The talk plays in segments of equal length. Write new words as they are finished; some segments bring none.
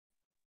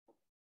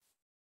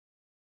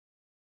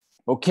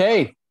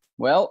Okay,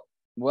 well,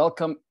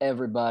 welcome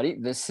everybody.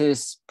 This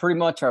is pretty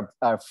much our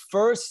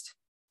first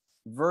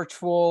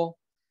virtual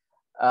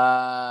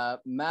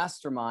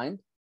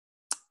mastermind.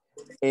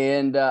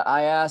 And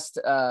I asked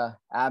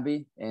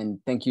Abby, and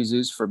thank you,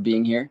 Zeus, for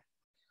being here.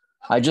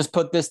 I just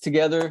put this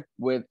together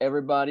with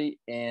everybody,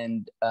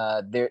 and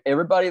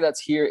everybody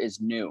that's here is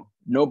new.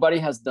 Nobody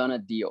has done a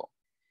deal.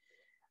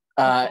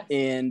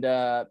 And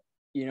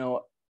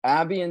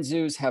Abby and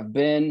Zeus have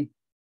been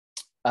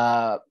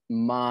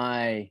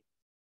my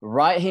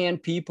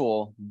right-hand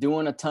people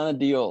doing a ton of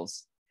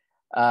deals.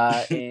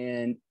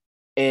 And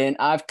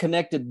I've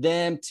connected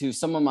them to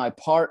some of my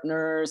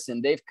partners,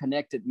 and they've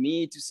connected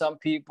me to some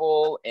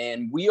people.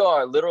 And we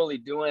are literally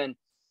doing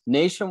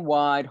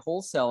nationwide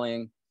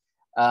wholesaling.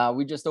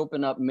 We just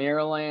opened up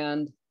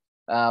Maryland.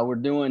 We're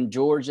doing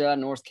Georgia,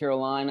 North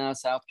Carolina,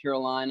 South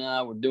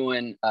Carolina. We're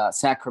doing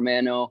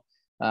Sacramento,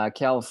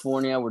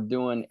 California. We're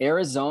doing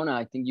Arizona.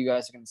 I think you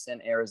guys are going to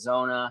send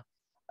Arizona.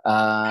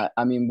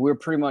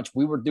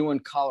 We were doing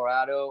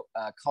Colorado.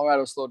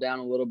 Colorado slowed down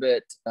a little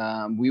bit.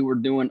 We were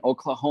doing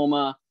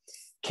Oklahoma,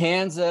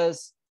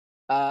 Kansas.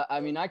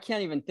 I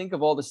can't even think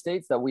of all the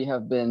states that we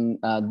have been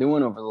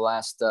doing over the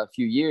last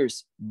few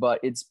years, but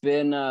it's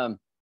been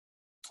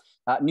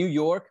New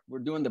York. We're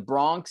doing the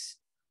Bronx.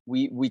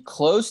 We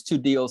closed 2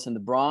 deals in the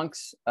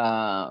Bronx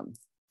over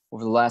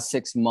the last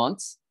 6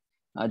 months.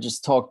 I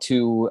just talked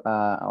to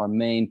our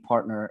main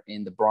partner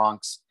in the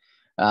Bronx.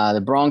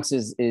 The Bronx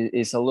is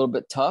a little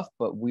bit tough,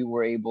 but we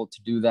were able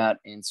to do that.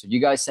 And so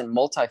you guys sent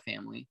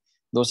multifamily.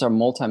 Those are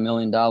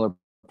multi-million-dollar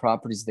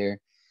properties there.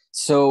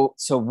 So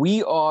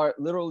we are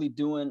literally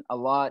doing a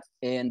lot.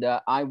 And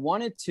I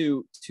wanted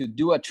to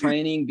do a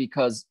training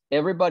because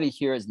everybody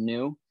here is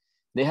new.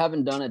 They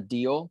haven't done a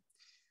deal.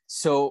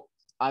 So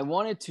I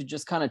wanted to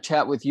just kind of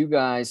chat with you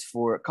guys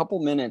for a couple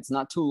minutes,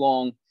 not too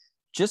long,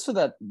 just so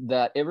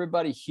that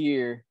everybody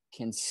here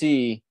can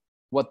see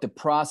what the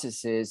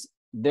process is.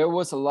 There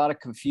was a lot of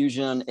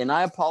confusion, and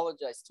I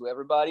apologize to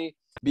everybody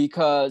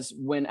because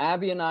when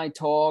Abby and I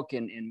talk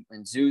and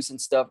Zeus and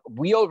stuff,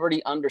 we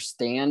already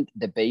understand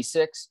the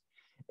basics.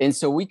 And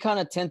so we kind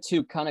of tend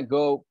to kind of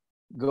go,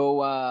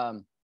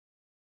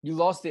 you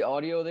lost the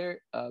audio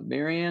there,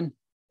 Marianne.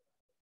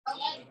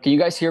 Can you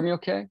guys hear me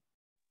okay?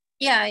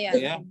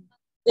 Yeah.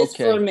 Just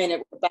for a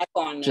minute, we're back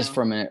on now. Just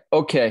for a minute.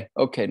 Okay,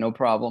 no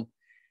problem.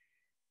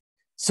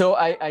 So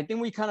I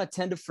think we kind of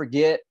tend to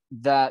forget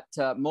that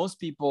most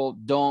people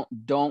don't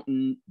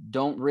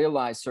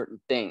realize certain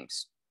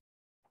things.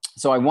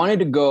 So I wanted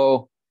to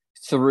go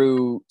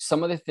through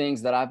some of the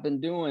things that I've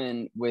been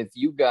doing with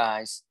you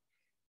guys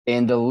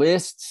and the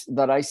lists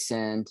that I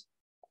send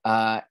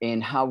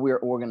and how we're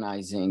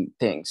organizing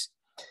things.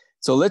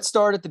 So let's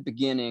start at the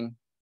beginning.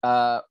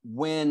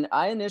 When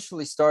I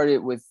initially started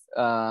with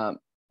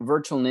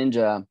Virtual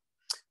Ninja,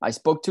 I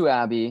spoke to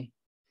Abby.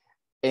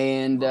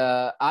 And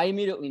I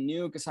immediately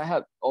knew because I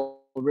had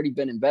already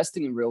been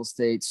investing in real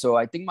estate. So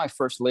I think my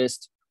first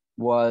list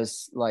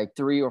was like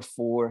 3,000 or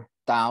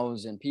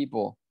 4,000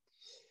 people.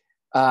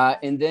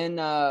 And then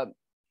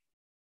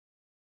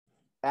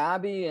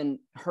Abby and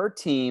her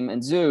team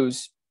and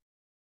Zeus,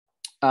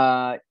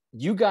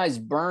 you guys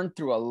burned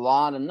through a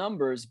lot of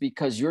numbers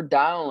because you're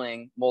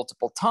dialing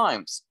multiple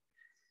times.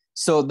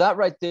 So that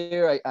right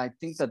there, I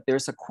think that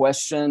there's a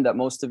question that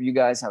most of you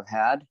guys have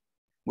had,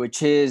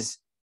 which is,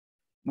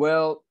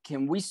 well,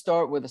 can we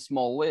start with a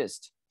small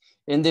list?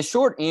 And the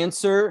short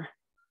answer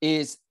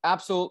is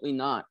absolutely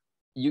not.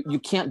 You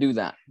can't do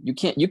that.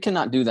 You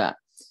cannot do that.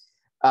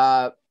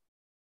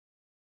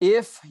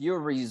 If your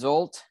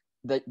result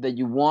that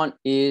you want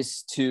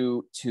is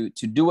to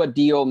do a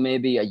deal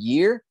maybe a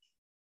year,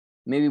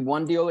 maybe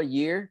one deal a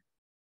year,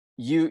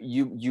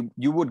 you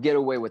would get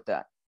away with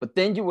that. But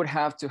then you would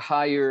have to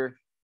hire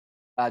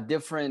a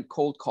different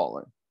cold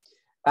caller.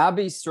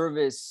 Abby's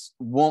service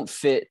won't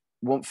fit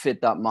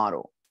that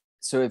model.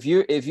 So if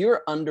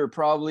you're under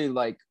probably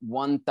like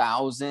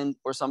 1,000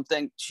 or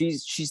something,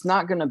 she's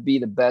not going to be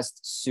the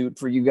best suit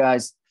for you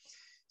guys.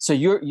 So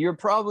you're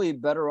probably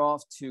better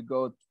off to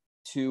go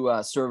to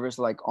a service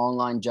like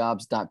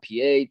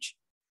onlinejobs.ph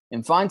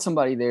and find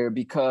somebody there,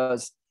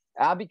 because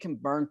Abby can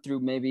burn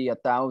through maybe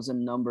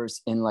 1,000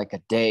 numbers in like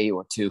a day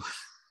or 2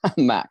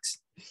 max.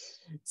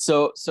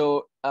 So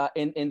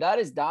and that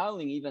is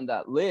dialing even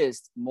that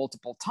list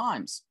multiple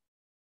times,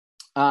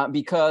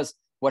 because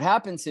what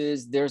happens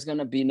is there's going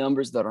to be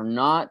numbers that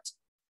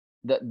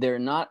they're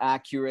not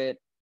accurate,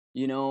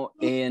 and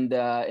then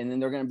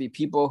there are going to be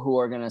people who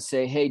are going to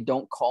say, hey,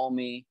 don't call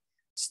me,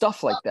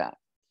 stuff like that.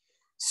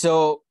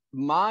 So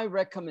my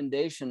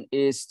recommendation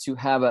is to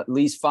have at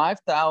least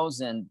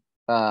 5,000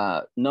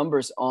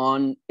 numbers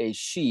on a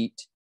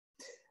sheet.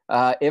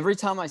 Every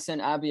time I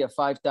send Abby a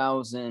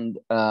 5,000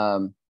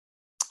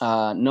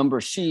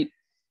 number sheet,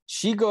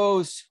 she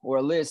goes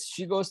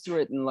through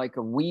it in like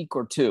a week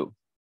or 2.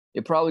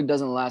 It probably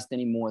doesn't last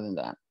any more than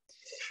that.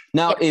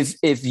 Now,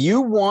 if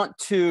you want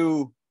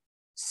to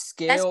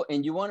scale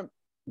and you want to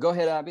go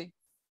ahead, Abby.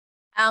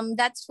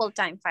 That's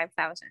full-time,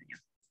 5,000.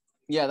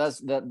 Yeah,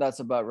 that's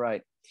about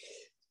right.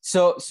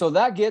 So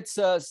that gets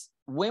us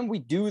when we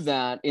do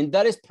that, and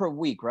that is per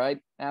week, right,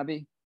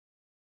 Abby?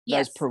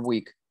 Yes. That's per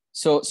week.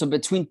 So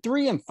between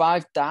 3,000 and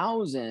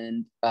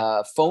 5,000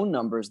 phone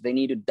numbers they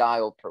need to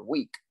dial per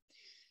week.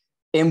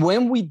 And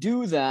when we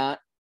do that,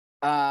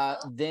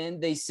 then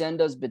they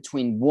send us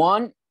between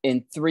 1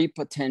 and 3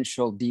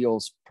 potential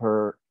deals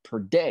per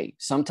day.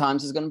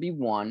 Sometimes it's going to be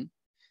 1,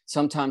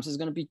 sometimes it's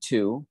going to be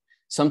 2,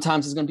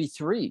 sometimes it's going to be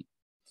 3.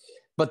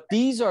 But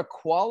these are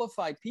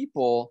qualified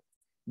people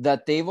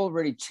that they've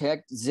already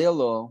checked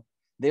Zillow,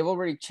 they've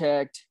already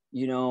checked,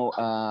 you know,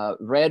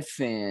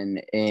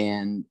 Redfin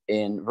and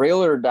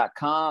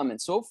Realtor.com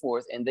and so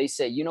forth. And they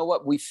say, you know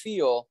what, we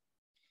feel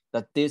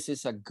that this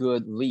is a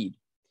good lead.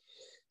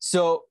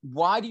 So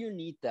why do you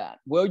need that?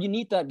 Well, you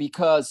need that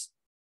because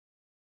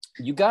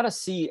you got to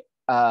see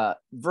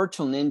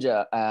Virtual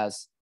Ninja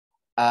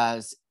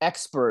as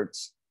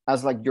experts,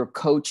 as like your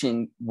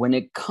coaching when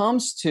it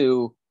comes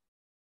to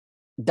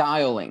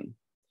dialing.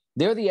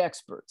 They're the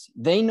experts.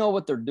 They know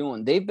what they're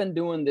doing. They've been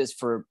doing this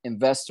for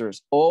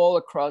investors all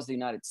across the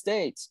United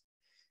States.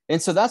 And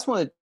so that's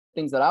one of the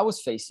things that I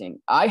was facing.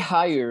 I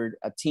hired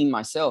a team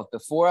myself.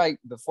 Before I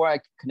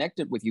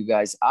connected with you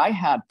guys, I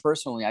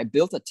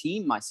built a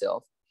team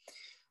myself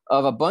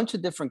of a bunch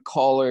of different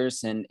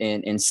callers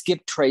and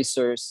skip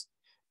tracers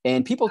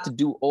and people to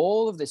do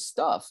all of this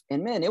stuff.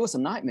 And man, it was a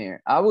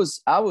nightmare. I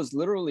was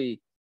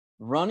literally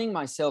running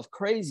myself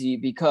crazy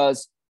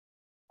because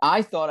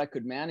I thought I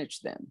could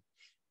manage them.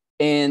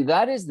 And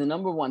that is the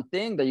number one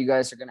thing that you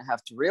guys are going to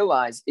have to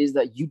realize, is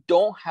that you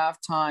don't have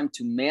time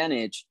to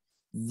manage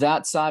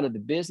that side of the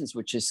business,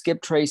 which is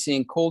skip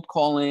tracing, cold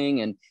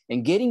calling,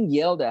 and getting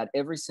yelled at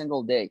every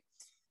single day.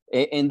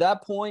 And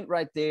that point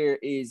right there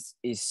is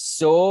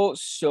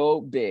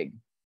so big.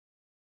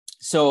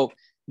 So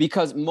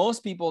because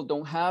most people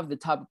don't have the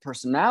type of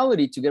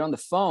personality to get on the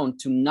phone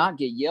to not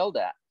get yelled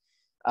at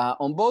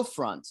on both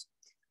fronts.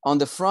 On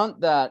the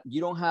front that you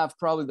don't have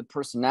probably the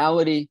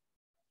personality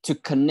to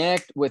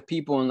connect with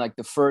people in like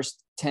the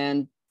first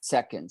 10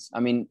 seconds. I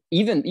mean,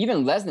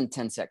 even less than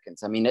 10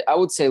 seconds. I mean, I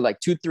would say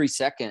like 2-3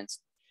 seconds.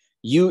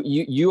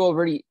 You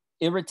already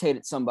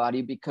irritated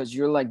somebody because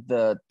you're like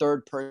the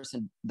third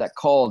person that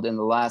called in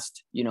the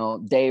last,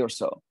 day or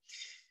so.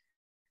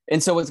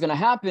 And so what's going to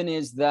happen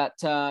is that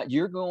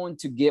you're going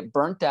to get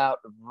burnt out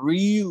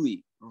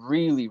really,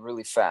 really,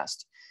 really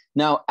fast.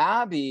 Now,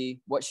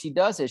 Abby, what she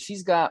does is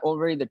she's got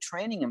already the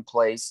training in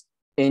place,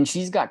 and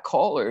she's got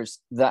callers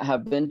that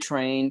have been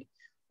trained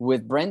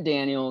with Brent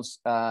Daniels'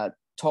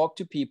 Talk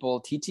to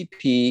People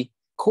TTP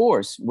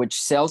course, which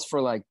sells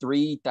for like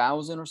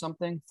 3,000 or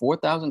something,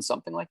 4,000,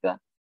 something like that.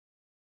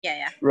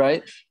 Yeah.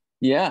 Right?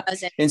 Yeah.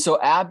 And so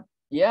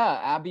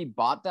Abby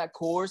bought that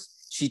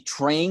course. She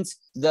trains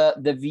the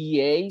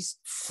VAs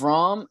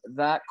from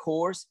that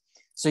course.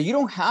 So you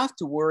don't have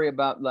to worry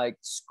about like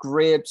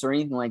scripts or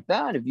anything like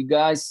that. If you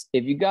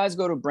guys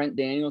go to Brent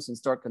Daniels and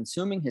start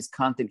consuming his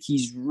content,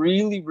 he's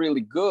really,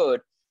 really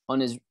good on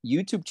his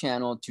YouTube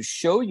channel to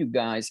show you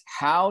guys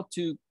how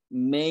to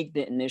make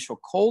the initial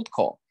cold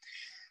call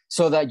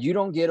so that you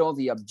don't get all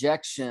the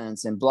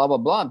objections and blah, blah,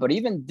 blah. But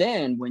even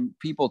then, when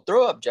people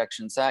throw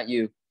objections at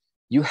you,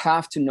 you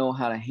have to know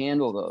how to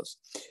handle those.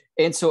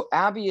 And so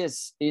Abby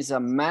is a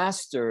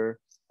master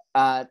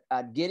at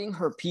getting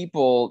her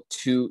people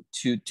to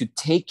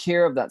take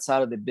care of that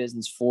side of the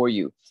business for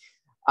you.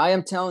 I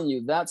am telling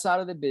you, that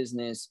side of the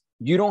business,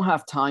 you don't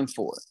have time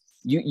for it.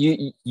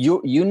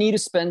 You need to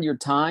spend your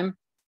time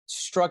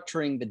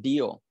structuring the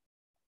deal.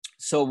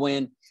 So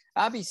when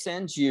Abby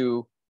sends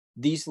you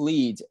these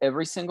leads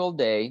every single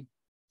day,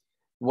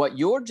 what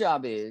your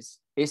job is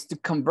to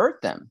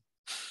convert them.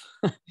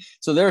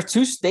 So there are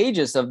 2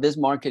 stages of this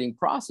marketing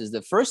process.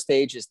 The first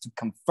stage is to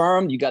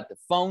confirm you got the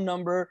phone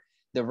number,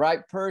 the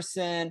right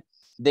person,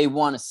 they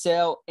want to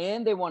sell,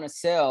 and they want to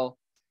sell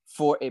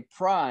for a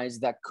price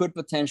that could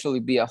potentially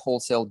be a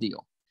wholesale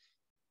deal.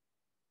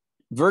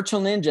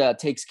 Virtual Ninja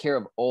takes care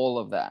of all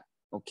of that,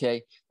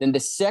 okay? Then the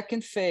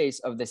second phase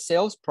of the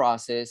sales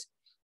process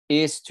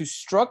is to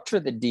structure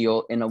the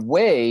deal in a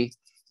way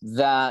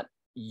that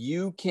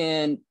you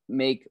can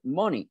make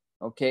money,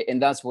 okay?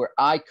 And that's where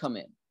I come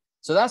in.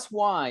 So that's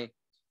why,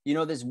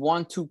 this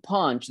 1-2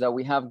 punch that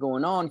we have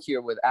going on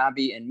here with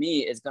Abby and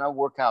me is going to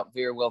work out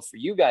very well for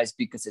you guys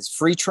because it's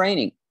free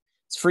training.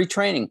 It's free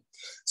training.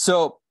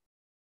 So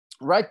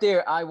right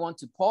there, I want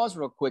to pause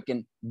real quick.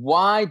 And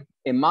why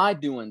am I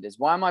doing this?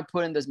 Why am I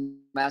putting this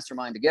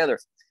mastermind together?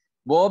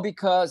 Well,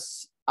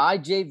 because I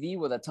JV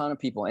with a ton of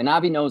people, and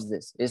Abby knows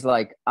this. It's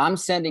like I'm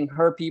sending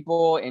her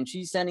people and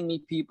she's sending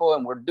me people,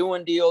 and we're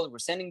doing deals. We're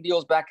sending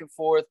deals back and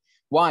forth.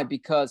 Why?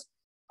 Because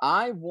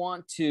I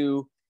want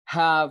to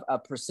have a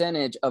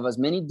percentage of as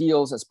many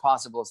deals as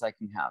possible as I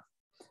can have.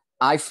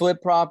 I flip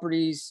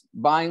properties,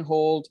 buy and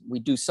hold. We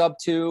do sub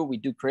 2, we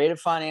do creative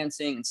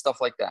financing and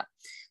stuff like that.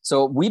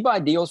 So we buy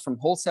deals from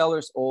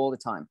wholesalers all the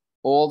time.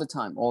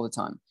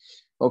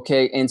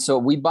 Okay. And so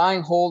we buy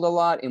and hold a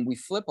lot and we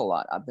flip a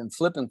lot. I've been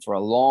flipping for a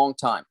long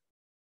time.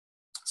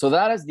 So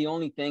that is the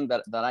only thing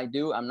that I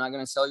do. I'm not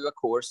going to sell you a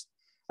course.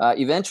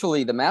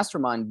 Eventually the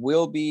mastermind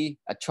will be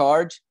a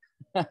charge.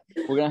 We're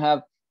going to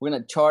have we're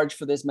going to charge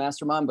for this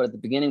mastermind, but at the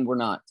beginning we're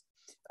not.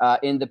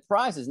 And the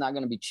price is not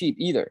going to be cheap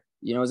either.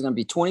 You know, it's going to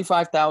be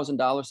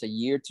 $25,000 a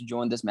year to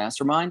join this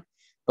mastermind,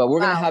 but we're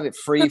going to have it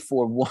free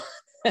for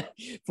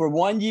for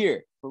 1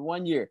 year.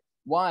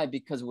 Why?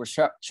 Because we're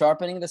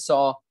sharpening the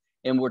saw,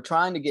 and we're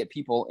trying to get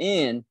people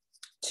in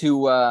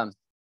to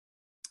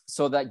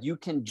so that you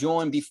can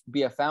join,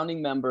 be a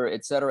founding member,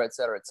 et cetera, et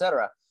cetera, et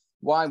cetera.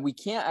 Why? We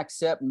can't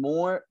accept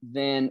more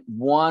than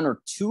 1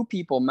 or 2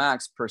 people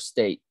max per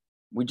state.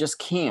 We just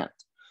can't.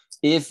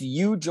 If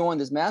you join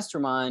this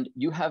mastermind,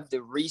 you have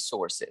the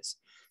resources.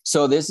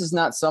 So this is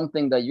not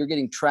something that you're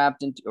getting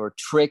trapped into or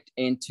tricked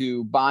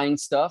into buying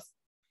stuff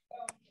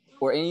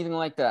or anything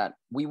like that.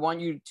 We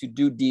want you to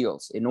do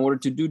deals. In order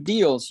to do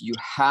deals, you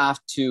have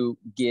to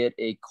get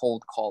a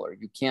cold caller.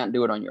 You can't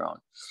do it on your own.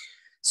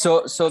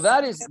 So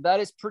that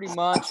is pretty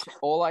much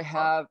all I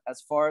have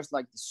as far as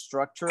like the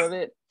structure of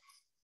it.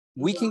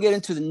 We can get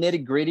into the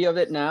nitty-gritty of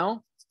it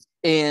now.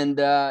 And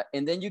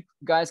then you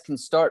guys can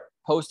start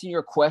posting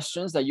your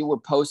questions that you were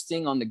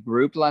posting on the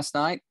group last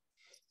night.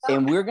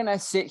 And we're going to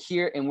sit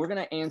here and we're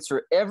going to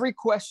answer every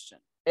question,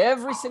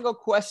 every single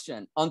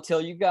question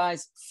until you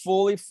guys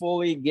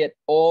fully get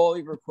all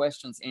of your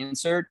questions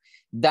answered.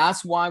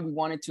 That's why we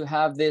wanted to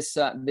have this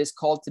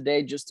call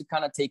today, just to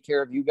kind of take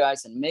care of you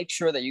guys and make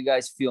sure that you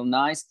guys feel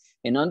nice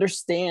and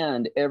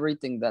understand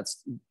everything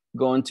that's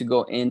going to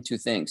go into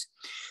things.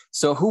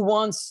 So who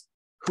wants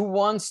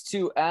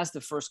to ask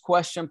the first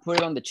question? Put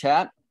it on the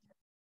chat.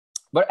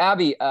 But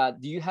Abby,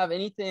 do you have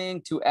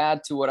anything to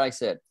add to what I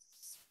said?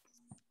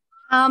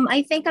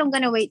 I think I'm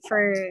gonna wait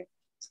for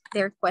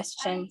their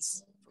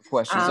questions.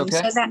 Okay.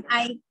 So that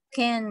I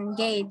can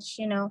gauge,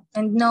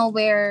 and know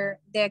where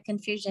their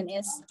confusion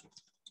is.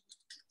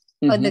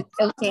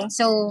 Mm-hmm. Okay,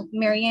 so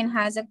Marianne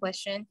has a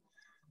question.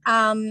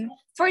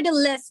 For the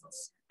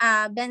lists,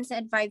 Ben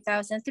said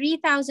 5,000,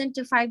 3,000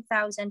 to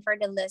 5,000 for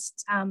the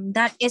lists.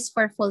 That is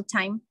for full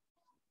time,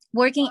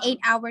 working 8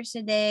 hours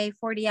a day,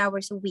 40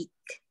 hours a week.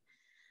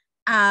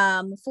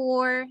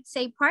 For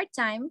say part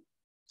time,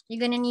 you're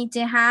gonna need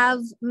to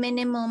have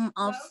minimum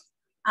of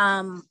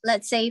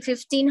let's say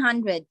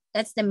 1,500.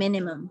 That's the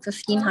minimum,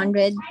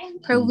 1,500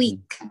 per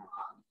week.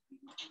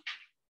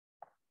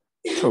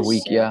 Per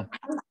week,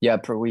 yeah,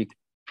 per week.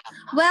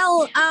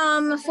 Well,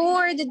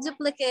 for the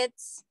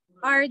duplicates,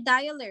 our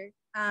dialer,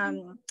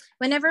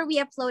 whenever we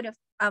upload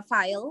a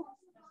file,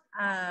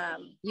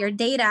 your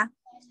data,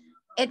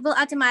 it will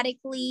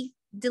automatically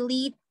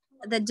delete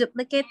the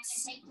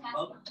duplicates.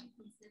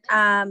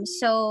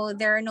 So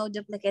there are no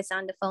duplicates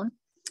on the phone,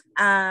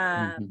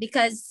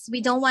 because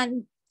we don't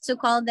want to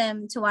call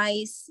them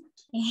twice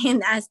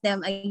and ask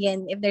them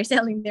again if they're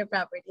selling their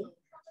property.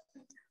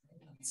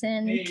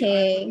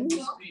 10K.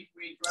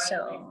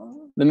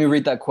 So let me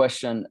read that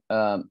question.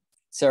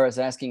 Sarah's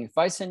asking, if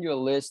I send you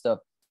a list of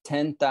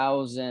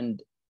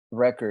 10,000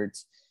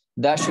 records,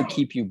 that should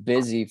keep you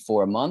busy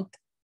for a month?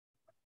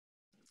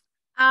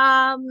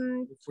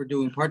 If we're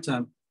doing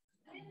part-time.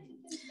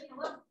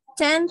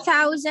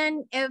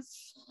 10,000, if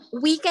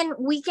we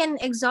can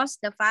exhaust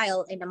the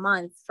file in a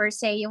month. For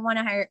say you want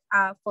to hire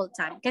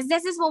full-time, because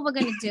this is what we're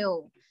going to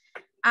do.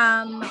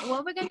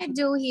 What we're going to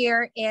do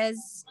here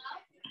is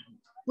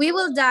we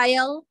will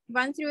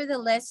run through the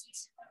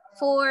list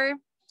for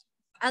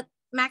a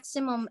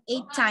maximum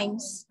 8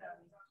 times,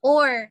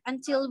 or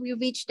until we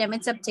reach them.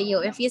 It's up to you.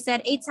 If you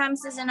said 8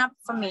 times is enough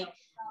for me,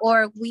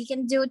 or we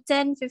can do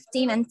 10,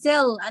 15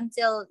 until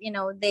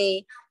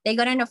they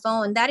got on the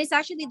phone. That is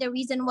actually the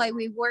reason why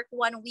we work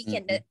 1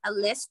 weekend a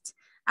list,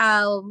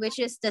 which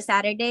is the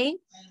Saturday,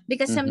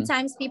 because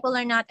sometimes people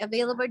are not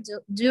available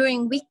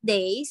during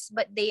weekdays,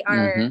 but they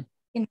are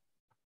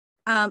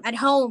at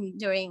home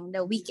during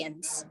the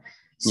weekends.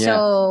 Yeah.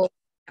 So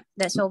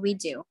that's what we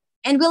do.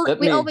 And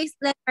we always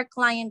let our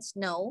clients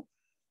know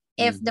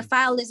if the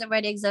file is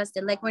already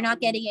exhausted, like we're not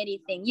getting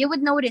anything. You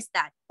would notice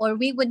that, or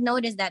we would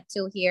notice that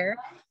too here.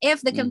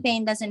 If the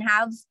campaign doesn't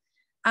have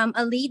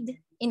a lead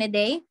in a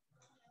day,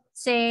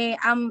 say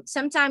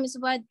sometimes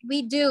what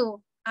we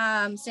do,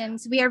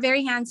 since we are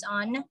very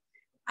hands-on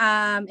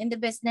in the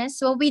business,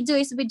 what we do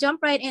is we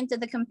jump right into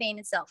the campaign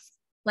itself.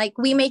 Like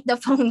we make the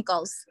phone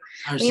calls.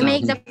 We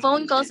make the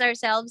phone calls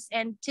ourselves,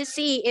 and to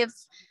see if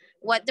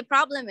what the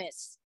problem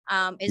is.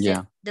 Is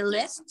it the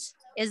list?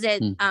 Is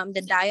it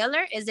the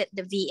dialer? Is it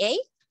the VA?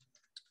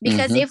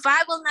 Because if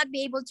I will not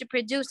be able to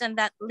produce on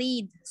that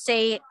lead,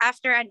 say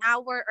after an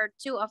hour or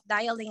 2 of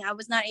dialing, I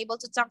was not able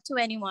to talk to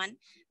anyone,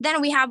 then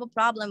we have a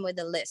problem with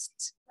the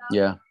list.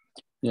 Yeah.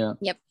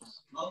 Yep.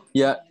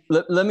 Yeah.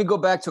 Let me go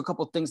back to a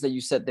couple of things that you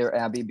said there,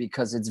 Abby,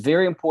 because it's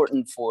very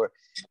important for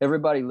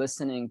everybody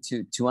listening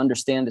to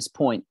understand this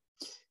point.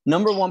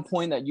 Number one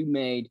point that you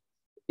made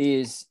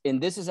is, and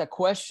this is a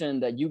question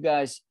that you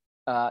guys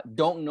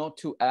don't know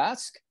to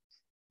ask,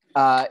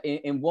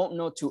 and won't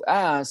know to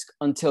ask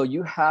until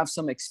you have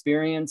some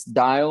experience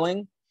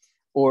dialing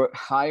or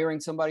hiring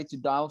somebody to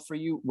dial for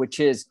you, which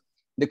is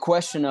the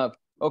question of,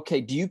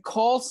 okay, do you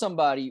call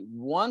somebody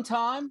one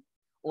time,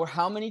 or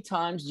how many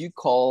times you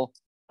call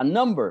a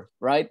number,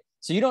 right?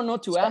 So you don't know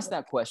to ask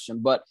that question,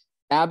 but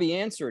Abby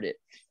answered it.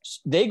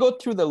 They go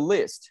through the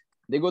list.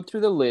 They go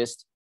through the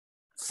list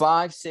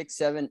 5, 6,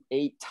 7,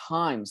 8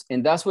 times.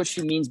 And that's what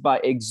she means by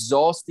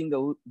exhausting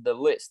the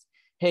list.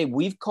 Hey,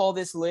 we've called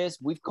this list.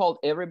 We've called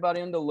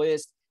everybody on the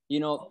list, you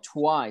know,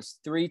 twice,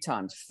 3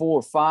 times,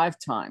 4, 5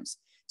 times.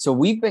 So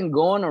we've been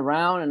going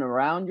around and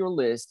around your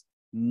list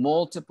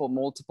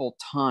multiple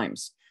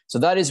times. So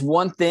that is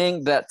one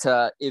thing that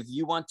if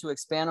you want to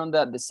expand on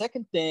that. The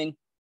second thing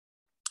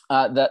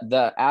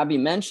that Abby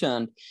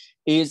mentioned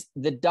is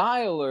the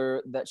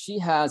dialer that she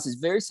has is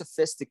very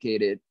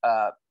sophisticated.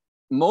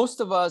 Most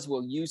of us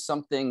will use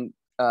something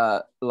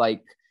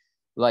like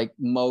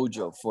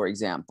Mojo, for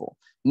example.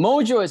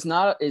 Mojo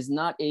is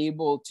not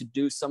able to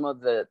do some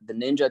of the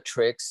ninja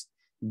tricks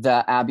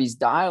that Abby's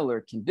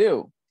dialer can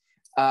do.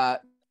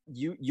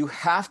 You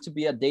have to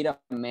be a data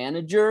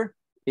manager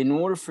in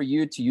order for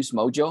you to use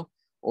Mojo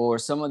or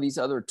some of these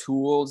other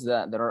tools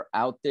that are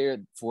out there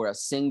for a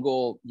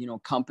single, you know,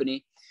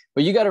 company.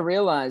 But you got to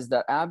realize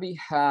that Abby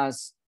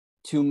has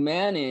to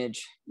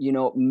manage, you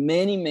know,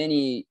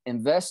 many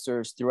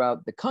investors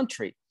throughout the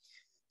country.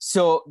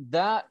 So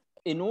that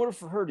in order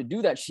for her to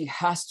do that, she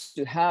has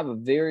to have a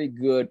very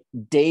good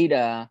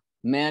data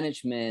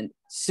management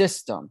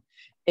system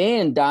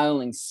and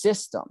dialing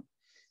system.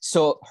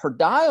 So her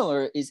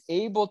dialer is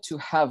able to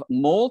have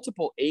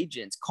multiple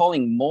agents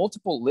calling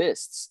multiple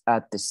lists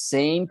at the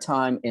same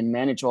time and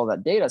manage all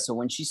that data. So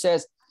when she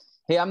says,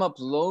 hey, I'm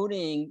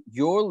uploading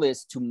your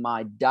list to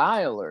my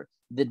dialer,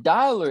 the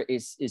dialer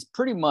is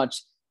pretty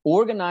much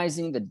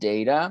organizing the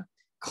data,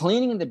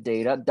 cleaning the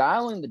data,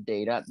 dialing the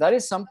data. That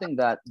is something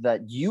that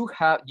you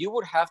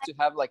would have to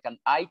have like an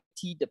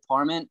IT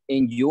department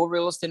in your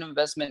real estate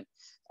investment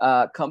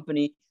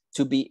company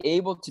to be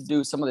able to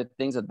do some of the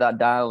things that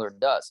dialer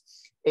does.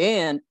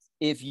 And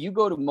if you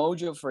go to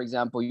Mojo, for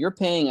example, you're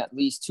paying at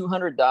least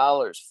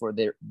 $200 for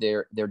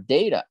their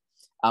data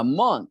a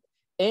month,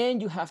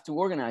 and you have to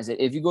organize it.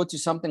 If you go to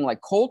something like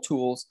Cold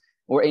Tools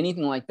or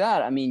anything like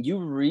that, I mean, you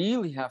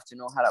really have to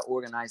know how to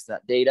organize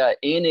that data,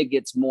 and it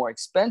gets more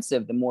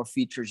expensive the more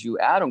features you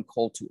add on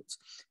Cold Tools,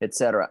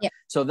 etc. Yeah.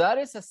 So that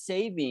is a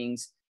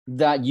savings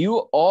that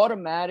you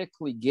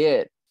automatically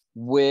get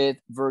with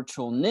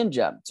Virtual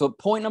Ninja. So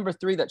point number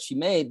 3 that she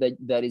made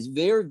that is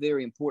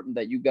very important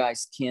that you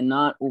guys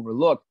cannot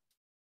overlook,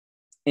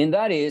 and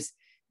that is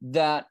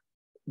that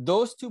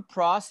those 2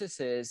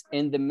 processes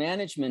and the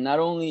management, not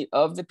only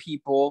of the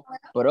people,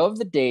 but of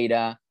the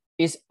data,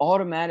 is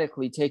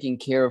automatically taken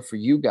care of for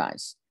you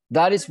guys.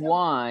 That is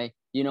why,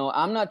 you know,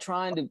 I'm not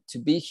trying to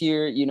be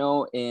here, you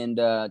know, and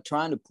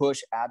trying to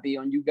push Abby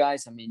on you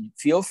guys. I mean,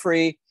 feel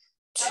free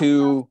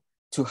to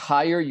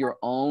hire your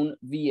own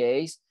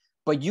VAs,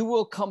 but you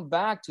will come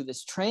back to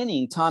this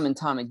training time and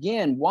time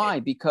again. Why?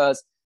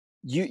 Because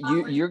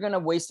you're going to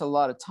waste a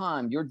lot of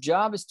time. Your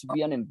job is to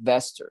be an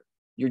investor.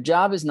 Your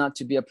job is not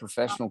to be a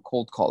professional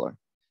cold caller.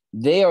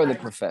 They are the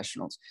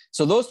professionals.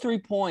 So those 3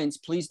 points,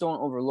 please don't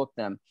overlook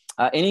them.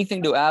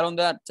 Anything to add on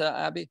that,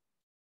 Abby?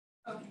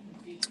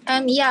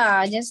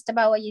 Yeah, just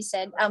about what you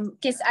said.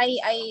 Because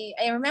I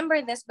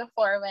remember this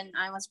before when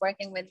I was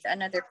working with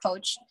another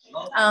coach.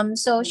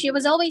 So she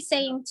was always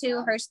saying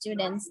to her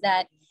students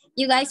that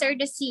you guys are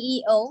the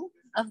CEO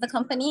of the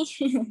company.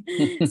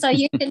 So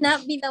you should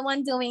not be the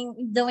one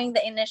doing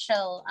the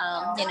initial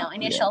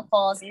initial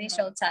calls,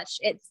 initial touch.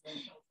 It's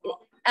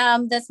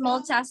the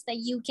small tasks that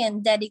you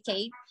can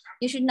dedicate.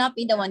 You should not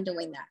be the one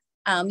doing that.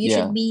 You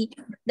should be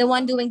the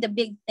one doing the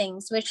big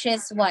things, which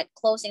is what?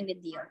 Closing the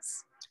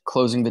deals.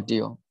 Closing the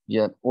deal.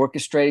 Yeah.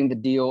 Orchestrating the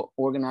deal,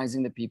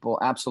 organizing the people.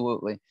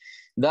 Absolutely.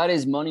 That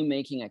is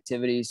money-making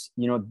activities.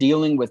 You know,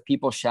 dealing with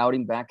people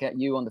shouting back at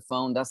you on the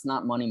phone. That's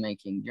not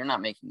money-making. You're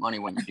not making money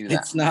when you do that.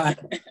 It's not.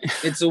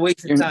 It's a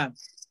waste of time.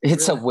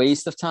 It's a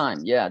waste of time.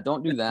 Yeah.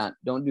 Don't do that.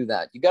 Don't do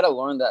that. You got to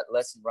learn that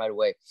lesson right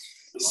away.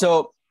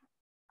 So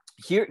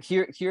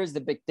here's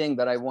the big thing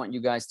that I want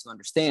you guys to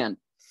understand.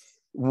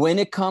 When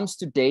it comes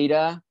to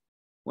data,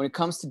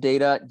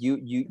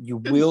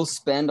 you will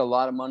spend a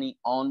lot of money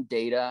on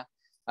data.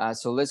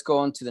 So let's go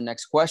on to the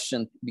next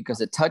question because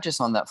it touches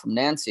on that from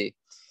Nancy.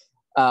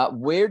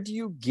 Where do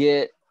you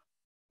get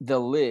the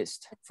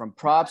list? From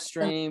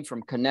PropStream,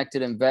 from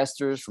Connected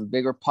Investors, from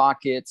Bigger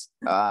Pockets,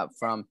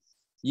 from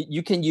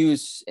you can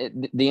use,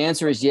 the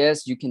answer is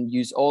yes, you can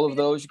use all of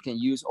those. You can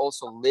use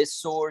also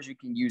listsource, you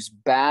can use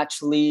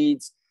batch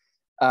leads.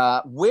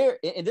 Where,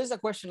 and this is a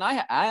question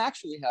I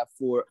actually have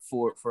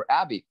for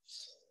Abby.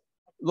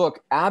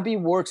 Look, Abby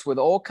works with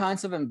all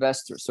kinds of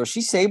investors. So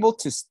she's able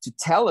to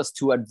tell us,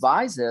 to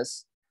advise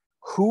us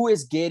who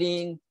is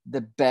getting the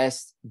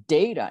best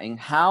data and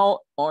how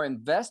are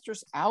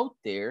investors out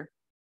there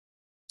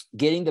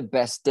getting the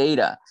best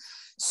data.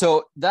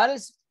 So that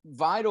is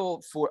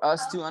vital for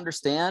us to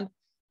understand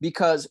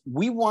because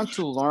we want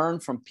to learn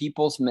from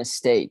people's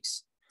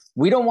mistakes.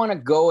 We don't want to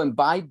go and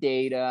buy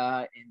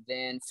data and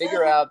then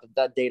figure out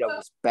that data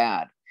was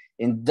bad.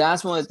 And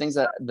that's one of the things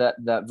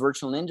that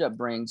Virtual Ninja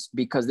brings,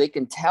 because they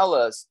can tell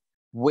us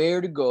where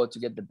to go to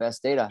get the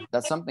best data.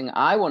 That's something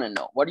I want to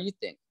know. What do you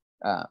think,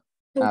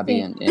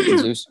 Abby and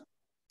Zeus?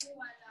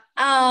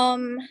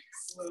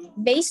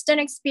 based on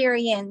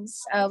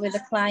experience with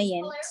the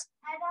client,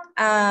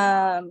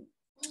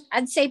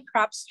 I'd say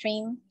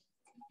PropStream,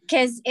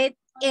 because it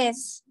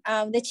is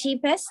the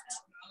cheapest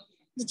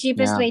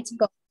way to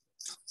go.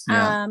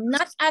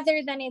 Not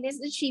other than it is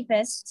the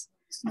cheapest,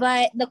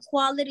 but the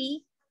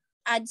quality,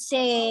 I'd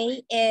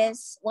say,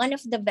 is one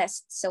of the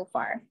best so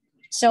far.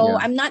 So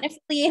I'm not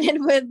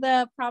affiliated with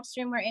the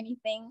PropStream or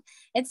anything.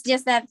 It's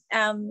just that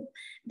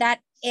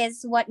that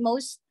is what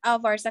most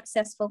of our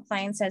successful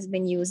clients has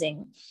been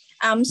using.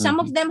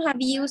 Some of them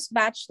have used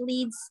batch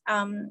leads.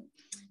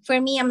 For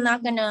me, I'm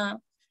not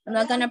gonna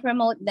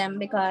promote them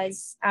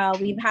because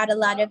we've had a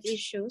lot of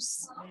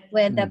issues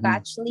with the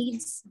batch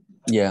leads.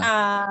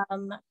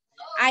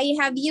 I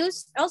have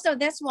used also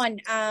this one,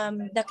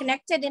 the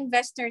Connected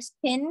Investors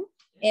PIN.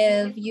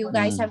 If you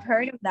guys have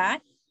heard of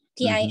that,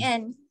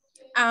 TIN.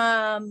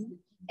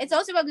 It's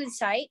also a good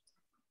site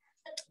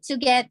to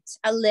get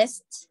a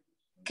list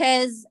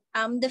because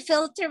the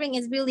filtering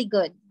is really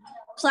good.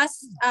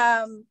 Plus,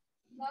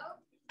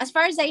 as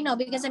far as I know,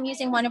 because I'm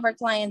using one of our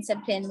clients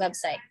at PIN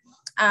website,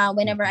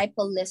 whenever I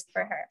pull list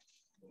for her,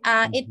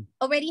 it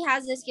already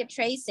has the skip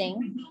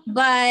tracing.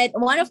 But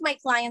one of my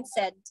clients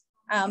said,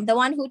 the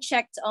one who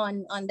checked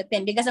on the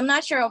PIN, because I'm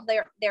not sure of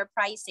their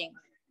pricing,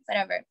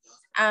 whatever.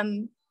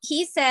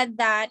 He said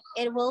that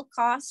it will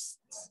cost,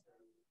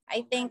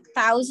 I think,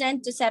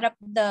 1,000 to set up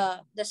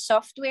the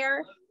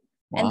software,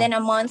 and then a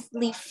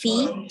monthly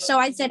fee. So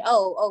I said,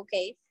 oh,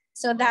 okay.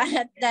 So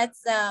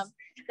that's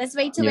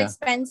way too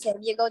expensive.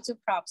 You go to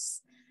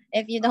Props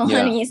if you don't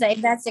want to use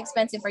it. That's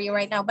expensive for you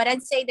right now. But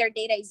I'd say their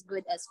data is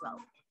good as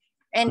well,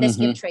 and the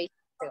skip trace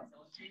too.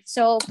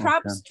 So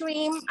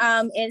PropStream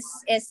is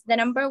the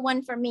number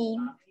one for me.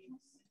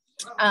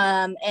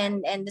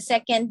 And the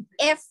second,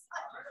 if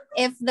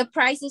the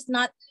price is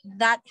not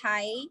that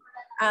high,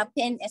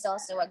 PIN is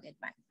also a good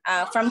one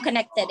from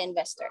Connected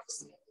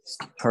Investors.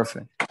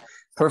 Perfect.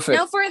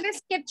 Now for the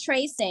skip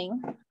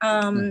tracing,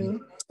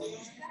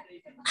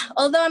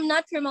 although I'm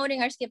not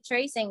promoting our skip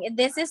tracing,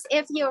 this is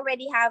if you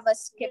already have a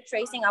skip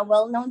tracing, a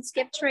well-known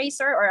skip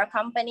tracer or a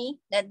company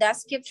that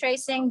does skip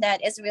tracing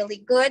that is really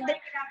good.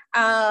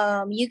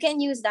 You can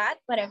use that,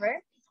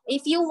 whatever.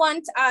 If you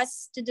want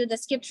us to do the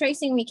skip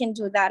tracing, we can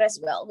do that as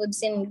well. We've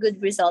seen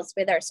good results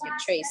with our skip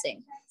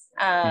tracing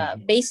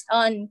based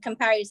on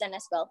comparison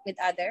as well with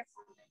other.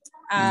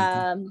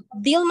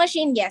 Deal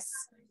Machine, yes.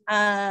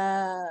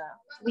 I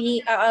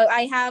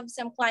have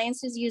some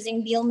clients who's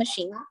using Deal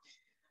Machine.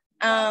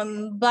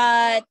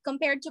 But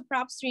compared to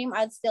PropStream,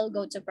 I'd still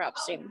go to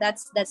PropStream.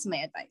 That's my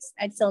advice.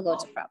 I'd still go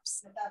to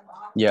Props.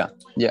 Yeah,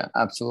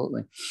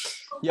 absolutely.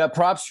 Yeah,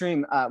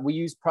 PropStream. We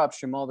use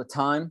PropStream all the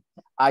time.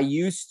 What I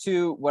used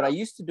to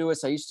do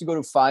is I used to go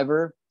to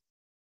Fiverr,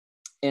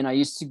 and I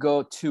used to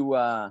go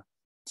to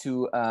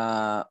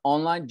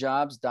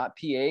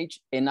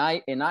onlinejobs.ph, and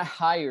I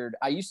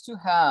used to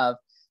have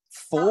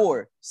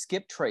 4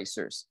 skip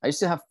tracers. I used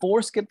to have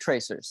 4 skip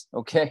tracers.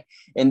 Okay.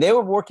 And they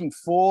were working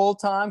full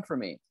time for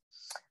me.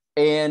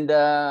 And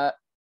then,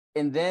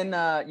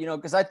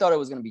 because I thought it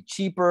was going to be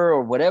cheaper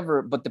or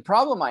whatever. But the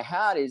problem I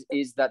had is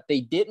that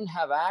they didn't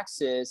have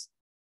access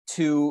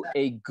to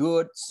a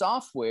good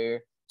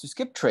software to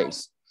skip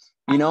trace,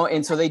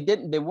 and so they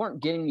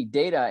weren't getting me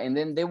data, and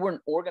then they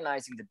weren't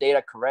organizing the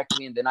data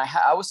correctly. And then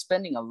I was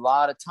spending a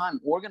lot of time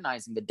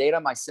organizing the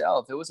data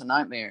myself. It was a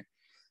nightmare.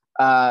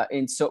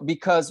 And so,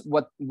 because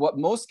what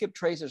most skip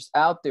tracers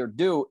out there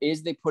do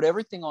is they put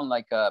everything on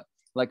like a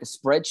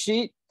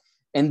spreadsheet,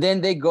 and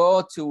then they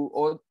go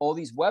to all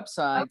these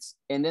websites,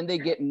 and then they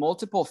get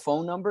multiple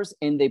phone numbers,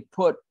 and they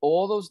put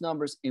all those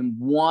numbers in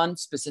one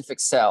specific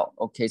cell.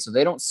 Okay, so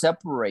they don't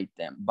separate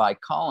them by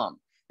column.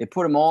 They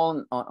put them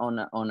all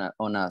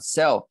on a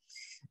cell,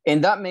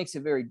 and that makes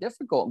it very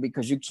difficult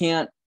because you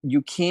can't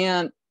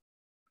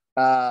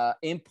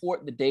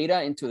import the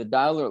data into the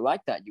dialer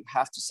like that. You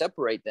have to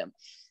separate them.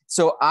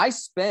 So I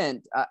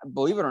spent,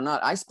 believe it or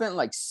not,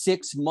 like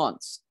 6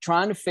 months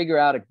trying to figure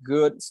out a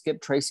good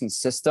skip tracing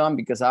system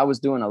because I was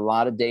doing a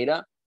lot of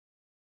data.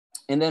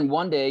 And then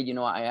one day,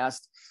 I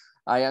asked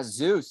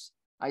Zeus,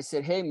 I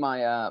said, hey,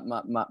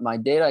 my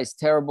data is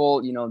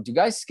terrible. Do you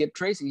guys skip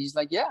trace? And he's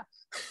like, yeah.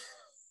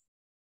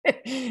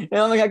 And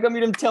I'm like, how come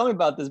you didn't tell me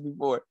about this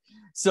before?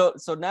 So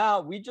now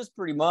we just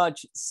pretty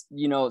much,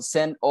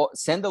 send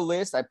the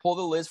list. I pull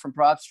the list from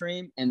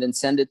PropStream and then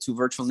send it to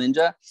Virtual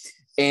Ninja.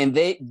 And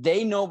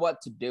they know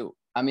what to do.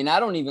 I mean, I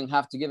don't even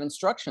have to give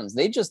instructions.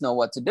 They just know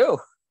what to do.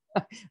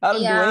 I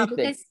don't do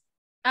anything.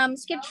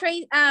 Because skip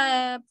trace,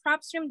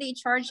 PropStream, they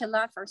charge a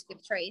lot for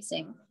skip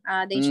tracing.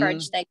 They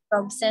charge like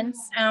 12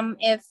 cents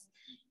if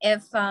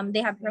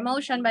they have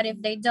promotion, but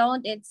if they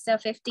don't, it's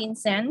 15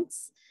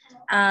 cents.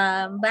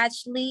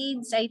 Batch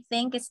leads, I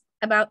think it's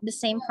about the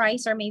same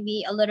price or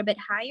maybe a little bit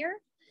higher.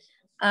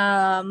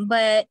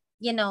 But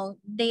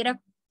data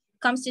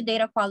comes to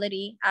data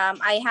quality.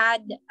 I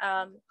had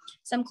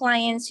some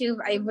clients who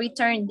I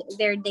returned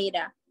their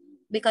data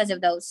because of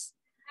those.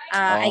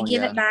 I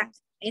give it back.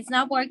 It's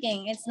not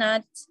working. It's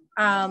not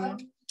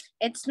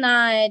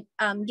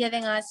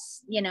giving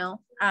us,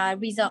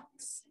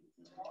 results.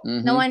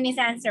 No one is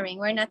answering.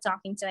 We're not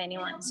talking to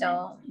anyone.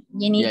 So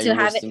you need to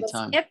have it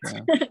skipped.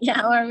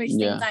 Yeah, we're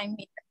wasting time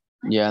here.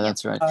 Yeah,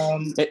 that's right.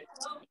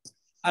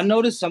 I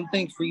noticed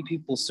something: free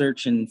people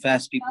search and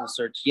fast people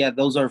search. Yeah,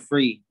 those are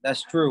free.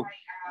 That's true.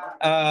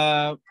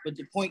 But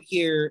the point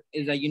here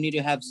is that you need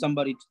to have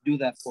somebody to do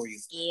that for you.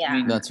 Yeah, I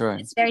mean, that's right.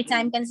 It's very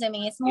time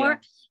consuming. It's more,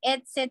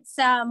 it's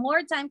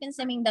more time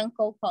consuming than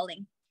cold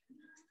calling.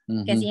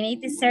 Because you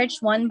need to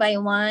search one by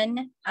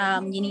one.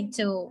 You need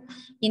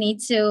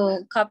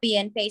to copy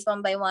and paste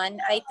one by one.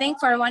 I think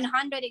for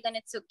 100, it's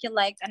gonna take you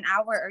like an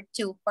hour or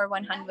two for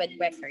 100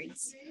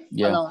 records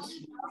alone.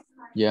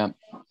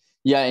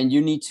 Yeah, and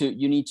you need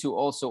to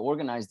also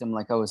organize them,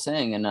 like I was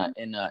saying, in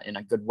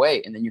a good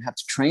way, and then you have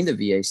to train the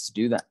VAs to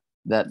do that.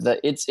 That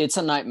it's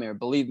a nightmare.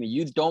 Believe me,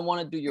 you don't want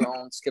to do your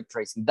own skip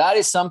tracing. That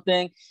is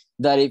something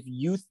that if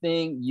you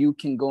think you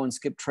can go and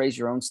skip trace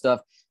your own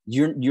stuff,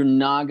 you're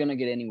not gonna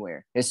get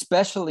anywhere.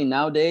 Especially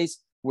nowadays,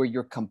 where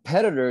your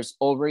competitors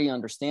already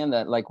understand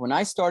that. Like when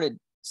I started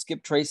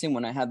skip tracing,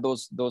 when I had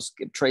those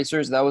skip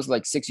tracers, that was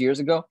like 6 years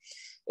ago,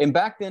 and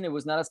back then it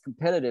was not as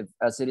competitive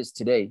as it is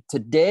today.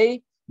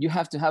 Today, you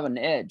have to have an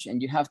edge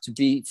and you have to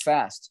be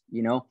fast,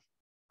 you know?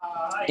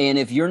 And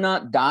if you're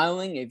not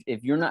dialing,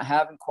 if you're not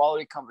having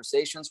quality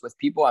conversations with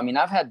people, I mean,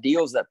 I've had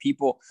deals that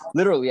people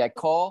literally, I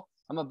call,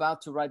 I'm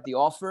about to write the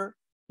offer,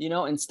 you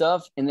know, and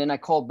stuff. And then I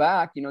call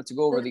back, you know, to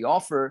go over the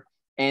offer,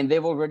 and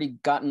they've already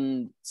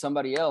gotten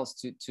somebody else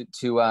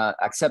to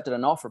accepted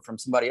an offer from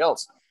somebody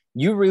else.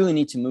 You really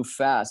need to move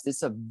fast.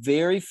 It's a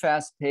very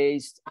fast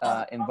paced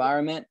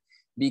environment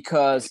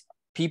because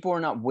people are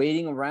not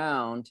waiting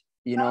around,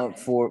 you know,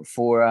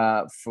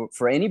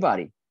 for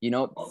anybody, you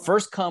know,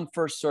 first come,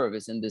 first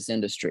service in this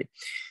industry.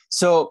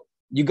 So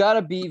you got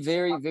to be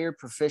very, very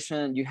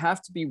proficient. You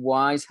have to be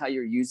wise how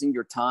you're using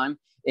your time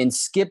in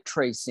skip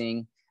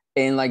tracing.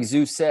 And like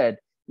Zeus said,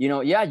 you know,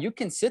 yeah, you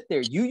can sit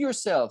there. You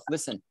yourself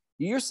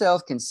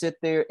can sit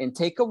there and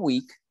take a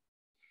week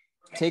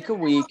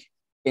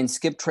and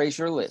skip trace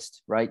your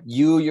list, right?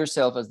 You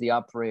yourself as the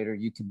operator,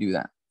 you can do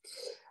that.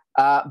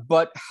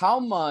 But how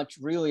much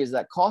really is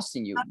that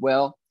costing you?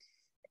 Well,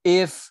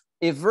 if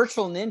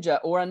Virtual Ninja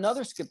or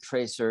another skip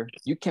tracer,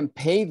 you can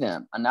pay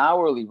them an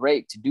hourly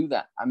rate to do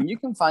that. I mean, you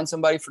can find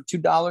somebody for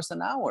 $2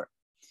 an hour.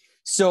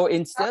 So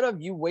instead of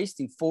you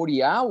wasting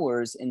 40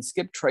 hours in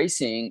skip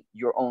tracing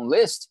your own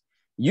list,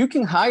 you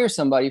can hire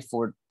somebody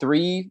for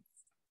 $3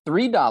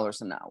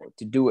 an hour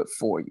to do it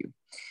for you.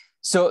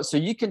 So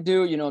you can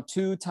do, you know,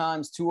 2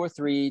 times 2 or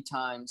 3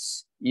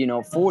 times, you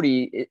know,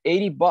 40,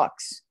 $80.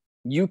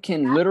 You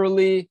can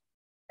literally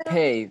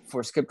pay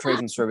for skip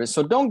tracing service.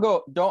 So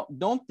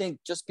don't think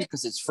just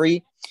because it's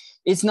free,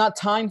 it's not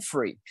time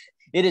free.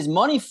 It is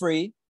money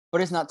free,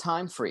 but it's not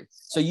time free.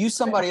 So use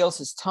somebody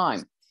else's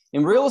time.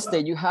 In real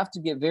estate, you have to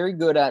get very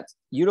good at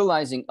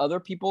utilizing other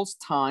people's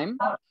time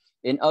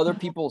and other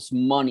people's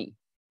money.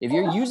 If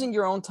you're using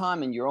your own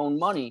time and your own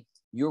money,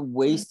 you're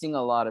wasting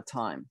a lot of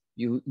time.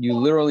 You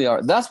literally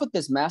are. That's what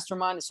this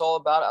mastermind is all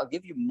about. I'll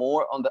give you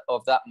more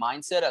of that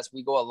mindset as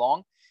we go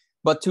along.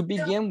 But to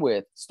begin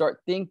with, start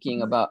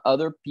thinking about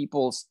other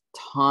people's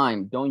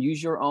time. Don't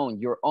use your own.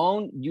 Your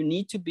own, you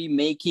need to be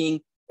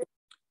making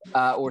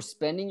or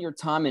spending your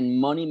time in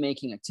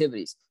money-making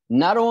activities.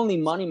 Not only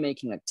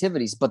money-making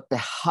activities, but the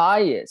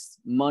highest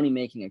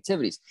money-making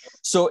activities.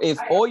 So if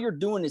all you're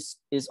doing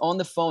is on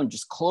the phone,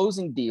 just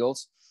closing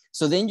deals,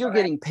 so then you're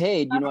getting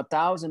paid, you know,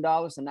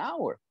 $1,000 an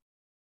hour,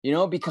 you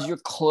know, because you're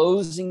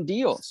closing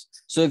deals.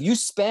 So if you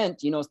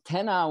spent, you know,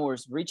 10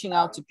 hours reaching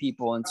out to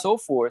people and so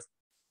forth,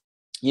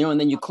 you know, and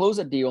then you close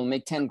a deal and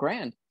make 10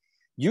 grand,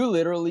 you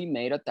literally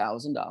made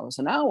 $1,000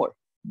 an hour.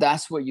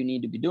 That's what you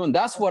need to be doing.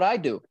 That's what I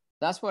do.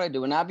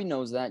 And Abby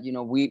knows that, you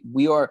know,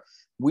 we are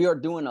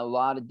doing a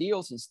lot of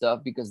deals and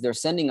stuff because they're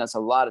sending us a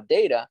lot of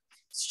data.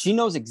 She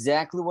knows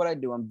exactly what I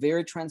do. I'm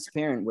very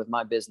transparent with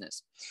my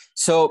business.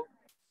 So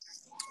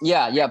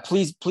yeah,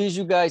 please,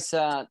 you guys,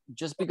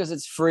 just because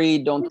it's free,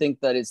 don't think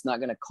that it's not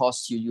going to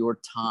cost you your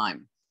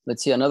time.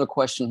 Let's see another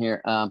question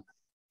here.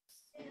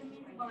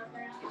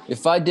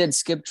 If I did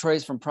skip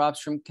trace from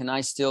PropStream, can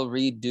I still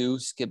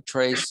redo skip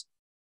trace?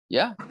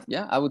 Yeah,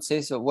 I would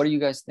say so. What do you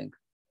guys think?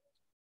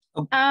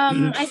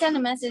 I sent a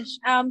message.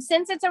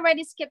 Since it's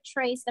already skip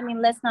traced, I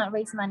mean, let's not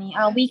waste money.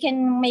 We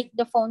can make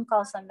the phone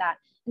calls on that.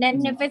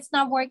 And then if it's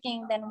not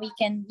working, then we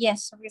can,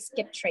 yes, we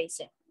skip trace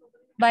it.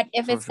 But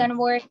if it's gonna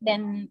work,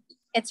 then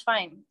it's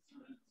fine.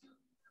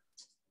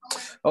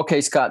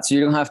 Okay, Scott. So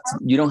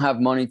you don't have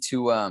money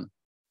to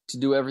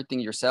do everything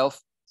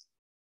yourself.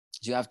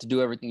 You have to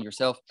do everything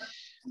yourself.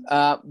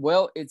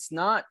 Well, it's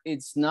not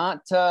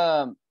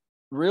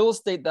real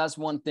estate. That's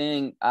one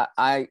thing.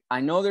 I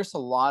know there's a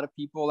lot of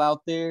people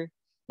out there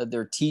that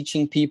they're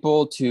teaching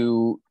people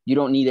you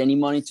don't need any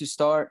money to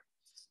start.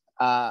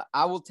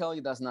 I will tell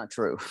you that's not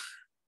true.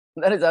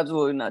 That is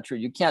absolutely not true.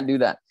 You can't do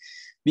that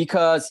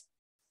because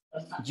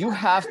you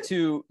have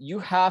to,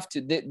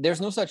 there's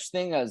no such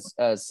thing as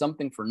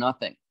something for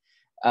nothing.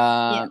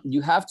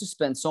 You have to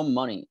spend some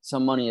money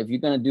if you're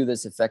going to do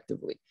this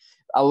effectively.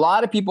 a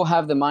lot of people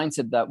have the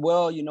mindset that,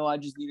 well, you know, I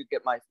just need to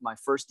get my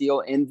first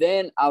deal and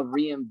then I'll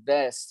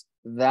reinvest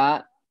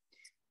that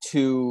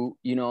to,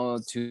 you know,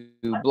 to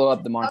blow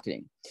up the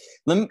marketing.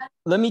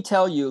 Let me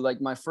tell you,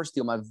 like my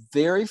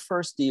very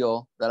first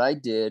deal that I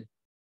did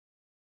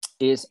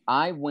is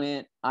I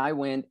went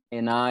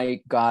and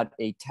I got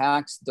a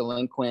tax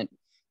delinquent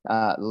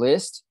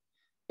list.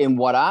 And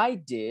what I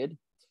did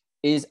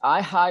is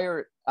I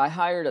hired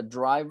a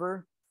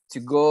driver to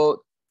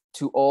go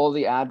to all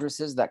the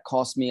addresses that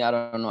cost me, I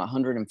don't know,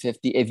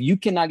 150. If you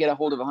cannot get a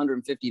hold of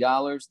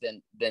 $150,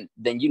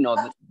 then you know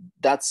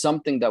that's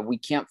something that we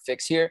can't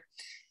fix here.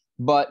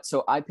 But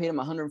so I paid him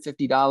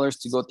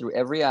 $150 to go through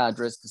every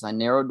address because I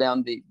narrowed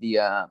down the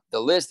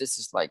list. This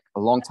is like a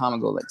long time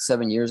ago, like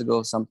 7 years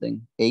ago,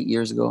 8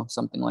 years ago,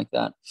 something like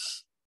that.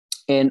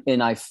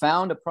 And I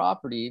found a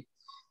property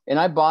and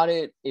I bought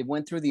it. It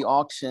went through the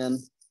auction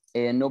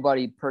and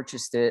nobody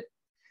purchased it.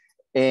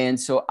 And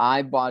so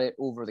I bought it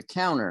over the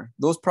counter.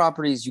 Those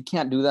properties, you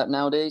can't do that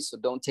nowadays. So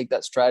don't take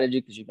that strategy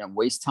because you're going to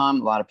waste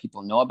time. A lot of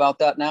people know about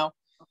that now.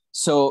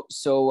 So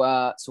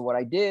what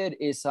I did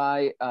is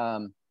I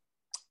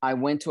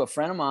went to a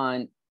friend of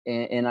mine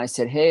and I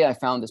said, hey, I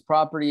found this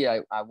property.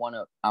 I want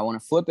to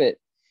flip it.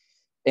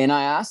 And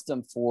I asked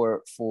him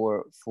for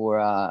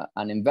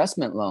an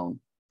investment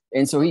loan.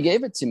 And so he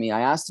gave it to me.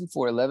 I asked him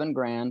for 11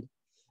 grand.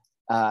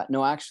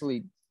 No,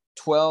 actually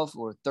 12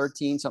 or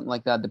 13, something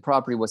like that. The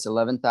property was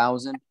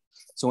 11,000.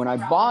 So when I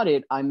bought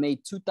it, I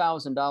made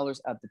 $2,000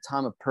 at the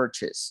time of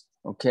purchase.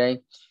 Okay.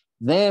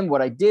 Then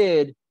what I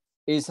did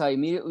is I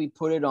immediately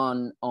put it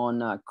on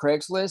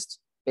Craigslist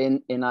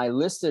and I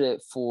listed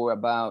it for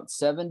about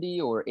 70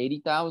 or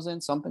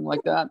 80,000, something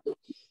like that.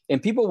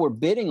 And people were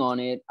bidding on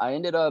it. I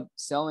ended up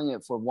selling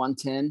it for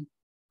 110.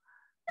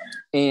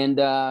 And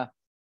I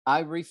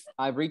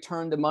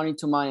returned the money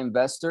to my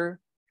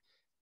investor.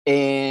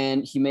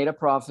 And he made a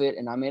profit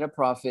and I made a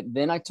profit.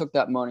 Then I took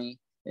that money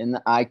and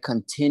I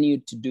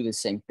continued to do the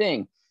same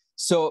thing.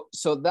 So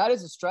that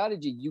is a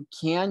strategy you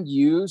can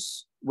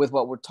use with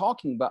what we're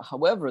talking about.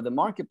 However, the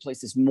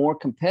marketplace is more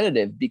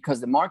competitive because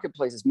the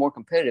marketplace is more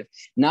competitive.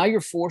 Now you're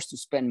forced to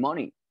spend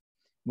money.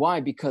 Why?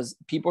 Because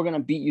people are going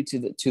to beat you to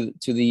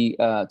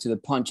the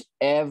punch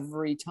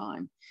every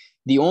time.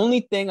 The only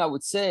thing I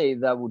would say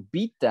that would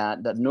beat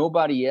that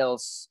nobody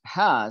else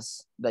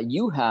has, that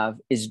you have,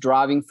 is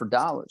driving for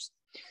dollars.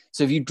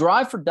 So if you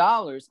drive for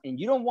dollars and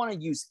you don't want to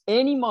use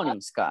any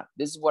money, Scott,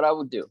 this is what I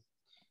would do,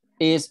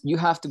 is you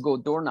have to go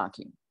door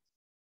knocking.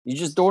 You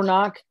just door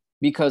knock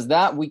because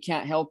that we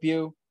can't help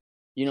you.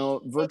 You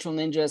know, virtual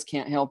ninjas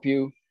can't help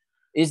you.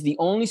 Is the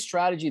only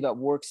strategy that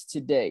works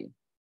today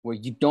where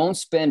you don't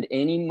spend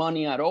any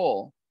money at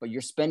all, but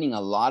you're spending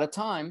a lot of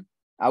time.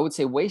 I would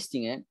say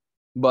wasting it,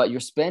 but you're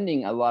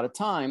spending a lot of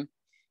time.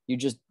 You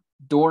just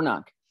door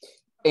knock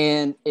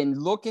and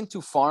look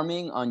into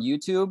farming on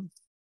YouTube.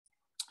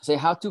 Say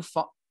how to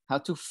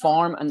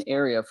farm an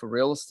area for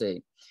real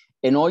estate.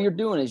 And all you're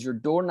doing is you're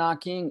door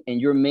knocking and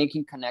you're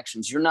making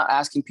connections. You're not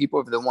asking people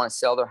if they want to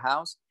sell their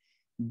house.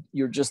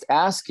 You're just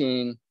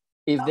asking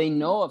if they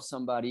know of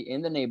somebody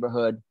in the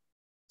neighborhood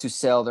to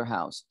sell their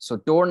house. So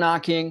door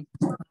knocking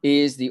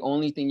is the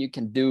only thing you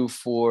can do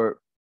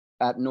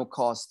at no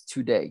cost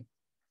today.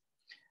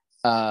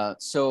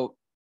 So,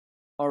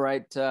 all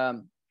right.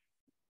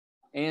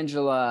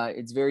 Angela,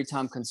 it's very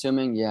time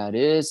consuming. Yeah, it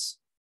is.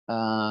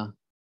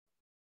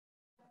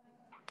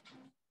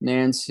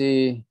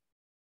 Nancy,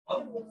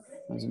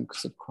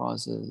 because it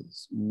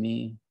crosses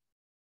me.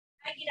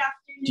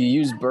 Do you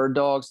use bird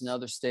dogs in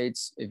other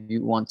states if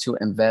you want to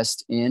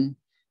invest in?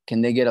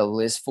 Can they get a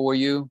list for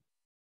you?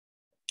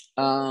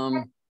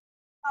 I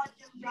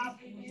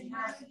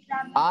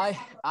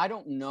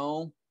don't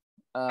know.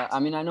 I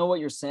mean, I know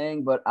what you're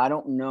saying, but I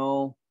don't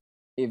know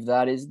if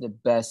that is the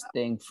best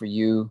thing for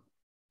you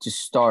to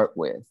start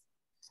with.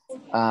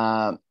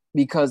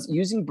 Because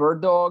using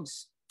bird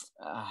dogs,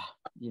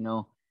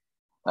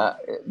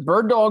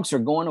 bird dogs are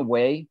going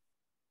away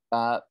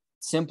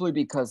simply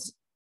because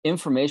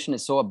information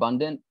is so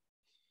abundant.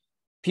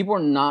 People are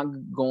not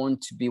going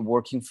to be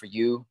working for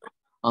you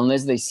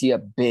unless they see a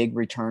big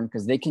return,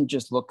 because they can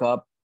just look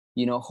up,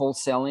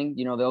 wholesaling.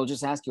 They'll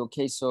just ask you,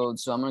 okay, so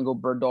I'm going to go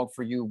bird dog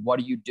for you. What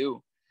do you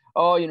do?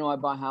 Oh, I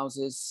buy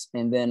houses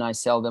and then I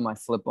sell them, I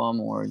flip them,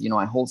 or,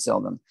 I wholesale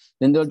them.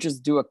 Then they'll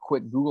just do a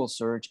quick Google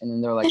search and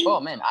then they're like, oh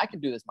man, I can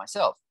do this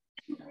myself.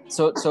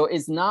 So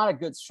it's not a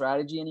good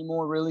strategy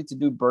anymore, really, to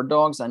do bird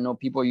dogs. I know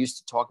people used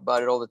to talk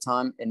about it all the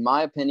time. In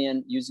my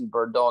opinion, using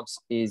bird dogs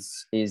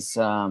is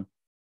not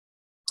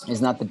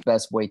the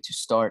best way to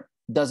start.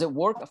 Does it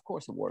work? Of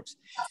course it works.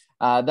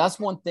 That's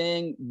one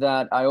thing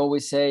that I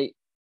always say.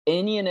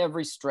 Any and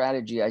every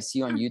strategy I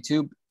see on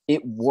YouTube,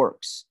 it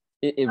works.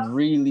 It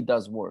really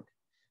does work.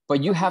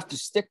 But you have to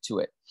stick to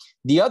it.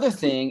 The other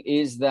thing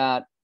is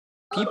that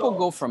people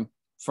go from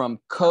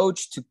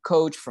coach to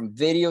coach, from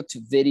video to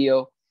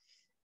video.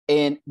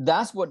 And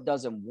that's what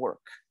doesn't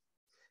work.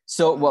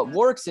 So what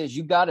works is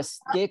you got to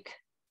stick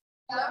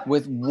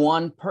with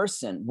one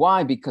person.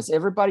 Why? Because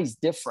everybody's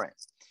different.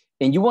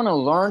 And you want to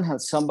learn how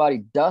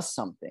somebody does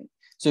something.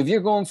 So if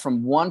you're going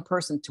from one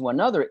person to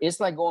another,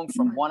 it's like going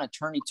from one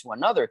attorney to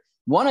another.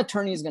 One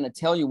attorney is going to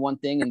tell you one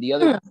thing and the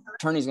other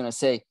attorney is going to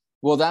say,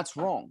 well, that's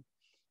wrong.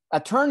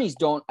 Attorneys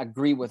don't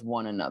agree with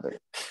one another.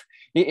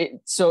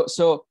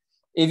 So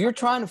if you're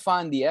trying to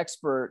find the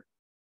expert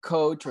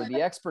coach or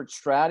the expert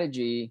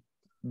strategy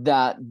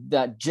that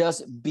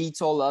just beats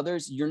all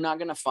others, you're not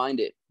going to find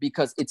it,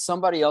 because it's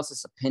somebody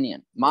else's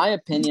opinion. My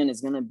opinion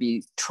is going to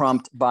be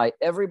trumped by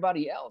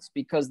everybody else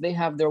because they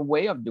have their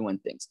way of doing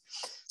things.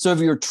 So if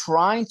you're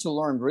trying to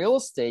learn real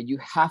estate, you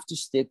have to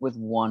stick with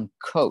one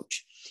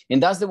coach.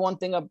 And that's the one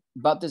thing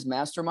about this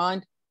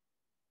mastermind.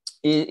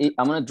 I'm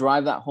going to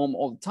drive that home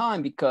all the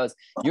time, because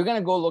you're going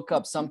to go look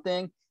up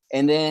something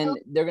and then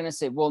they're going to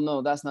say, well,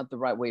 no, that's not the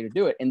right way to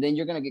do it. And then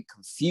you're going to get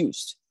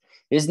confused.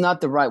 It's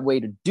not the right way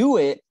to do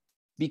it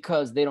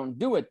because they don't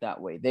do it that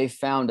way. They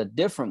found a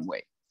different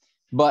way.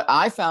 But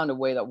I found a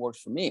way that works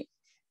for me.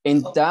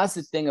 And that's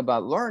the thing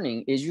about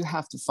learning, is you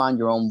have to find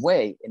your own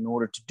way. In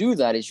order to do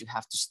that, is you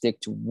have to stick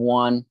to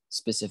one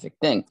specific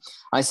thing.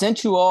 I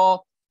sent you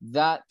all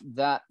that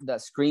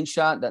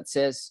screenshot that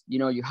says, you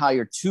know, you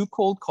hire 2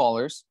 cold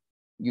callers,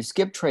 you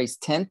skip trace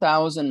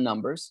 10,000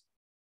 numbers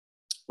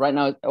right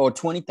now, or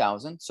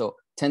 20,000. So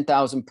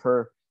 10,000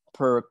 per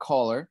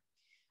caller.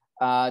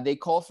 They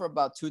call for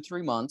about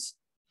 2-3 months,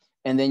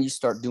 and then you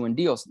start doing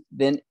deals.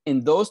 Then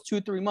in those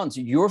 2-3 months,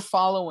 you're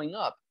following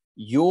up.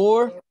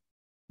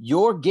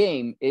 Your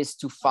game is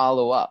to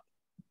follow up.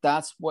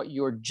 That's what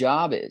your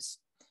job is.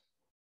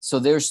 So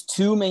there's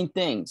 2 main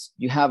things.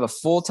 You have a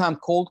full-time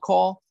cold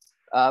call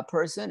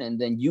person, and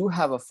then you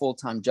have a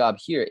full-time job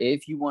here.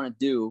 If you want to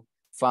do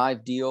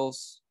 5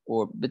 deals,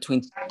 or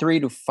between 3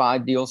 to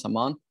 5 deals a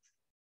month,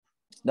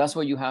 that's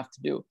what you have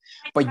to do.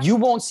 But you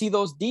won't see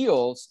those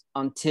deals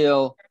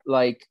until,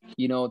 like,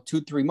 you know,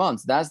 2-3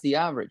 months. That's the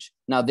average.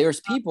 Now there's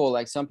people,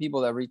 like some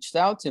people that reached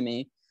out to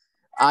me,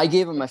 I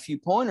gave them a few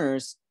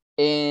pointers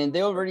and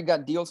they already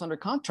got deals under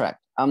contract.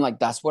 I'm like,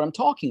 that's what I'm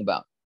talking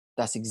about.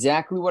 That's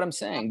exactly what I'm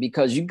saying,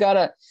 because you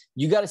gotta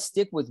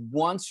stick with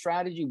one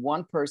strategy,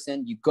 one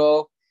person. You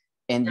go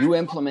and you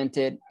implement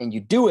it and you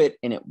do it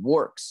and it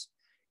works.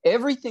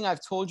 Everything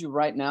I've told you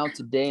right now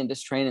today in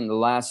this training in the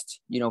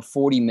last,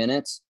 40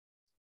 minutes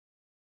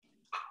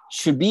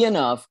should be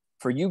enough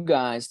for you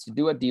guys to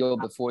do a deal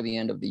before the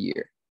end of the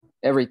year.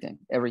 Everything.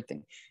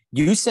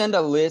 You send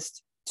a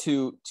list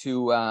to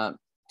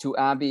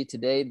Abby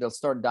today. They'll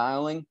start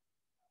dialing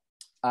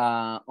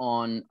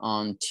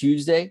on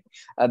Tuesday.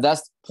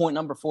 That's point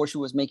number 4 she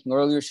was making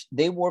earlier.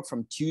 They work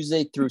from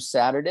Tuesday through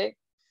Saturday,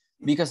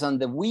 because on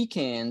the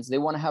weekends they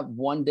want to have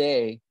one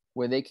day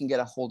where they can get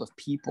a hold of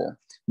people.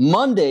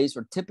 Mondays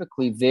are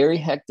typically very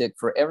hectic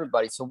for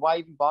everybody. So why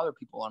even bother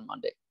people on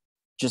Monday?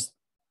 Just,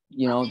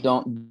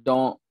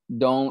 don't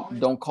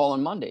call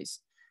on Mondays.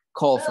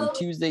 Call from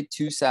Tuesday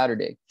to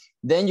Saturday.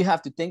 Then you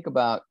have to think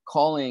about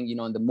calling,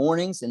 in the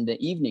mornings and the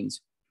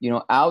evenings,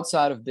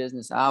 outside of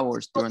business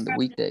hours during the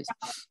weekdays.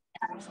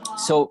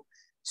 So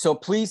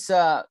please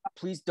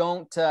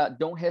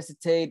don't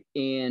hesitate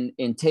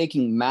in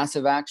taking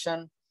massive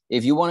action.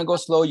 If you want to go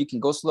slow, you can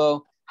go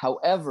slow.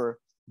 However,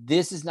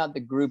 this is not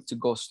the group to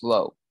go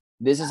slow.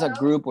 This is a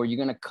group where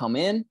you're going to come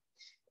in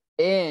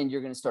and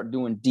you're going to start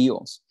doing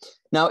deals.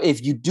 Now,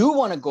 if you do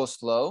want to go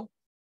slow,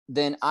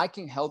 then I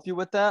can help you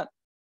with that,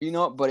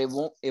 but it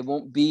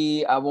won't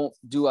be, I won't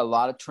do a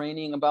lot of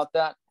training about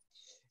that.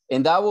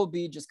 And that will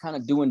be just kind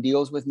of doing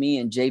deals with me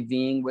and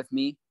JVing with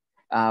me.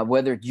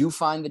 Whether you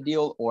find the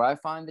deal or I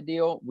find the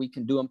deal, we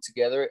can do them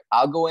together.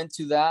 I'll go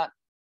into that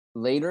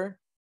later.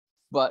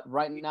 But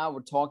right now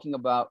we're talking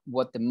about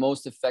what the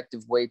most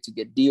effective way to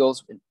get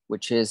deals,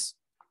 which is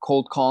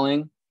cold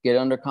calling, get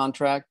under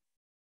contract,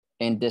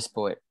 and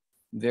dispo it.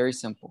 Very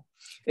simple.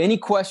 Any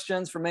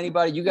questions from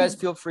anybody? You guys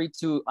feel free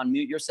to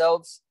unmute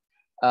yourselves.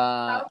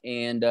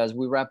 And as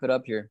we wrap it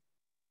up here.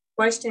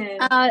 Question.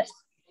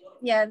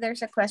 Yeah,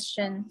 there's a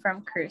question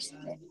from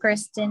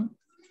Kristen.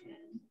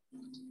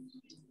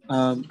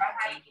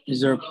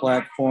 Is there a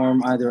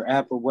platform, either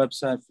app or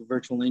website for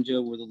Virtual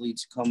Ninja, where the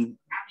leads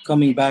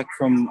coming back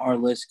from our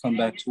list come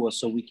back to us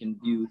so we can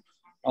view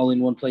all in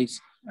one place?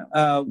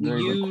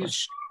 We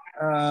use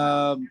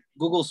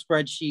Google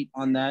Spreadsheet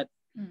on that.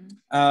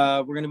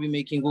 We're going to be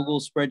making Google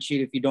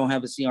Spreadsheet if you don't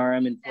have a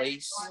CRM in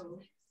place,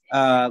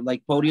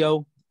 like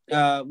Podio.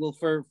 Well,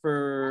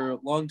 for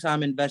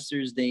long-time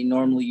investors, they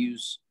normally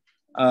use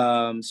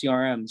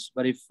CRMs,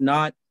 but if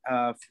not,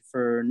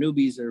 for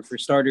newbies or for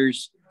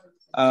starters,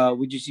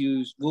 we just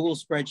use Google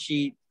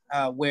Spreadsheet,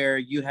 where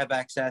you have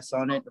access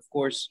on it, of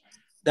course.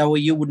 That way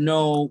you would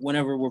know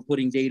whenever we're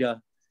putting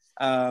data.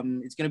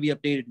 It's going to be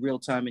updated real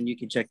time, and you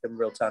can check them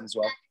real time as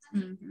well.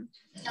 Mm-hmm.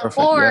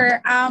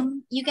 Or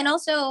you can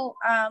also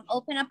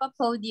open up a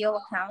Podio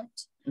account.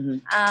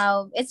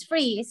 Mm-hmm. It's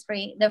free.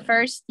 The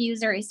first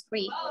user is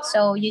free.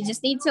 So you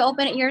just need to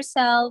open it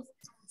yourself,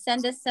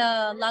 send us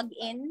a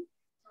login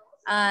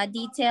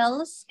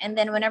details, and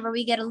then whenever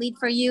we get a lead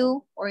for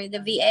you or the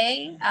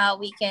VA,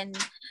 we can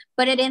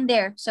put it in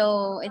there,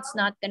 so it's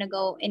not gonna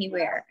go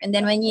anywhere. And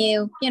then when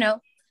you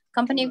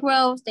company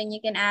growth, then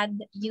you can add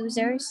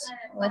users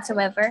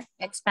whatsoever,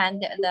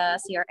 expand the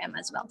CRM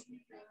as well.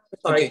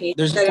 Okay,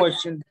 there's a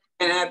question.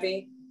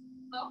 Abby?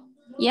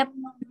 Yep.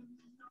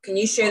 Can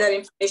you share that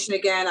information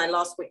again? I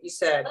lost what you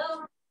said.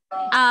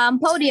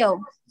 Podio,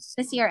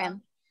 the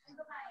CRM.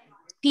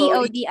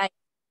 PODI.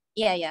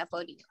 Yeah,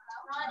 Podio.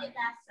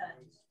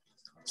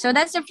 So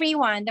that's the free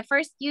one. The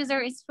first user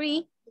is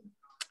free.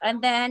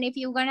 And then if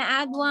you're gonna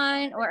add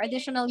one or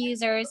additional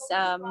users,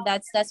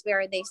 that's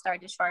where they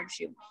start to charge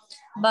you.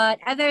 But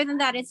other than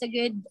that, it's a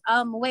good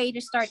way to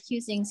start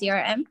using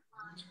CRM.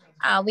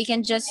 We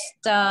can just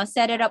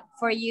set it up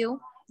for you,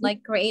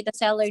 like create a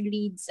seller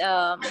leads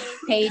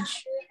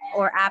page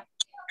or app,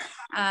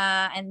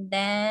 and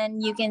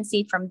then you can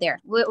see it from there.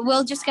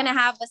 We're just gonna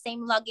have the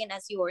same login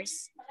as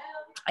yours.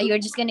 You're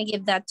just gonna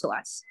give that to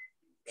us.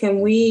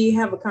 Can we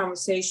have a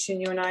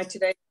conversation, you and I,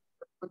 today?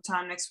 What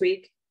time next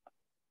week?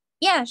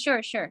 Yeah,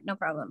 sure, no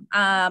problem.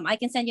 I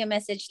can send you a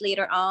message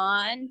later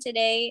on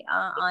today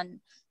on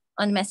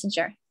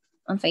Messenger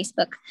on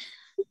Facebook.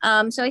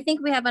 So I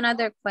think we have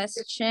another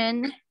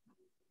question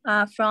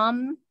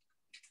from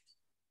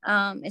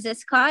is it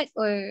Scott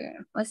or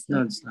what's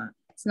no, it's not.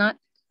 It's not.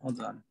 Hold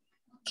on.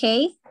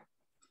 Okay.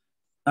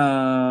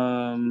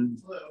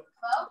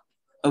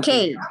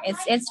 Okay. K.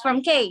 It's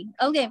from K.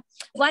 Okay.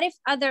 What if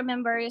other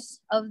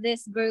members of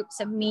this group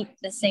submit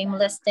the same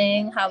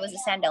listing? How is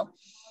this handled?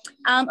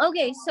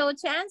 Okay, so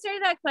to answer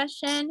that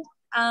question,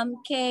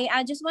 Kay,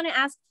 I just want to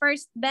ask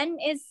first, Ben,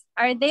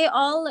 are they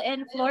all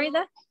in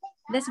Florida?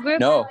 This group?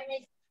 No.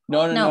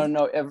 No,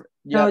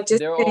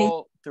 they're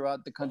all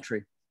throughout the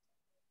country.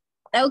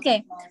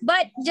 Okay,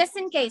 but just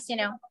in case,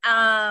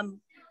 that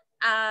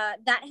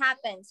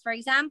happens. For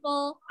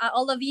example,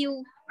 all of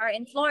you are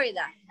in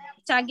Florida,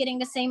 targeting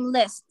the same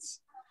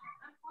lists.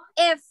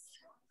 If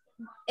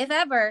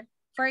ever,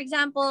 for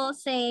example,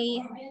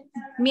 say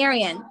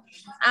Marian,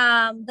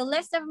 the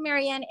list of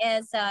Marian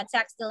is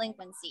tax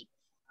delinquency.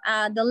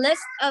 The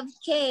list of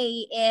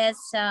K is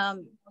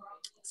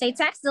say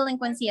tax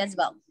delinquency as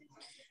well.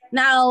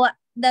 Now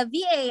the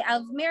VA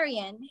of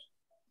Marian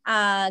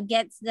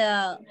gets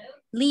the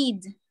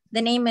lead.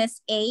 The name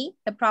is A.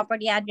 The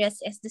property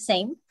address is the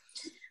same.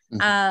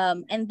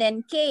 And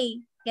then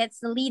K gets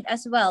the lead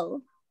as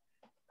well.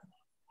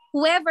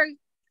 Whoever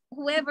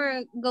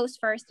goes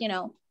first,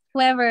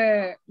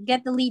 whoever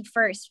get the lead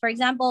first. For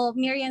example,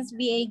 Miriam's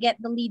VA get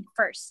the lead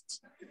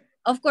first.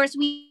 Of course,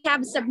 we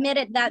have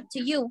submitted that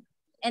to you,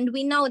 and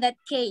we know that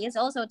K is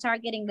also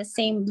targeting the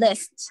same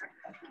list,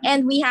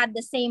 and we had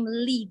the same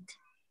lead,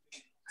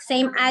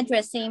 same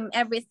address, same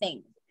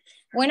everything.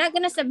 We're not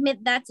gonna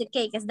submit that to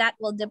K because that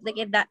will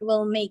duplicate. That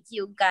will make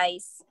you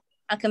guys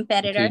a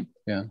competitor.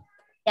 Okay.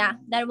 Yeah,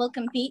 that will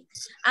compete.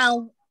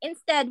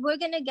 Instead, we're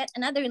gonna get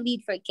another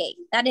lead for K.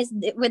 That is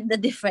with the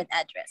different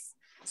address.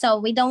 So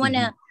we don't want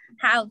to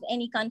have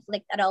any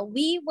conflict at all.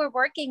 We were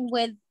working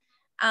with,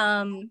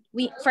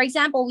 for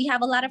example, we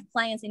have a lot of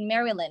clients in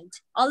Maryland.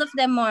 All of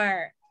them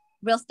are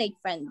real estate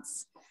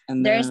friends.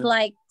 And there's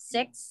like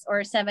 6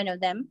 or 7 of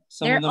them.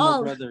 Some of them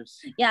are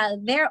brothers. Yeah,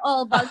 they're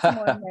all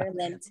Baltimore,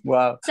 Maryland.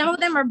 Wow. Some of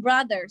them are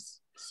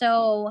brothers.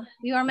 So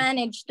we were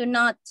managed to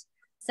not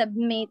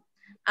submit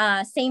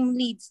same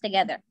leads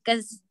together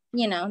because,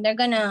 they're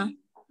gonna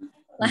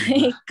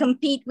like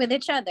compete with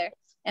each other,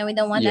 and we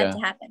don't want that to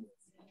happen.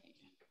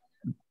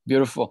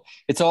 Beautiful.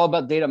 It's all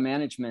about data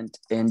management,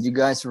 and you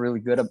guys are really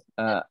good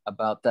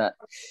about that.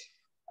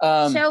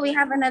 So we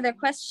have another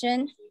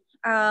question.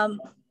 How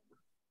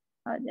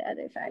the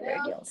other factor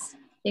deals?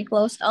 They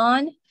closed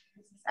on.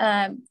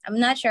 I'm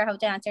not sure how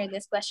to answer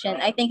this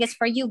question. I think it's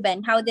for you,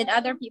 Ben. How did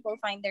other people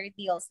find their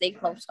deals they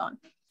closed on?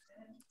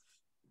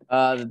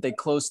 They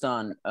closed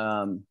on.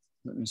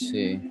 Let me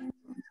see.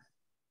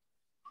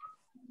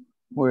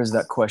 Where is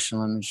that question?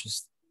 Let me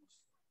just.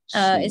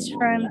 It's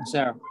from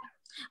Sarah.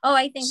 Oh,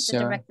 I think it's a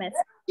direct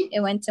message.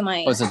 It went to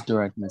my. Oh, it's a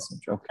direct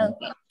message. Okay.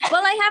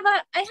 Well, I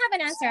have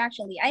an answer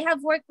actually. I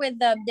have worked with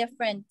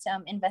different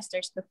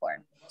investors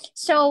before.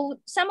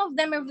 So some of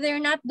them, if they're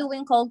not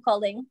doing cold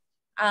calling,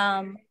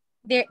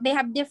 they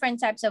have different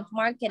types of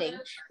marketing.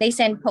 They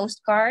send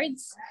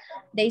postcards.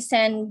 They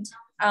send.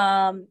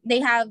 They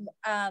have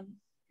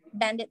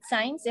bandit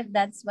signs, if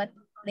that's what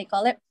they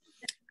call it.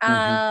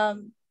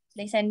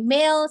 They send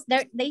mails.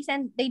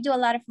 They do a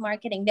lot of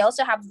marketing. They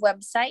also have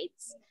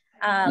websites.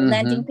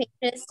 Landing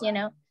pages,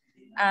 and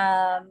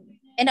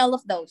all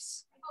of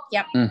those.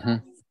 Yep.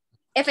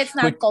 If it's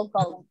not cold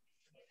calling.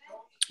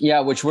 Yeah,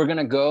 which we're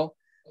gonna go.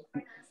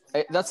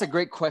 That's a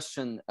great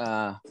question,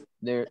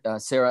 there,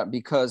 Sarah,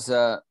 because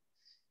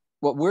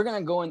what we're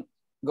gonna go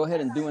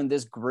ahead and do in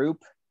this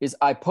group is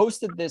I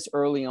posted this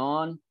early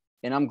on,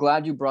 and I'm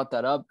glad you brought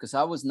that up because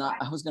I was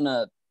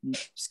gonna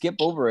skip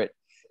over it.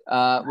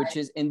 Which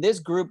is in this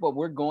group, what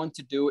we're going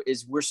to do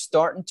is we're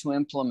starting to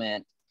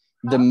implement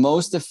the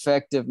most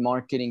effective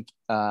marketing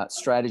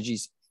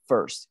strategies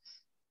first.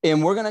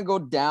 And we're going to go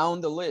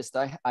down the list.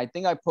 I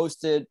think I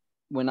posted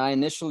when I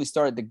initially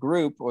started the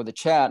group or the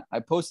chat, I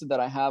posted that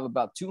I have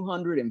about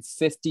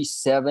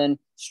 257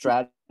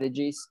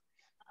 strategies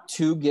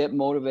to get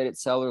motivated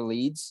seller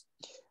leads.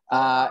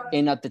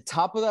 And at the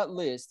top of that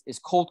list is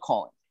cold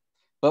calling.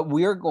 But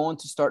we're going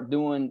to start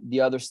doing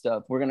the other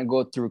stuff. We're going to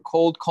go through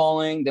cold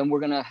calling. Then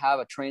we're going to have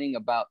a training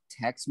about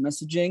text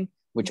messaging,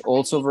 which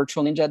also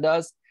Virtual Ninja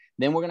does.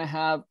 Then we're going to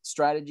have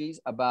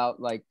strategies about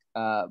like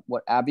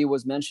what Abby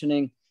was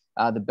mentioning,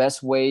 the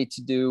best way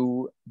to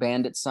do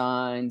bandit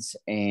signs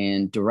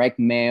and direct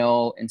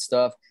mail and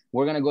stuff.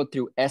 We're going to go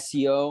through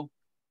SEO.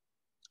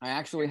 I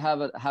actually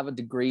have a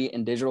degree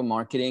in digital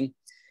marketing.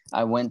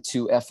 I went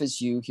to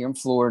FSU here in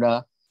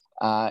Florida.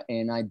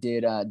 And I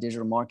did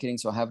digital marketing,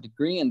 so I have a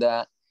degree in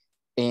that.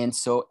 And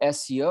so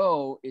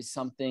SEO is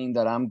something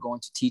that I'm going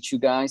to teach you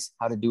guys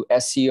how to do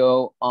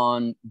SEO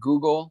on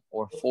Google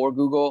or for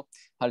Google,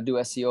 how to do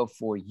SEO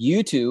for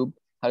YouTube,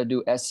 how to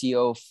do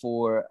SEO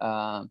for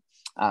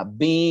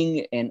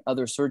Bing and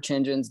other search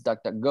engines.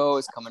 DuckDuckGo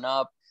is coming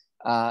up,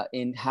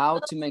 and how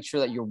to make sure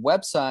that your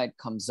website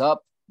comes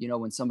up. You know,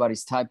 when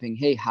somebody's typing,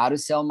 hey, how to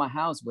sell my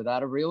house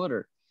without a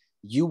realtor,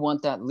 you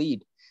want that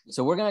lead.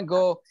 So we're going to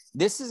go,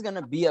 this is going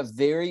to be a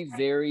very,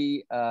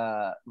 very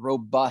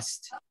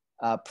robust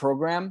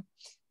program,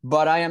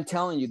 but I am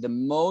telling you, the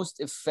most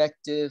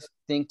effective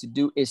thing to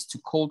do is to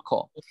cold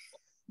call.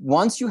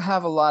 Once you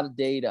have a lot of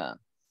data,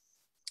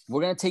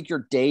 we're going to take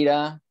your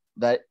data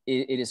that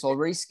it is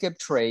already skip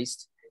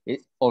traced.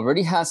 It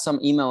already has some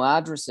email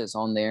addresses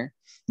on there.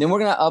 Then we're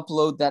going to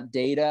upload that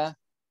data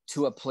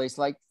to a place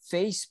like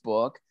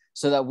Facebook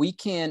so that we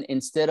can,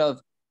 instead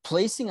of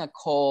placing a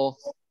call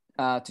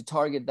to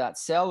target that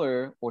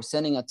seller or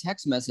sending a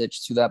text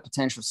message to that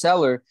potential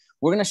seller,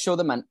 we're going to show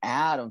them an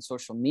ad on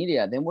social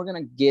media. Then we're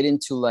going to get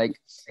into an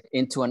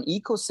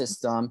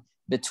ecosystem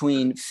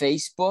between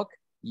Facebook,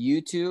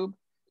 YouTube,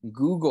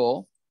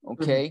 Google,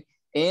 okay,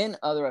 and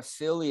other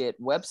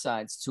affiliate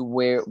websites to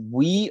where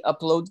we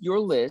upload your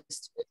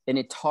list and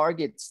it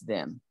targets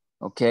them,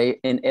 okay,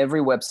 in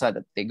every website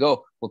that they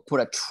go. We'll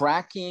put a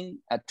tracking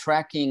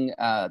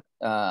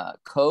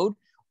code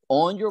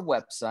on your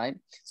website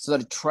so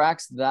that it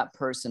tracks that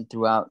person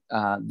throughout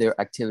their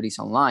activities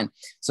online.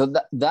 So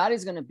that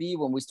is going to be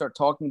when we start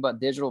talking about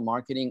digital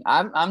marketing.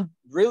 I'm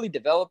really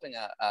developing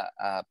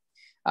a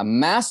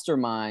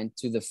mastermind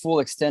to the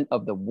full extent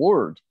of the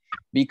word,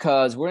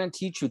 because we're going to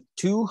teach you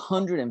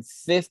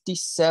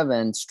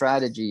 257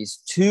 strategies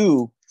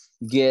to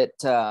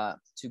get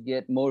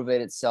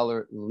motivated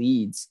seller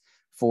leads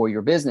for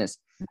your business.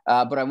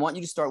 But I want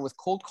you to start with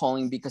cold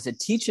calling because it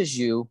teaches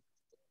you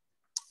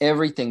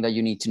everything that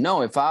you need to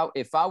know. If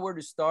I were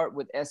to start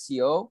with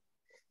SEO,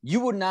 you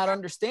would not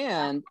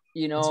understand,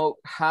 you know,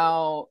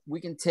 how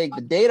we can take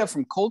the data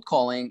from cold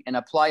calling and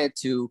apply it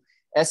to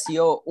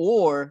SEO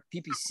or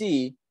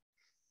PPC.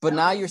 But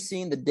now you're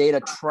seeing the data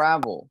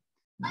travel.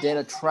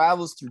 Data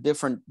travels through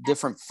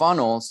different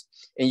funnels,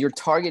 and you're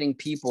targeting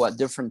people at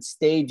different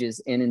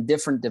stages and in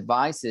different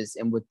devices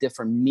and with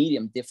different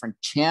medium, different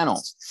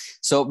channels.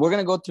 So we're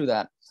going to go through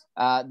that.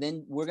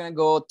 Then we're going to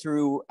go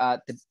through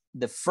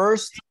the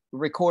first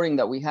recording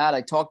that we had.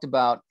 I talked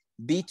about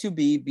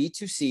B2B,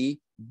 B2C,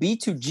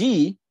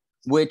 B2G,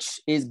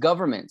 which is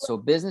government. So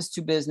business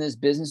to business,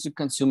 business to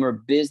consumer,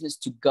 business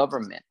to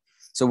government.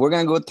 So we're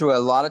going to go through a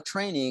lot of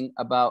training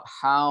about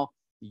how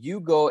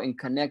you go and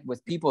connect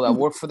with people that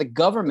work for the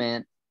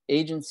government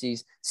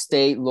agencies,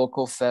 state,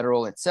 local,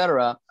 federal,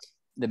 etc.,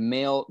 the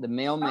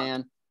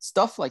mailman,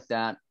 stuff like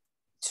that,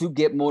 to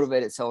get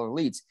motivated seller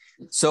leads.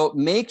 So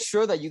make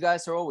sure that you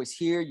guys are always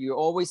here. You're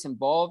always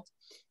involved.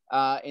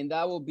 And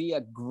that will be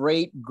a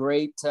great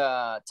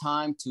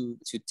time to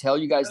tell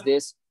you guys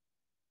this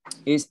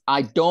is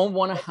I don't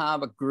want to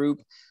have a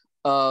group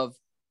of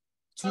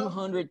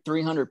 200,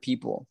 300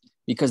 people,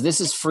 because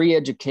this is free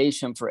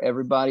education for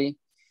everybody.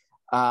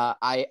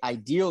 I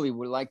ideally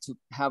would like to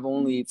have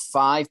only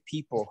 5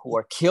 people who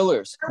are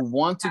killers, who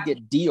want to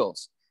get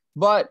deals.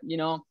 But, you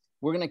know,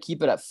 we're going to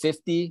keep it at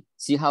 50,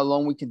 see how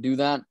long we can do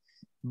that.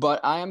 But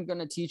I am going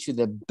to teach you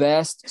the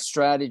best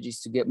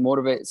strategies to get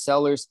motivated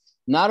sellers,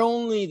 not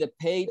only the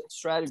paid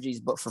strategies,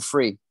 but for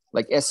free.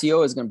 Like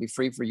SEO is going to be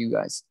free for you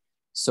guys.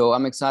 So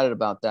I'm excited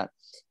about that.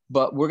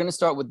 But we're going to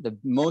start with the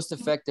most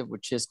effective,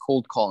 which is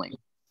cold calling.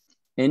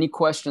 Any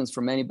questions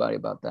from anybody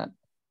about that?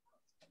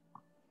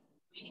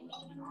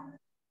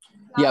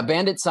 Yeah,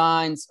 bandit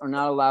signs are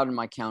not allowed in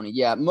my county.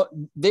 Yeah,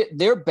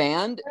 they're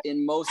banned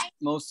in most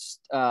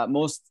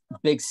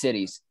big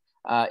cities.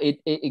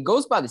 It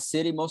goes by the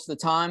city most of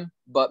the time,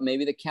 but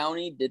maybe the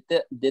county did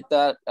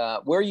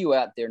that. Where are you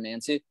at there,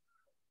 Nancy?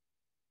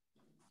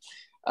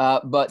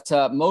 But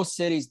most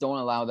cities don't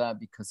allow that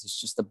because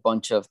it's just a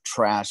bunch of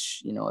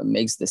trash. You know, it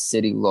makes the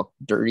city look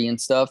dirty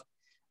and stuff.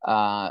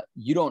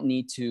 You don't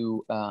need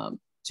to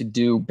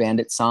do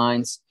bandit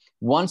signs.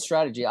 One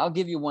strategy, I'll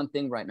give you one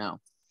thing right now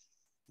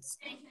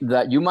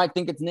that you might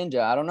think it's ninja.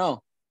 I don't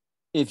know.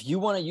 If you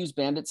want to use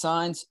bandit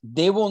signs,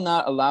 they will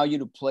not allow you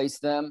to place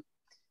them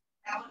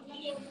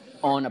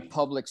on a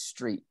public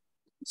street.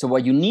 So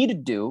what you need to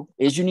do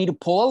is you need to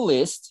pull a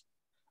list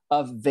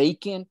of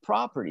vacant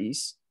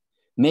properties,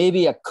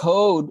 maybe a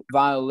code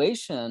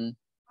violation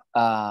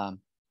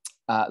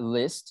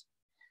list,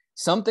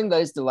 something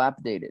that is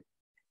dilapidated.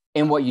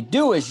 And what you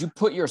do is you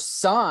put your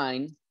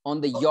sign on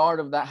the yard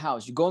of that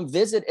house. You go and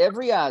visit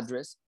every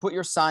address, put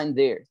your sign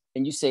there,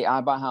 and you say,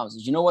 I buy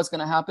houses. You know what's going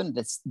to happen?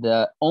 That's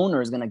the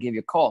owner is going to give you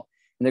a call,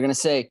 and they're going to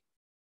say,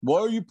 why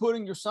are you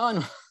putting your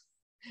sign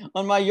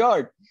on my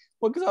yard?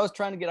 Well, because I was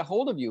trying to get a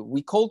hold of you.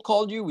 We cold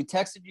called you, we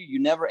texted you, you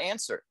never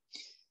answered.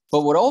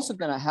 But what also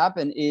going to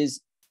happen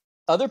is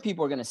other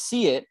people are going to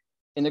see it,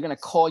 and they're going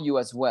to call you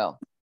as well.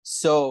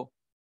 So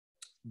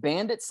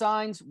bandit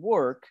signs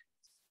work.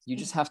 You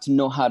just have to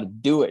know how to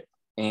do it.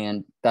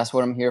 And that's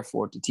what I'm here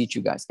for, to teach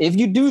you guys. If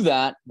you do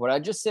that, what I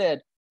just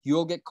said,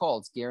 you'll get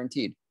called. It's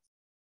guaranteed.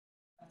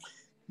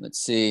 Let's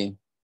see.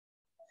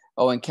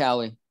 Oh, and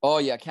Cali. Oh,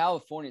 yeah.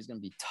 California is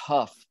going to be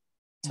tough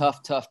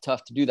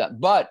to do that.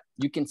 But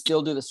you can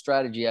still do the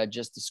strategy I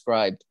just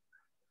described.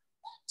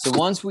 So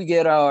once we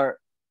get our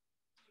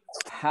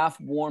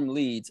half-warm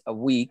leads a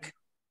week,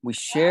 we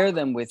share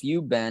them with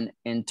you, Ben,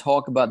 and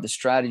talk about the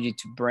strategy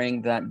to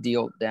bring that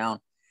deal down.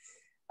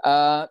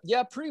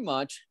 Yeah, pretty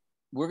much.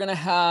 We're gonna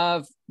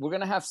have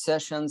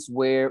sessions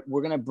where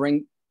we're gonna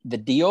bring the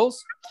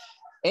deals,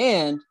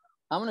 and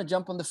I'm gonna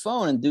jump on the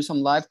phone and do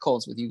some live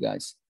calls with you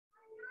guys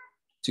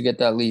to get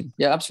that lead.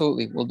 Yeah,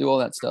 absolutely. We'll do all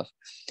that stuff.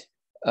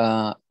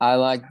 I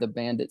like the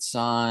bandit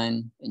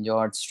sign and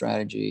yard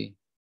strategy.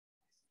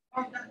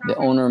 The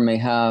owner may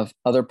have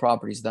other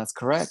properties. That's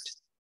correct.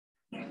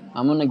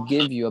 I'm gonna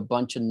give you a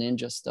bunch of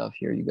ninja stuff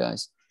here, you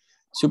guys.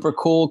 Super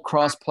cool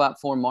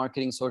cross-platform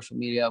marketing, social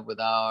media with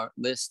our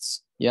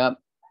lists. Yep,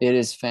 it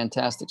is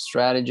fantastic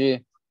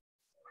strategy.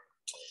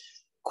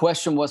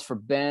 Question was for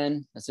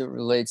Ben as it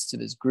relates to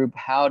this group.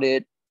 How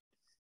did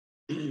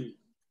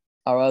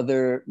our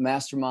other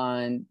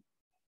mastermind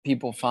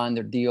people find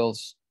their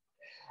deals?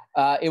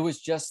 It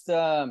was just,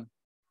 I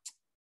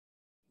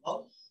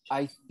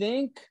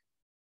think,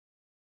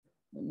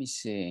 let me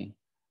see.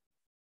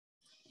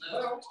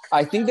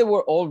 I think they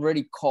were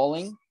already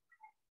calling.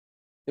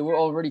 And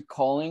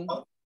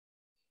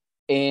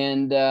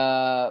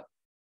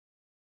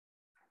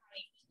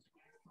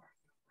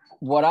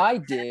what I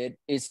did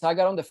is I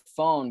got on the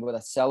phone with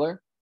a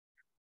seller,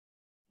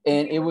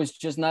 and it was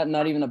just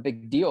not even a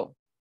big deal.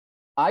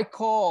 I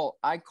call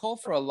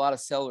for a lot of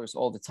sellers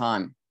all the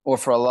time, or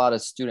for a lot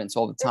of students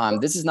all the time.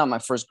 This is not my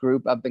first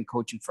group. I've been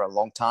coaching for a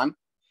long time.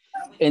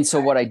 And so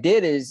what I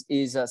did is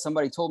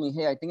somebody told me,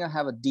 hey, I think I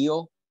have a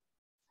deal.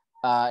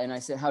 And I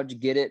said, how'd you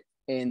get it?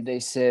 And they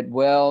said,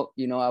 well,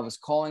 you know, I was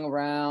calling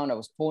around, I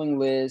was pulling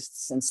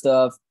lists and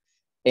stuff,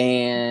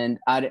 and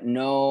I didn't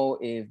know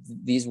if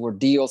these were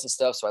deals and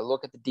stuff. So I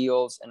look at the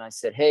deals and I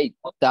said, hey,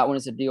 that one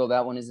is a deal,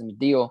 that one isn't a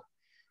deal.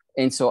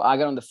 And so I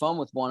got on the phone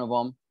with one of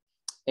them,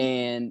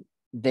 and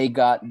they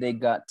got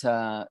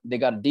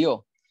a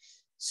deal.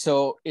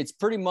 So it's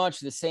pretty much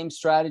the same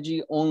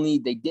strategy, only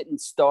they didn't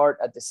start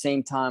at the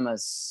same time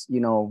as, you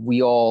know,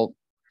 we all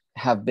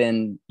have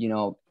been, you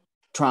know,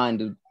 trying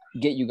to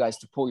get you guys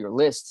to pull your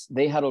lists.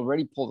 They had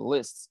already pulled the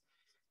lists.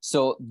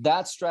 So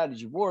that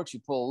strategy works.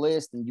 You pull a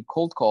list and you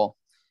cold call.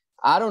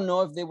 I don't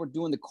know if they were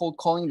doing the cold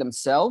calling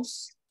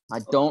themselves. I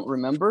don't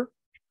remember,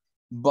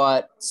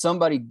 but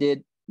somebody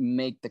did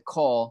make the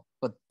call,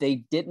 but they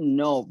didn't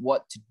know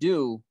what to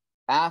do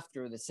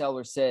after the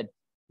seller said,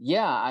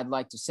 yeah, I'd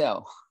like to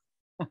sell,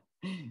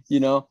 you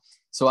know?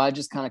 So I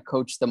just kind of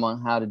coached them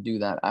on how to do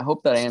that. I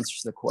hope that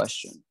answers the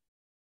question.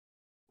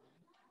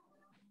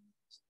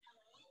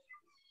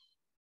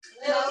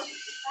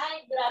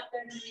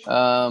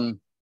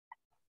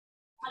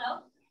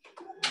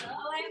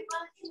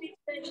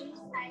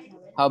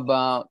 How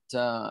about,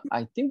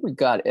 I think we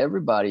got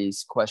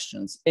everybody's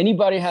questions.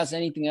 Anybody has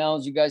anything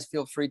else? You guys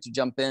feel free to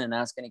jump in and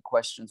ask any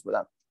questions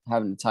without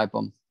having to type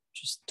them.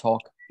 Just talk.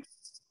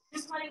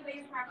 Most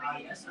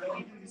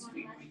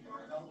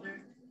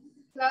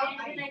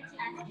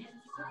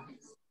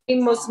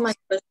of my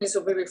questions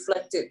will be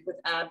reflected with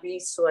Abby,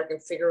 so I can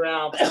figure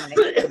out.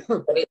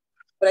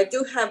 But I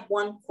do have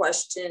one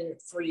question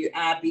for you,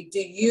 Abby. Do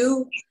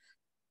you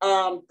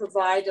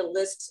provide a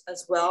list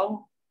as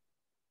well?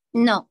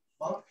 No,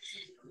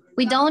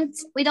 we don't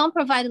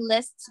provide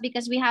lists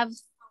because we have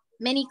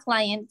many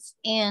clients,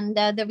 and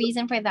the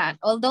reason for that,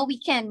 although we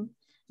can,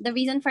 the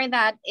reason for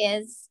that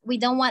is we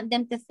don't want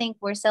them to think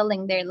we're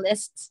selling their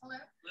lists.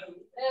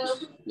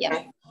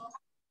 Yeah.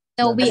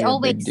 So we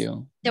always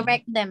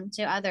direct them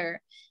to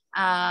other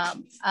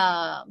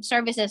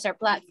services or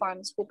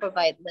platforms who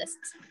provide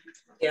lists.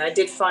 Yeah, I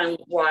did find,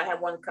 well, I had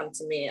one come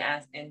to me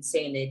and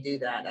saying they do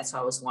that. That's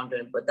how I was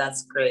wondering, but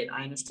that's great.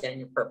 I understand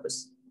your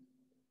purpose.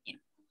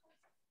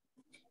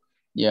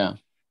 Yeah.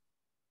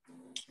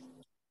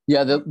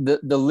 Yeah.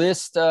 The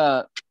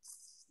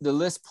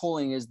list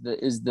pulling is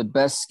the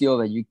best skill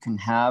that you can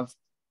have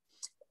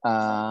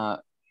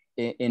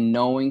in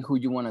knowing who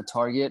you want to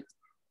target.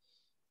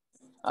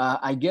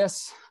 I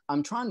guess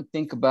I'm trying to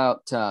think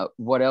about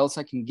what else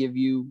I can give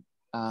you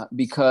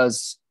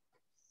because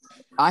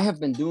I have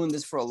been doing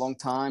this for a long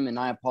time, and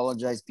I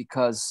apologize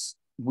because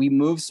we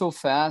move so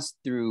fast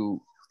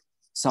through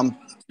some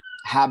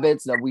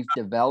habits that we've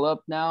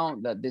developed now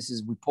that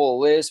we pull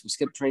a list, we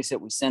skip trace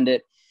it, we send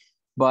it.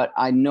 but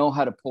I know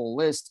how to pull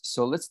lists.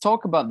 So let's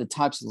talk about the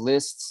types of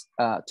lists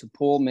to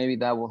pull. Maybe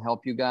that will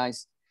help you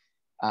guys,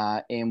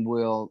 and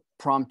will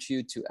prompt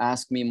you to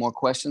ask me more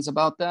questions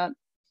about that.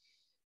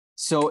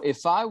 So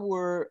if I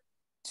were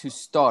to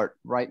start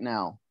right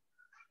now,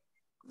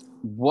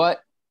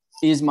 what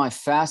is my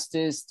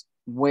fastest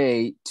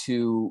way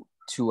to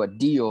a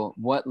deal?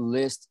 What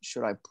list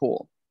should I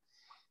pull?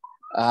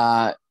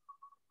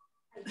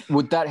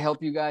 Would that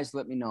help you guys?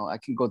 Let me know. I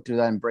can go through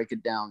that and break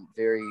it down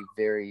very,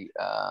 very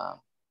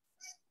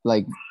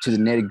like to the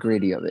nitty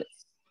gritty of it.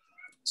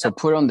 So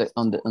put on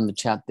the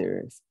chat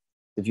there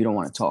if you don't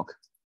want to talk.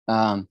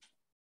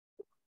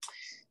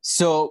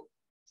 So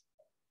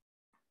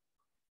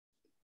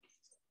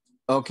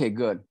okay,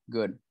 good.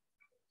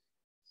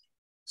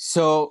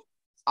 So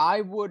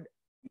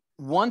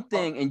one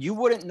thing, and you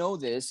wouldn't know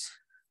this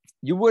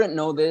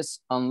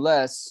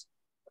unless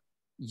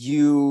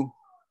you.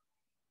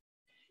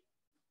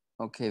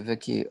 Okay,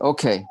 Vicky.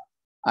 Okay,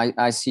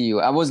 I see you.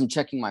 I wasn't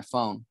checking my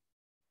phone.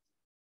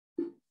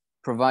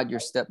 Provide your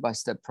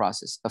step-by-step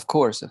process. Of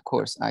course,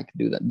 I can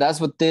do that. That's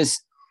what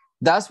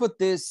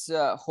this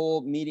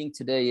whole meeting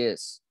today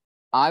is.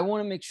 I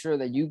want to make sure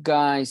that you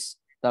guys,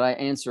 that I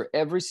answer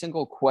every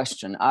single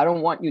question. I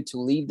don't want you to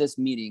leave this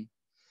meeting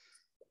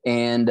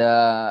and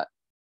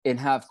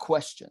have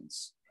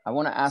questions. I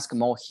want to ask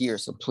them all here.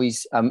 So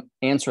please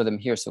answer them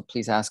here. So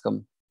please ask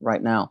them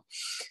right now.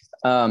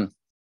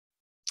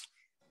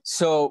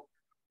 So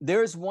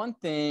there's one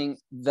thing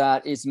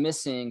that is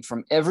missing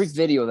from every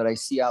video that I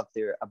see out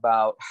there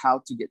about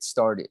how to get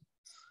started.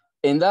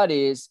 And that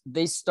is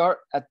they start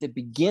at the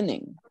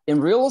beginning. In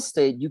real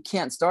estate, you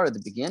can't start at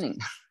the beginning.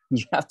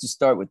 You have to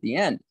start with the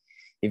end.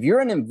 If you're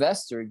an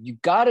investor, you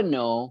got to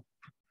know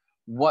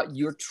what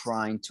you're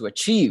trying to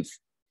achieve.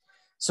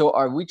 So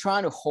are we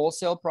trying to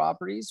wholesale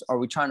properties? Are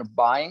we trying to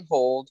buy and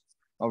hold?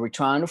 Are we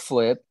trying to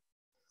flip?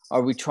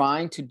 Are we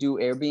trying to do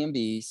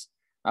Airbnbs?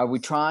 Are we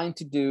trying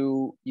to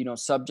do,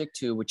 subject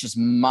to, which is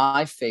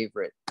my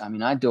favorite? I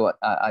mean, I do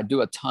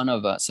a ton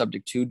of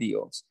subject to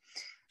deals.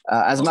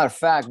 As a matter of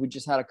fact, we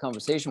just had a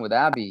conversation with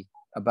Abby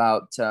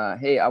about,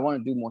 hey, I want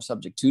to do more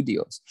subject to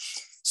deals.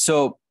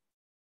 So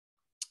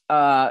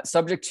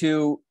subject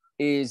to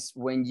is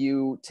when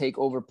you take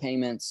over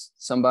payments.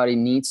 Somebody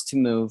needs to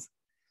move,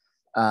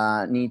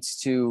 needs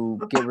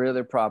to get rid of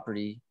their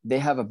property. They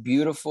have a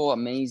beautiful,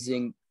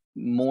 amazing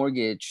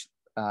mortgage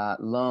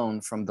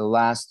loan from the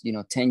last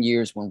 10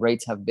 years when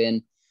rates have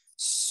been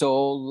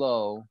so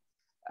low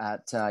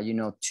at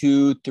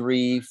 2,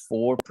 3,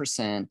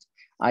 4%.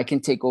 I can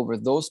take over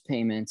those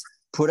payments,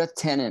 put a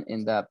tenant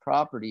in that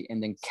property,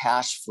 and then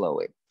cash flow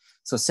it.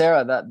 So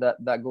Sarah,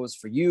 that goes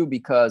for you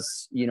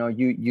because you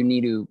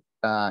need to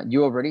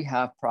you already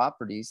have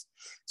properties.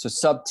 So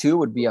sub 2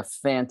 would be a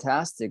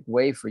fantastic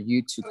way for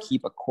you to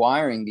keep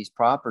acquiring these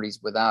properties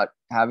without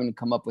having to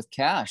come up with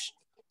cash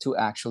to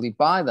actually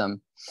buy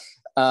them.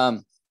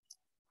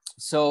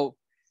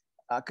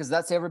 Because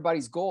that's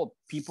everybody's goal.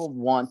 People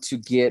want to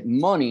get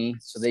money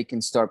so they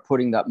can start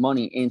putting that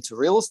money into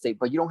real estate,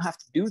 but you don't have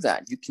to do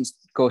that. You can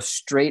go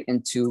straight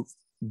into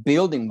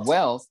building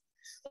wealth,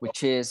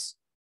 which is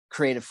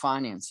creative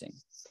financing.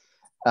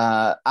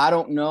 I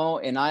don't know,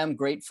 and I am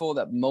grateful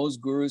that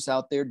most gurus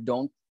out there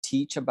don't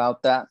teach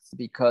about that,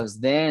 because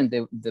then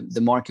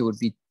the market would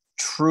be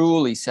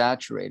truly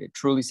saturated.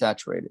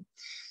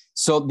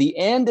 So the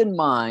end in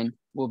mind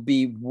will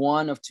be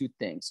one of two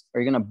things.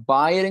 Are you going to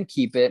buy it and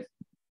keep it,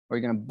 or are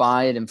you going to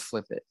buy it and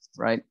flip it,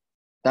 right?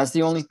 That's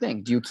the only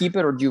thing. Do you keep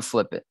it or do you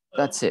flip it?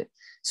 That's it.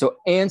 So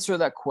answer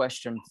that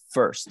question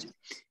first.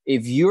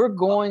 If you're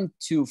going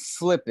to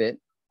flip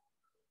it,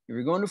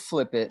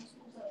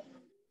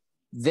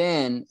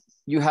 then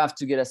you have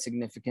to get a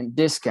significant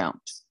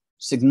discount,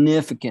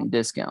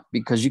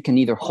 because you can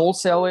either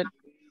wholesale it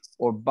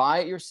or buy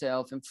it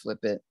yourself and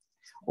flip it,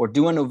 or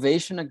do an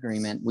novation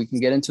agreement. We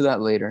can get into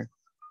that later.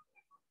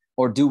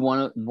 Or do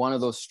one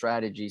of those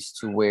strategies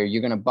to where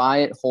you're going to buy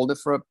it, hold it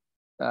for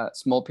a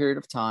small period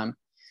of time,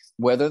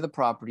 whether the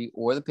property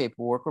or the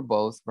paperwork or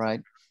both,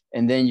 right?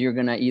 And then you're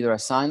going to either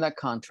assign that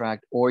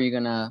contract or you're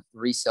going to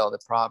resell the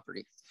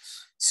property.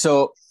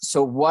 So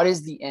what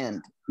is the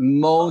end?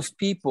 Most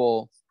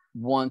people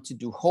want to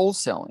do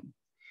wholesaling.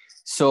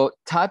 So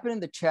type it in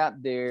the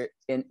chat there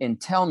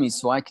and tell me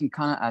so I can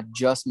kind of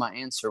adjust my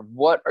answer.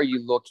 What are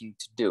you looking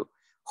to do?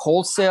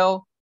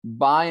 Wholesale,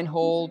 buy and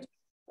hold,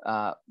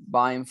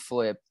 buy and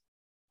flip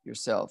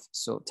yourself.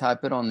 So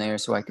type it on there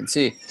so I can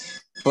see.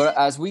 But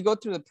as we go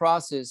through the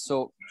process,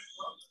 so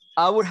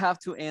I would have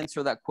to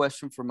answer that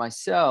question for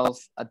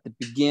myself at the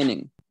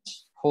beginning.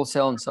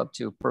 Wholesale and sub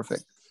 2,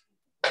 perfect.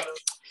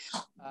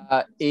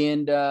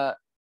 And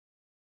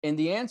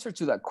the answer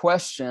to that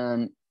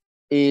question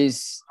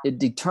is it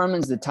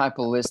determines the type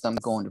of list I'm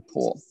going to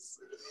pull.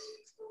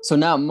 So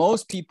now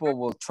most people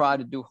will try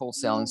to do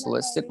wholesaling. So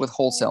let's stick with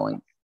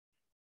wholesaling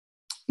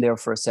there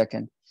for a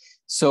second.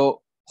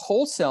 So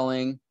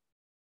wholesaling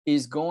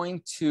is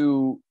going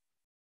to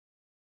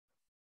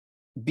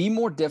be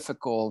more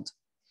difficult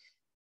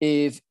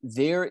if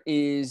there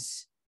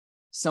is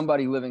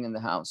somebody living in the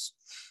house.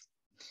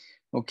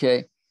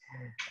 Okay.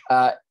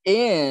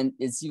 And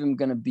it's even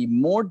going to be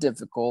more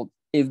difficult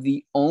if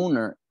the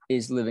owner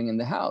is living in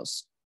the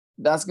house.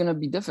 That's going to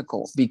be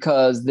difficult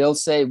because they'll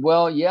say,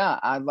 well, yeah,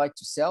 I'd like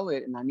to sell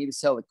it and I need to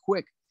sell it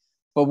quick,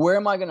 but where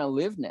am I going to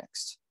live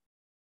next?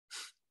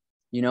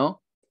 You know?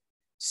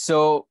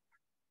 So,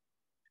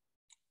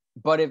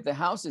 but if the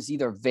house is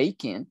either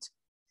vacant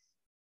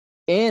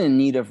and in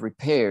need of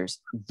repairs,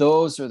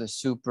 those are the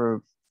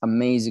super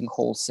amazing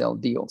wholesale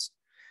deals.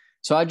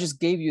 So I just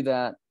gave you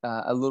that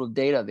a little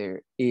data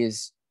there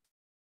is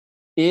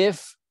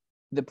if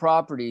the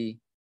property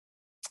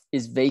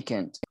is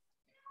vacant,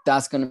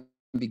 that's going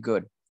to be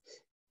good.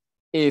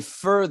 If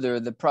further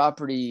the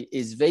property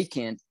is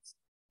vacant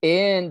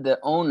and the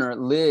owner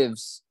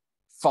lives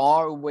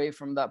far away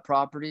from that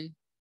property,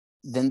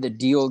 then the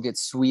deal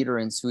gets sweeter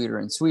and sweeter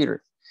and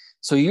sweeter.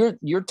 So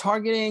you're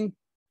targeting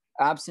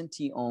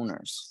absentee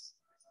owners.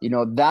 You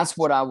know, that's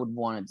what I would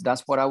want.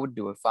 That's what I would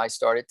do if I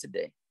started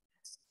today.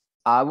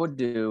 I would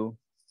do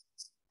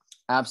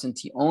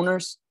absentee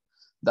owners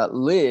that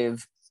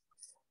live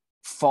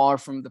far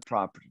from the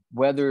property.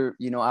 Whether,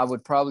 you know, I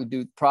would probably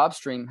do,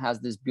 PropStream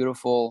has this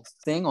beautiful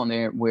thing on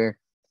there where,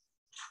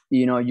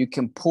 you know, you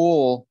can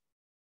pull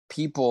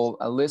people,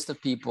 a list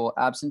of people,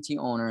 absentee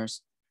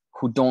owners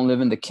who don't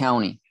live in the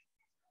county.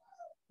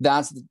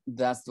 That's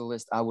the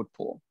list I would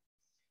pull.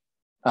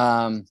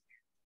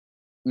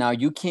 Now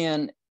you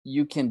can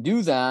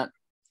do that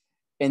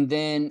and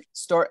then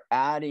start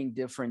adding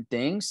different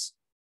things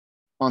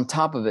on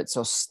top of it.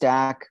 So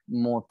stack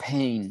more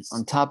pain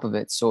on top of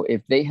it. So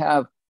if they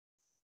have,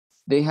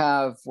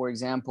 for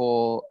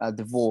example, a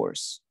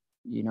divorce,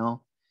 you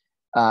know,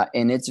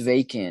 and it's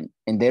vacant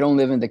and they don't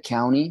live in the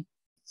county,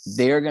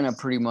 they're going to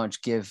pretty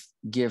much give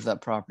that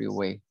property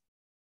away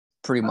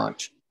pretty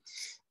much.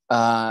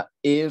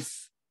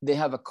 If they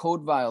have a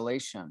code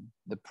violation,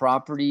 the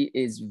property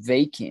is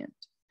vacant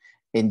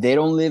and they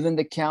don't live in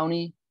the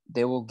county,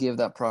 they will give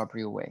that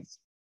property away.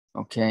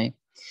 Okay.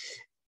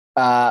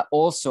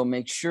 Also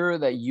make sure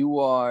that you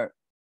are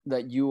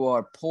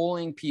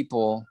pulling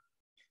people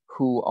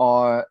who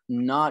are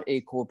not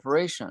a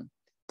corporation.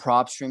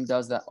 PropStream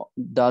does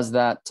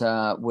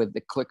that with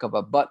the click of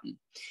a button.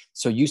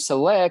 So you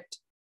select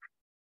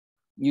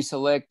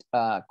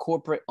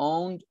corporate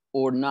owned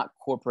or not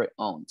corporate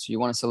owned. So you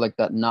want to select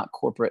that not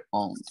corporate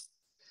owned.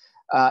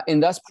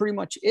 And that's pretty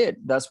much it.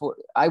 That's what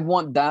I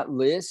want that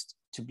list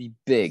to be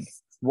big.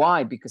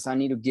 Why? Because I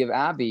need to give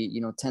Abby,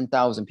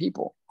 10,000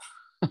 people.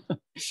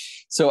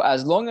 So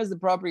as long as the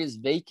property is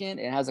vacant,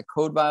 it has a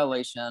code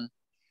violation,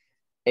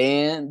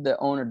 and the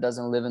owner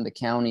doesn't live in the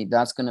county,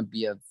 that's going to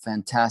be a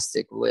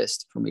fantastic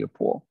list for me to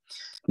pull.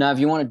 Now, if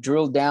you want to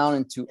drill down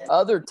into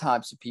other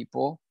types of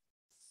people,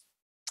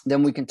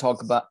 then we can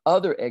talk about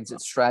other exit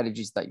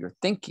strategies that you're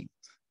thinking.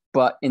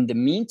 But in the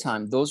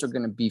meantime, those are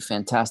going to be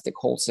fantastic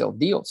wholesale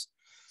deals.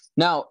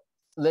 Now,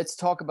 let's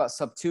talk about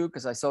sub 2,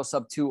 because I saw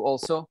sub 2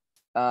 also.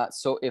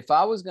 So if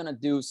I was going to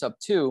do sub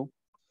 2,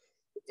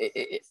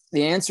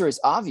 the answer is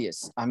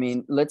obvious. I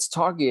mean, let's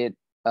target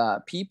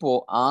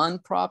people on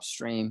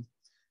PropStream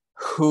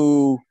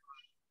who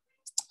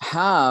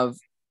have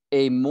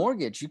a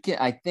mortgage.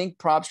 I think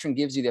PropStream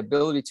gives you the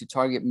ability to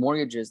target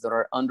mortgages that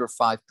are under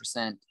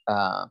 5%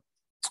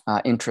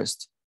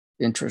 interest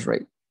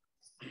rate.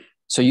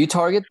 So you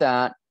target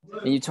that,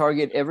 and you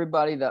target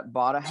everybody that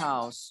bought a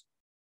house,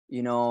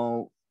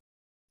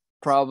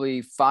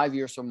 probably 5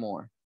 years or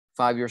more,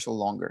 5 years or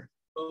longer.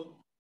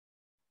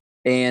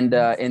 And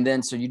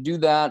then, so you do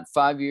that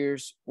 5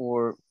 years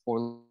or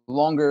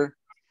longer.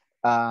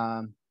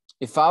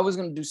 If I was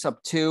going to do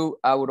sub 2,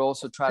 I would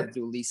also try to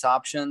do lease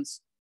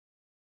options.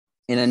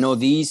 And I know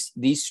these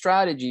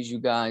strategies, you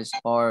guys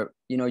are,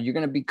 you're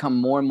going to become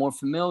more and more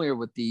familiar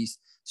with these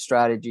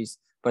strategies.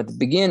 But at the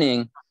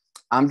beginning,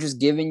 I'm just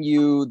giving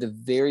you the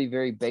very,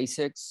 very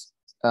basics.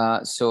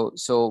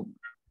 So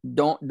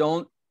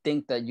don't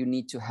think that you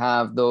need to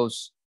have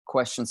those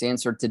questions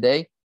answered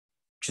today.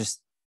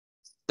 Just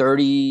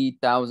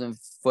 30,000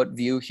 foot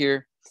view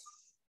here.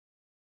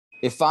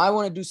 If I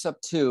want to do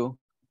sub 2,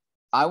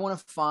 I want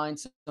to find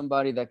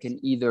somebody that can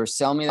either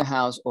sell me the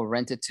house or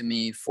rent it to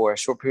me for a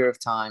short period of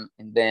time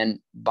and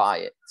then buy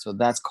it. So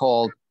that's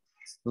called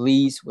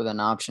lease with an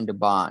option to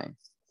buy.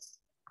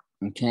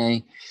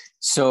 Okay.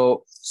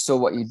 So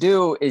what you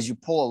do is you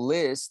pull a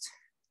list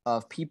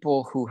of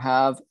people who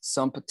have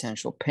some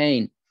potential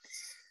pain.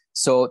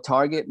 So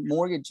target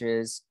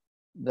mortgages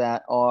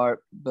that are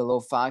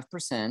below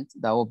 5%.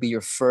 That will be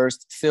your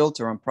first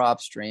filter on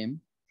PropStream.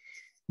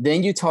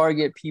 Then you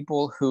target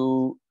people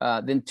who,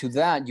 then to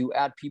that, you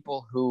add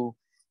people who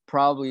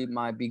probably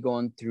might be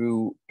going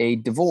through a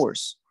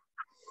divorce.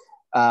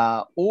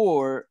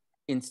 Or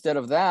instead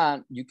of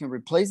that, you can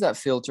replace that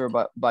filter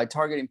by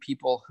targeting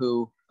people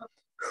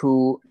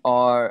who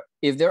are,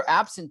 if they're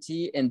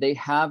absentee and they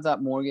have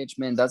that mortgage,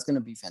 man, that's going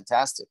to be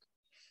fantastic.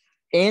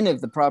 And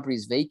if the property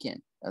is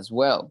vacant as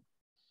well.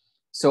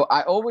 So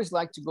I always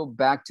like to go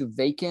back to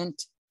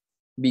vacant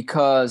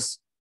because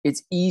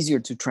it's easier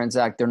to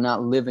transact. They're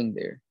not living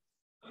there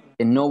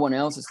and no one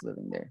else is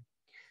living there.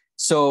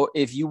 So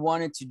if you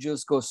wanted to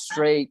just go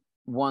straight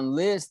one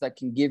list that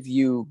can give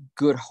you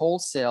good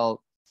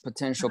wholesale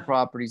potential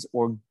properties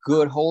or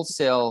good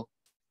wholesale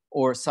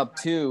or sub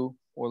 2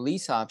 or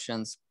lease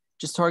options,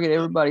 just target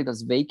everybody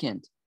that's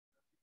vacant.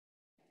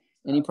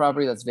 Any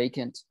property that's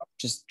vacant,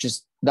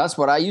 just that's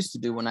what I used to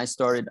do when I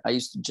started. I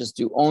used to just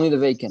do only the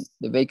vacant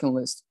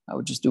list. I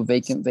would just do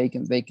vacant,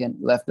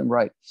 left and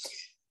right.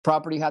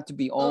 Property had to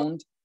be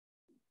owned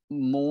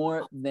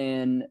more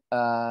than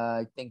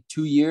I think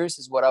 2 years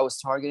is what I was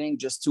targeting,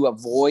 just to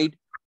avoid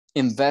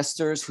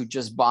investors who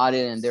just bought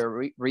it and they're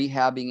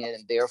rehabbing it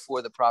and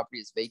therefore the property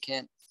is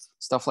vacant,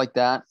 stuff like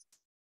that.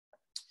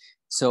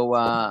 So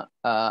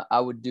I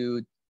would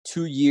do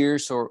 2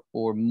 years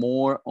or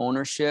more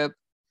ownership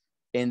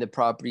and the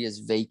property is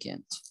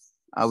vacant.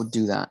 I would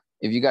do that.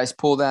 If you guys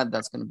pull that,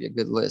 that's going to be a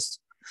good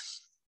list.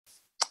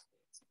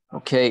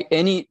 Okay.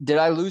 Did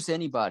I lose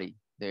anybody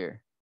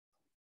there?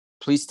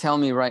 Please tell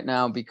me right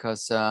now,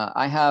 because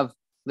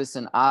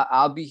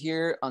I'll be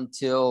here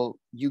until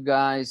you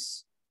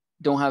guys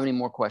don't have any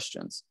more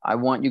questions. I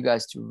want you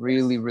guys to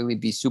really, really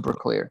be super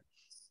clear.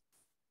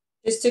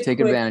 Just to take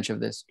advantage of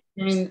this.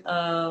 Ben,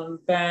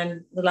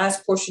 the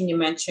last portion you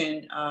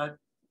mentioned,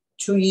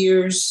 2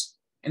 years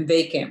and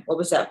vacant. What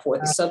was that for?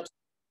 The sub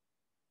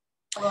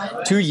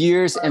 2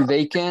 years and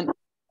vacant.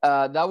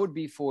 That would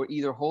be for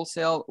either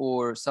wholesale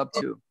or sub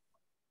 2.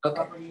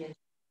 Okay.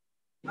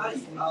 Hi,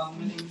 my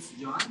name is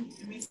John.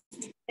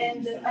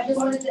 And I just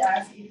wanted to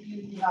ask if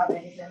you have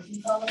any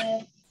fencing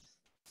covenant.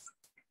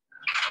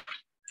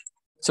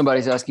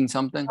 Somebody's asking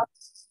something.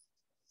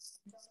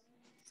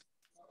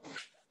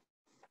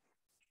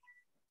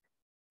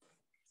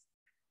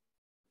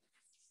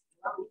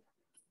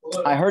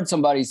 I heard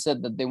somebody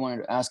said that they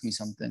wanted to ask me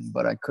something,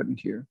 but I couldn't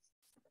hear.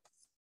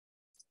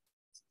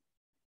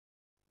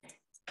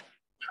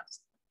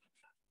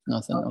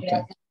 Nothing.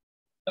 Okay.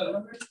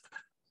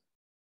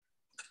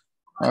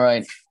 All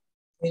right.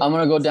 I'm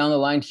going to go down the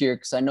line here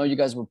because I know you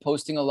guys were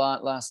posting a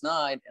lot last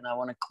night and I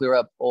want to clear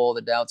up all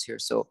the doubts here.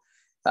 So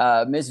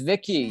Miss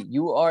Vicky,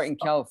 you are in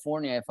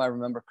California, if I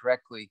remember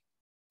correctly.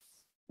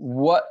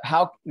 What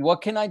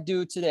can I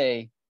do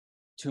today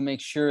to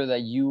make sure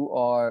that you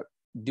are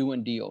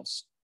doing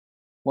deals?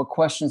 What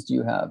questions do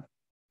you have?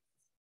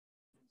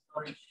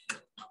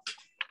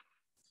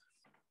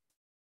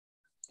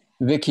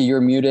 Vicky,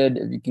 you're muted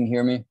if you can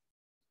hear me.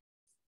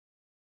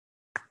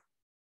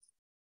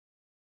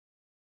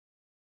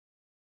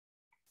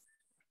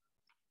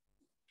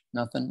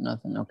 Nothing.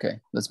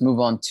 Okay, let's move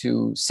on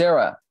to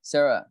Sarah.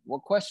 Sarah,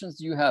 what questions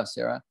do you have,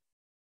 Sarah?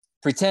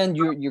 Pretend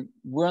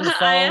we're on the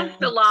phone. I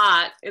asked a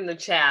lot in the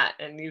chat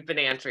and you've been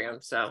answering them,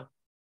 so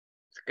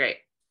it's great.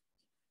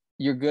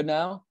 You're good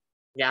now?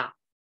 Yeah.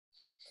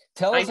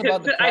 Tell us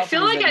about the I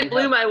feel like I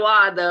blew my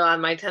wad though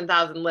on my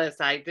 10,000 list.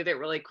 I did it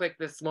really quick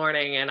this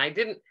morning and I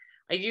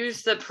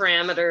used the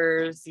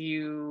parameters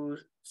you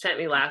sent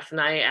me last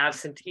night,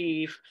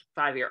 absentee,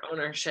 5-year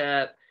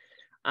ownership.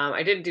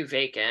 I didn't do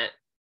vacant,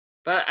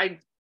 but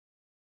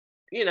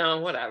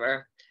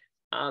whatever.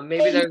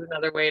 Maybe there's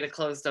another way to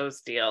close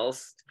those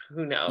deals.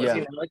 Who knows? Yeah.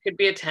 It could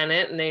be a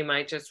tenant and they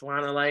might just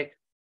want to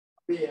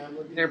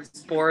they're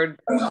bored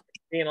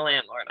being a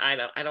landlord. I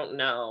don't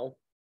know.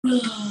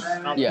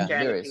 Yeah,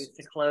 there is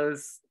to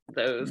close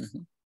those. Mm-hmm.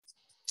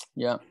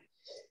 Yeah.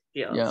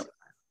 Deals.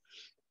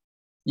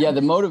 Yeah.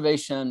 The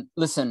motivation.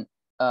 Listen,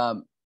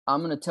 I'm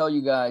going to tell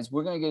you guys,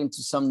 we're going to get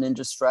into some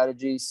ninja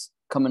strategies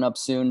coming up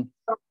soon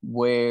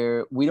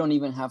where we don't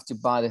even have to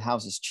buy the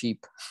houses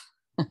cheap.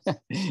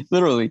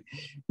 Literally,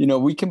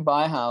 we can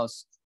buy a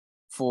house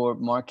for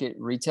market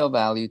retail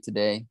value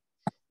today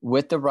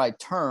with the right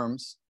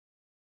terms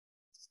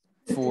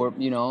for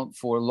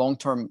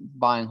long-term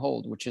buy and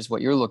hold, which is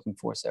what you're looking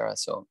for, Sarah.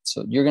 So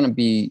you're going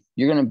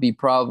to be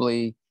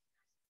probably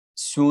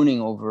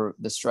swooning over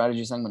the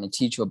strategies I'm going to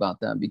teach you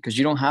about that, because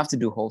you don't have to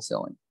do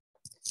wholesaling.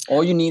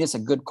 All you need is a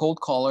good cold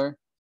caller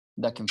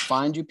that can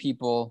find you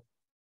people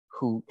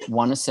who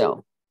want to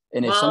sell.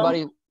 And if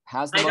somebody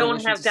has the I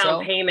don't have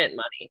down payment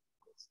money.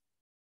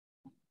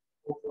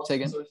 Say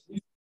again?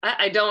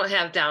 I don't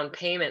have down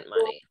payment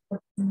money.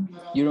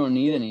 You don't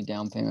need any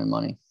down payment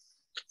money.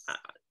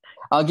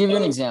 I'll give you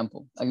an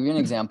example.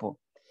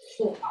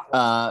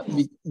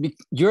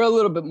 You're a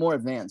little bit more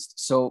advanced.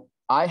 So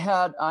I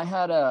had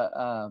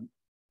a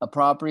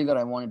property that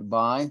I wanted to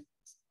buy,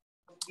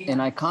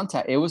 and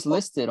it was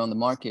listed on the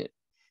market,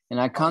 and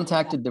I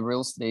contacted the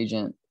real estate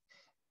agent.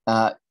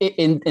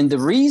 And the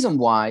reason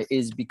why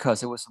is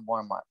because it was on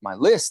one of my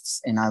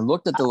lists, and I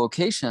looked at the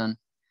location,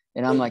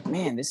 and I'm like,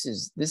 man, this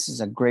is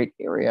a great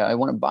area. I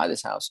want to buy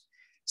this house.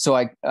 So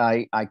I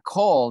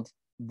called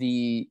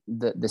the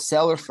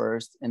seller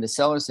first, and the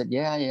seller said,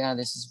 yeah,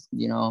 this is,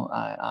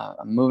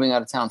 I'm moving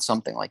out of town,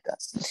 something like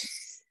that.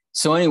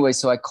 So anyway,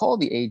 I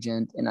called the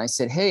agent and I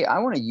said, hey, I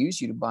want to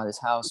use you to buy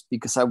this house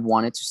because I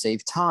wanted to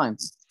save time.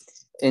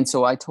 And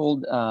so I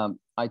told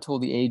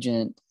the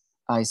agent,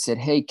 I said,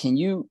 hey, can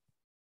you,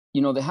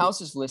 the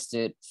house is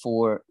listed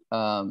for,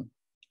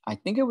 I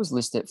think it was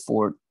listed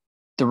for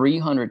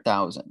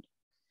 300,000.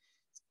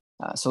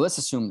 So let's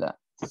assume that.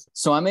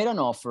 So I made an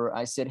offer.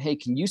 I said, hey,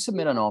 can you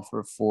submit an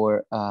offer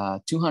for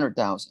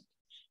 200,000?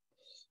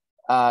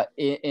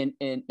 And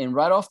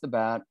right off the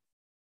bat,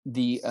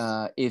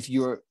 if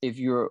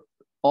your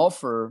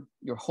offer,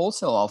 your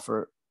wholesale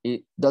offer,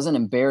 it doesn't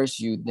embarrass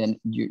you, then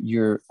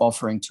you're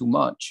offering too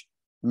much.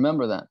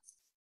 Remember that.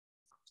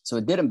 So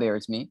it did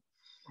embarrass me.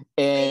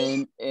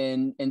 And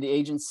the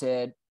agent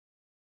said,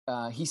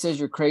 he says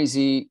you're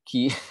crazy.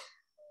 He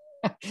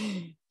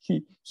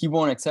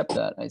won't accept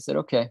that. I said,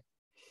 okay.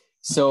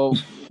 So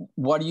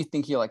what do you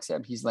think he'll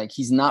accept? He's like,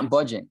 he's not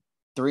budging.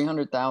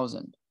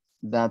 300,000.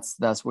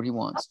 That's what he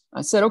wants.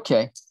 I said,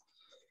 okay.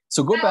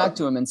 So go back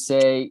to him and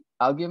say,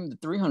 I'll give him the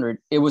 300.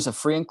 It was a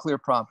free and clear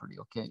property.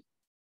 Okay.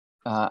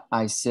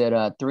 I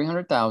said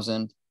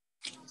 300,000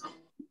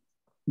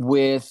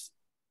 with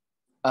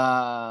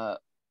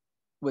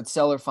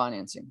seller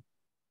financing.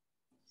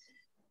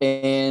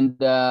 And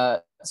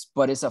but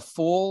it's a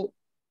full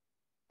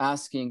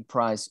asking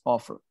price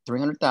offer,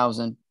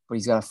 300,000, but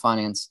he's got to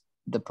finance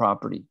the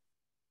property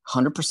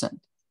 100%.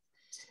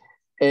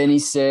 And he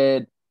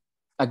said,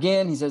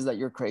 again, he says that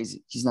you're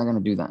crazy. He's not going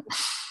to do that.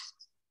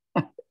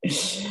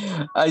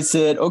 I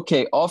said,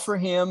 okay, offer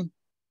him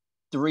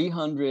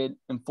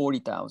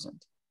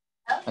 340,000.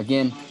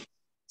 Again,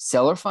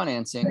 seller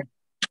financing,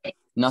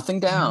 nothing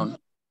down.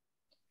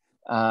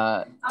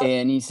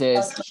 And he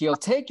says he'll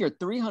take your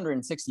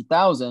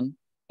 360,000,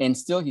 and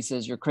still he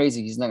says you're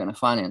crazy. He's not going to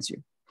finance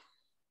you.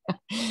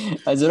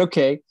 I said,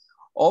 okay,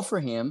 offer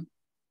him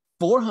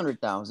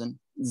 400,000,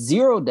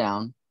 zero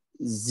down,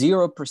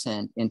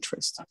 0%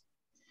 interest.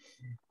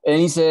 And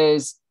he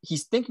says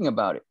he's thinking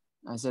about it.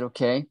 I said,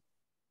 okay,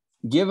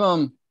 give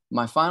him,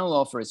 my final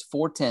offer is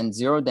 410,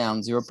 zero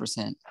down,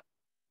 0%.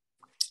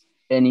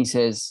 And he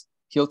says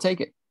he'll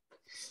take it.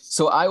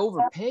 So I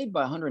overpaid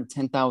by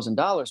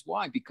 $110,000.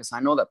 Why? Because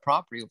I know that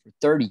property over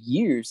 30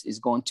 years is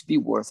going to be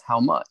worth how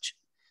much?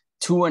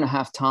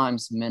 2.5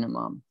 times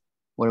minimum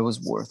what it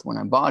was worth when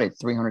I bought it,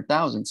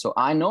 300,000. So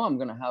I know I'm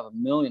going to have $1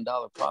 million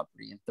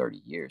property in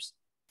 30 years,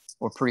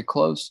 or pretty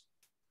close.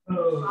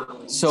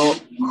 So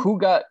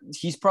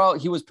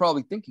he was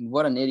probably thinking,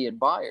 what an idiot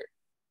buyer.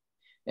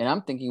 And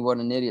I'm thinking, what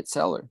an idiot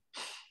seller.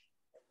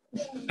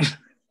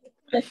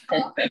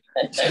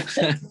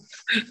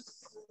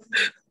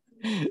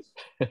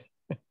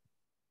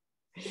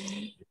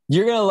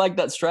 You're going to like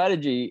that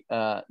strategy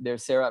there,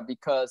 Sarah,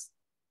 because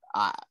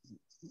I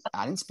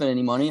didn't spend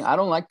any money. I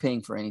don't like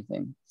paying for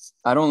anything.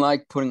 I don't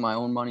like putting my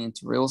own money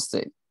into real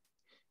estate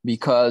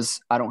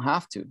because I don't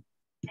have to.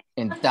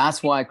 And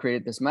that's why I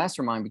created this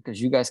mastermind,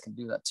 because you guys can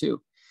do that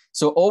too.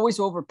 So always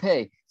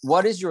overpay.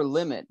 What is your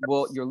limit?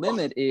 Well, your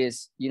limit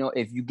is,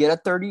 if you get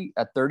a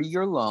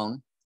 30-year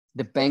loan,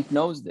 the bank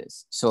knows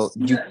this. So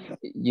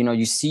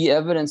you see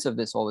evidence of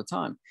this all the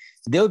time.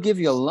 They'll give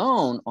you a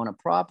loan on a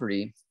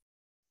property.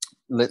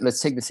 Let's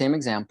take the same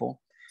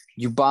example.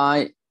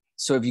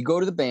 So if you go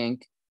to the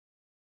bank,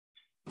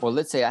 or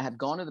let's say I had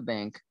gone to the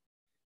bank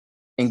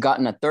and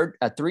gotten a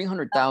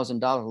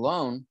 $300,000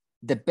 loan,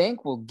 the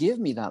bank will give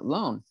me that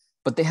loan,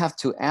 but they have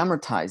to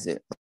amortize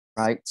it,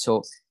 right?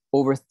 So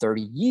over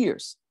 30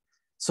 years.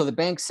 So the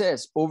bank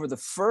says over the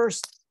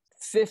first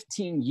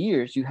 15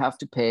 years, you have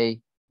to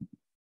pay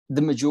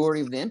the majority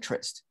of the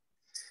interest.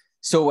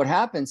 So what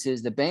happens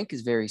is the bank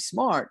is very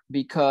smart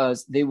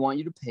because they want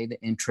you to pay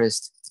the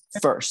interest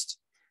first.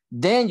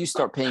 Then you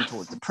start paying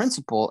toward the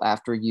principal.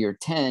 After year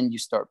 10, you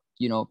start,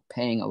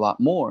 paying a lot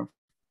more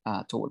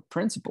toward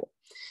principal.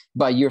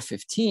 By year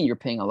 15, you're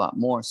paying a lot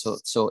more.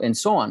 So and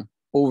so on.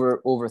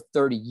 Over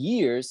 30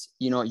 years,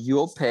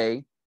 you'll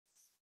pay,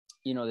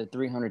 the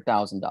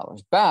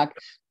 $300,000 back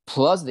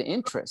plus the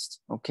interest.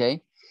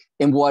 Okay.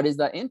 And what is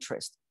that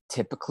interest?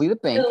 Typically, the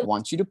bank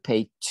wants you to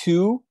pay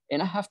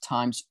 2.5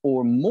 times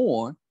or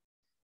more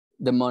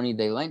the money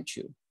they lent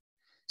you.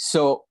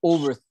 So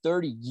over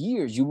 30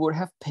 years, you would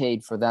have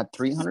paid for that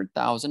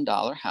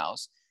 $300,000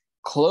 house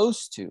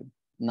close to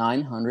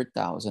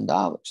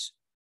 $900,000.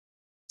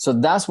 So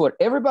that's what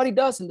everybody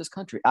does in this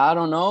country. I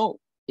don't know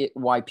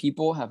why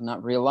people have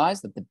not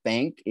realized that the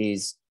bank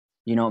is,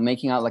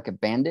 making out like a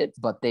bandit,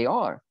 but they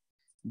are.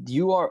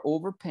 You are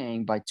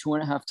overpaying by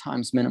 2.5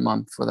 times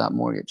minimum for that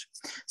mortgage.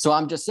 So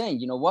I'm just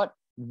saying, you know what?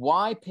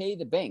 Why pay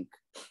the bank?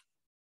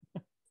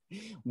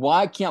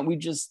 Why can't we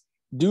just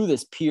do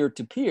this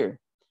peer-to-peer,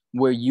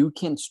 where you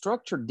can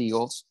structure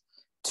deals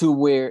to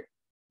where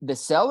the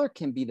seller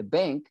can be the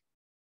bank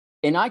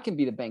and I can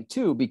be the bank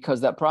too,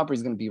 because that property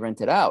is going to be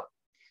rented out.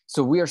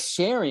 So we are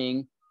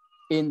sharing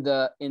in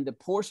the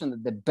portion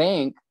that the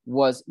bank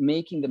was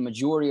making the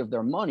majority of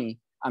their money.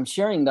 I'm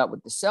sharing that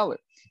with the seller.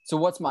 So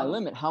what's my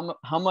limit?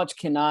 How much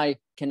can I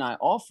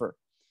offer?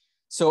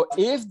 So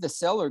if the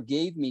seller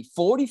gave me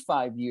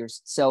 45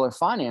 years seller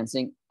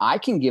financing, I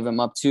can give him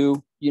up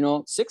to,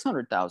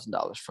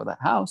 $600,000 for that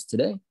house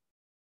today.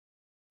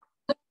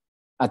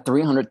 A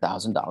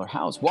 $300,000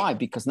 house. Why?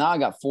 Because now I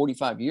got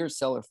 45 years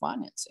seller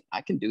financing.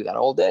 I can do that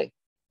all day.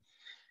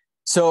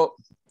 So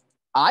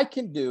I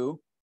can do,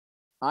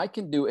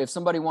 if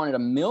somebody wanted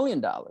 $1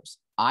 million,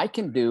 I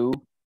can do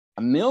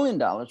 $1 million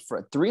for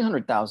a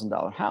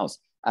 $300,000 house.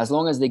 As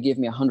long as they give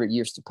me 100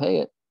 years to pay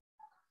it,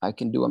 I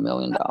can do $1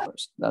 million.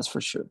 That's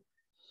for sure.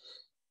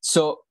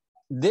 So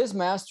this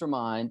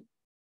mastermind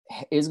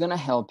is going to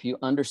help you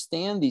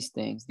understand these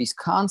things, these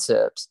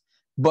concepts,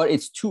 but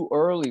it's too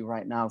early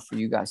right now for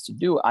you guys to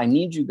do. I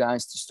need you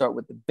guys to start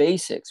with the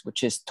basics,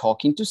 which is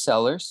talking to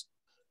sellers,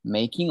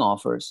 making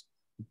offers,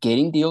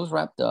 getting deals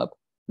wrapped up,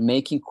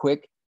 making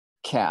quick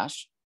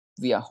cash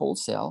via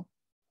wholesale.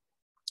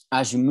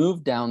 As you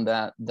move down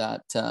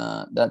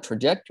that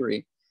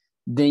trajectory,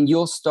 then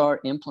you'll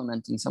start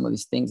implementing some of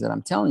these things that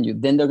I'm telling you.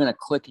 Then they're going to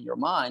click in your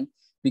mind,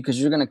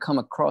 because you're going to come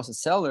across a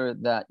seller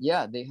that,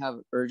 yeah, they have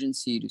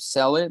urgency to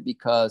sell it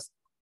because,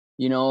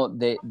 you know,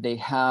 they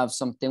have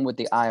something with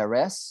the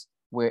IRS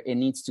where it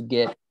needs to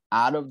get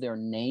out of their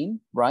name,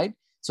 right?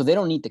 So they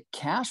don't need the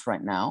cash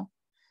right now.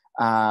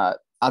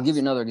 I'll give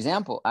you another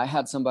example. I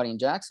had somebody in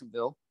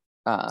Jacksonville.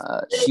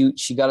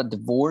 She got a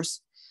divorce.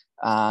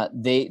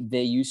 They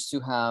used to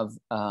have,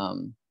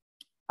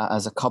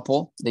 as a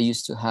couple, they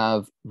used to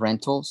have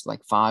rentals,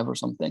 like 5 or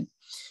something.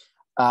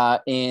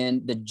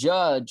 And the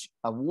judge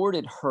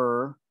awarded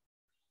her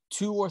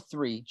 2 or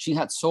 3. She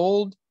had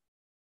sold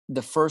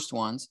the first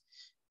ones.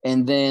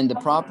 And then the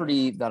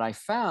property that I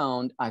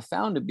found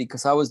it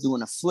because I was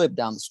doing a flip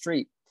down the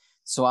street.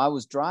 So I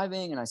was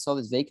driving and I saw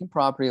this vacant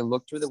property. I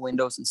looked through the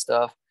windows and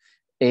stuff.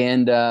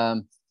 And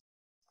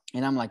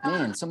I'm like,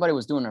 man, somebody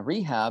was doing a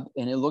rehab,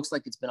 and it looks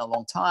like it's been a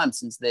long time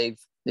since they've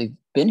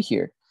been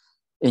here.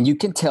 And you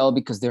can tell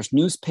because there's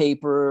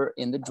newspaper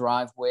in the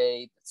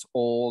driveway that's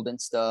old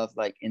and stuff,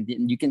 like, and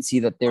you can see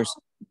that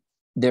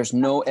there's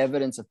no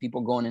evidence of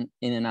people going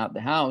in and out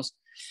the house.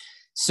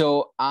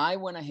 So I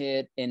went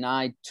ahead and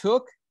I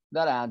took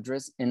that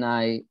address and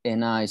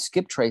I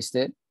skip traced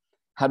it,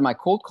 had my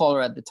cold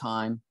caller at the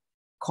time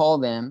call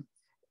them.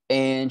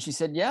 And she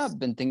said, yeah, I've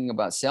been thinking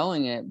about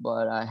selling it,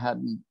 but I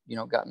hadn't,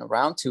 gotten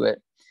around to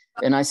it.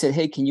 And I said,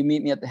 hey, can you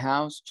meet me at the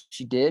house?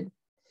 She did.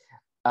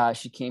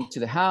 She came to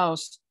the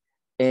house.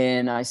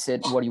 And I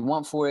said, what do you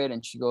want for it?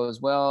 And she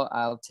goes, well,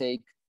 I'll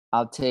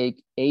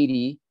take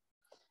 80.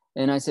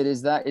 And I said,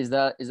 is that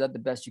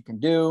the best you can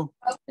do?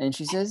 And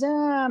she says,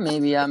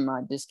 maybe I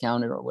might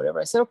discount it or whatever.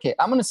 I said, okay,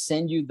 I'm going to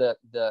send you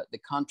the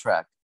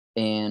contract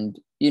and,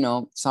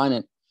 sign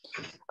it.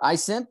 I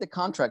sent the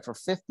contract for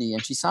 50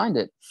 and she signed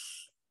it.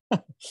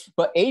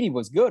 But 80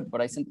 was good,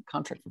 but I sent the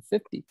contract for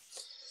 50.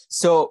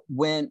 So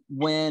when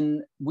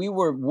we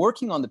were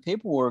working on the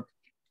paperwork,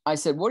 I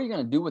said, what are you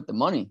going to do with the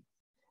money?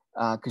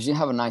 Because you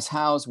have a nice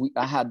house.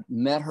 I had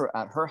met her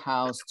at her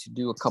house to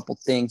do a couple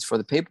things for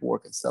the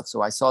paperwork and stuff.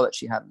 So I saw that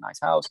she had a nice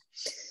house.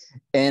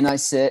 And I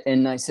said,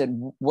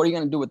 what are you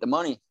going to do with the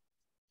money?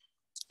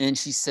 And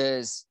she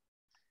says,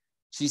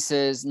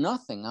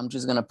 nothing. I'm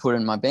just going to put it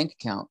in my bank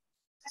account.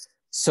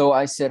 So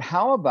I said,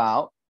 how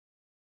about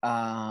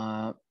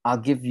I'll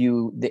give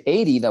you the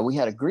 80 that we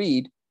had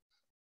agreed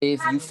if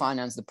you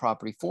finance the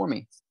property for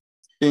me.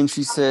 And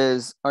she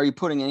says, are you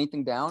putting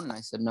anything down? And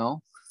I said,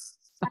 no.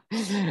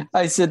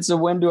 I said, so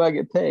when do I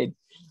get paid?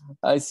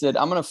 I said,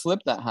 I'm going to flip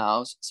that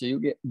house. So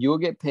you'll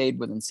get paid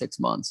within 6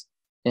 months.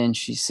 And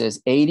she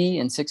says, 80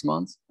 in 6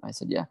 months? I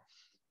said, yeah.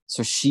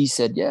 So she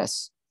said,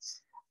 yes.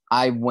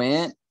 I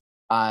went,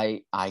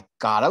 I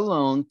got a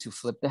loan to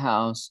flip the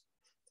house,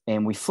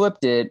 and we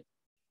flipped it.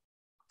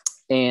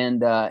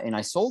 And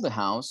I sold the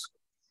house.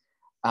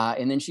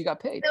 And then she got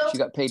paid. She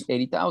got paid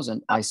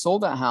 $80,000. I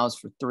sold that house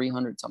for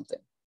 300 something.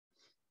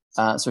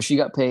 So she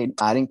got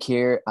paid. I didn't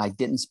care. I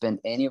didn't spend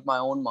any of my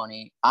own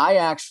money. I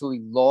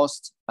actually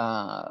lost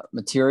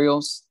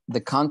materials.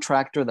 The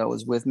contractor that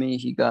was with me,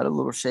 he got a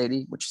little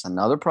shady, which is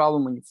another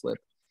problem when you flip.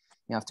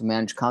 You have to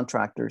manage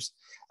contractors.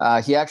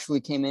 He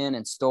actually came in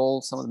and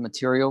stole some of the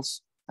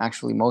materials,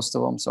 actually most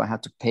of them. So I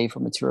had to pay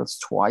for materials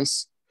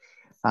twice.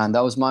 And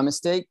that was my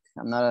mistake.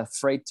 I'm not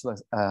afraid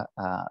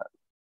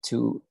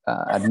to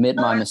admit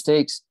my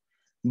mistakes,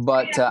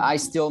 but I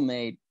still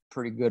made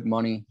pretty good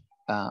money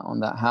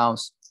on that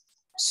house.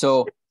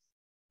 So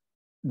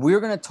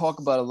we're going to talk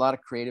about a lot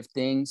of creative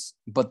things,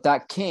 but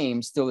that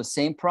came still the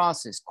same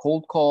process: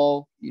 cold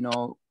call,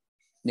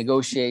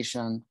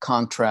 negotiation,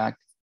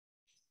 contract,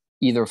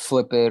 either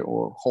flip it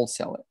or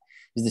wholesale it.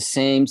 It's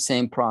the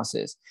same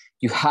process.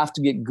 You have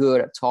to get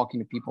good at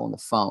talking to people on the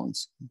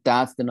phones.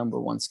 That's the number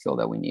one skill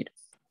that we need.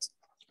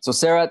 So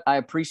Sarah, I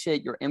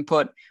appreciate your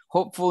input.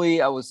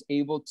 Hopefully I was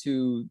able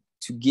to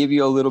give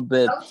you a little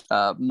bit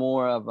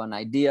more of an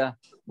idea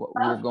what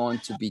we're going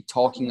to be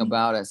talking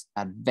about as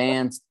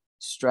advanced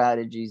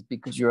strategies,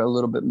 because you're a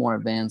little bit more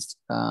advanced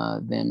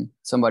than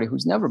somebody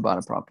who's never bought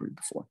a property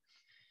before.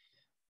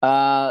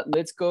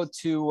 Let's go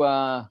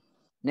to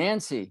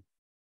Nancy.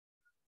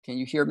 Can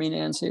you hear me,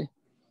 Nancy?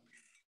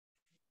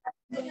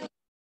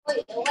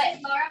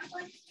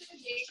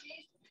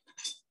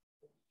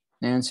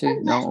 Nancy?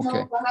 No?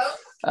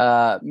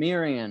 Okay.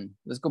 Miriam,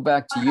 let's go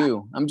back to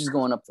you. I'm just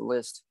going up the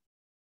list.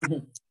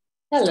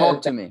 Hello.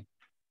 Talk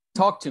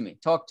to me.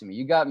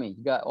 You got me.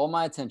 You got all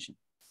my attention.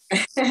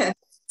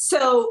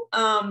 So,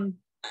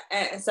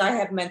 as I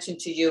have mentioned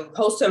to you,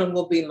 wholesaling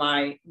will be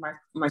my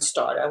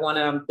start. I want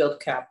to build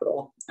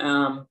capital.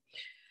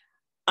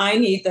 I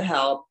need the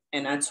help,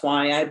 and that's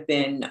why I've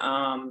been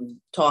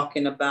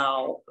talking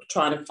about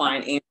trying to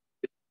find answers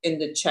in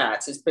the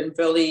chats. It's been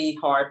really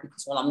hard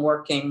because when I'm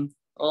working,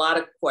 a lot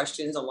of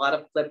questions, a lot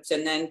of flips,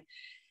 and then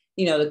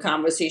the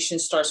conversation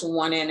starts on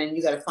one end, and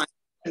you got to find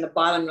in the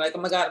bottom. You're like,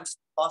 oh my God, I'm so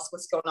lost.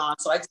 What's going on?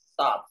 So I just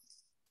stopped.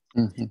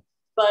 Mm-hmm.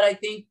 But I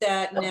think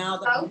that now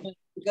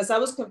because I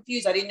was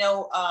confused, I didn't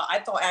know.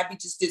 I thought Abby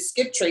just did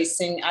skip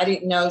tracing. I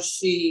didn't know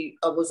she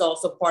was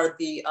also part of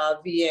the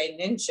VA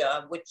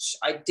Ninja, which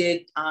I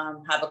did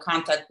have a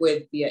contact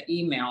with via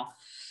email.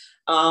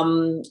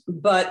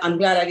 But I'm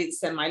glad I didn't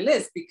send my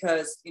list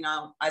because,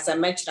 as I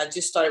mentioned, I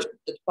just started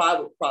the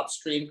trial with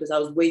PropStream because I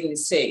was waiting to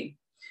see.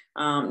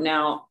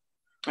 Now,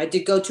 I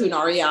did go to an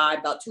REI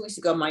about 2 weeks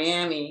ago in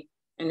Miami,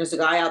 and there's a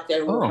guy out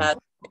there who has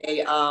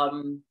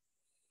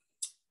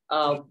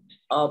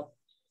a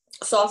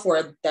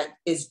software that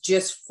is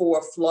just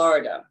for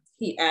Florida.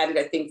 He added,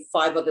 I think,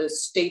 5 other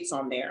states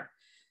on there,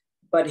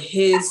 but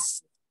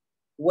his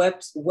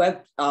web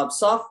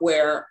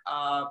software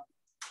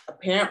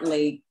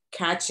apparently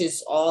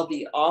catches all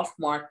the off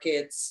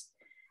markets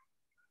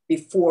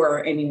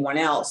before anyone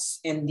else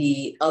in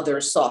the other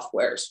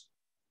softwares.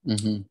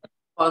 Mm-hmm. It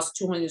costs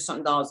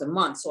 $200-something a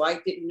month. So I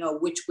didn't know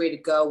which way to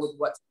go with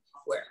what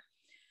software.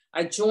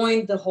 I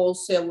joined the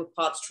wholesale with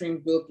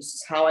PropStream Group. This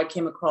is how I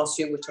came across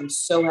you, which I'm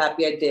so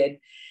happy I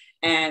did.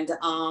 And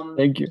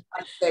thank you.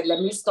 I said, let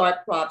me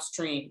start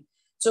PropStream.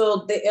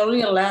 So they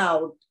only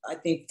allowed, I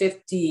think,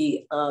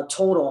 50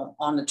 total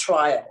on the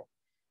trial.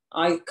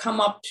 I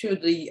come up to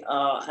the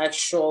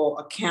actual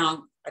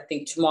account, I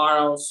think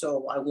tomorrow.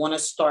 So I want to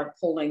start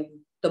pulling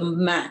the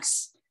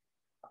max.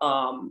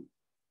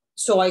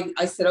 So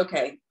I said,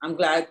 okay, I'm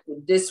glad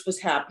this was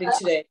happening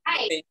today.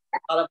 I think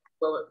a lot of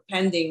people were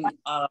pending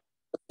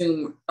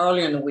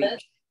earlier in the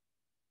week.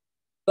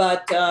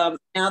 But now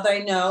that I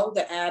know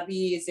that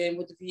Abby is in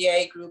with the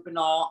VA group and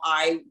all,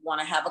 I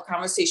want to have a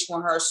conversation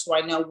with her so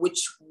I know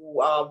which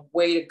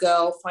way to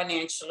go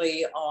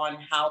financially on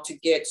how to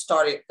get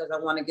started, because I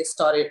want to get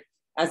started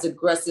as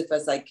aggressive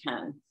as I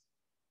can.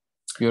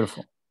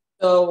 Beautiful.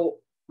 So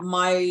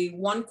my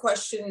one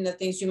question, the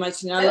things you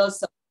mentioned, I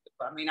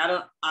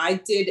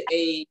did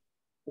a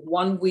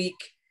 1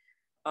 week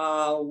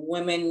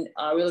women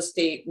real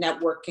estate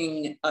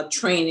networking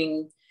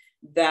training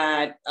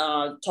that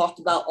talked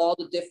about all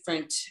the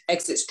different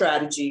exit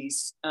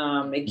strategies.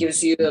 It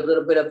gives you a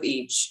little bit of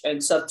each.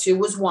 And sub 2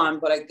 was one,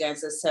 but again,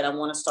 as I said, I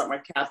want to start my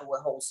capital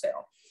with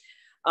wholesale.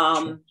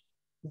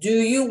 Do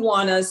you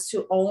want us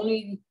to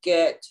only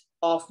get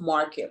off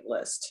market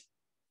list?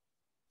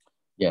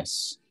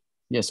 Yes,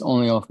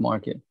 only off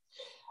market.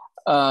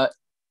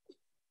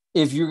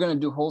 If you're going to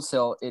do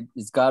wholesale,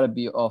 it's got to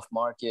be off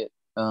market.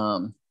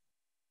 Well,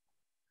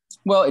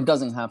 it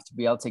doesn't have to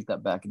be. I'll take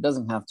that back. It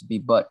doesn't have to be,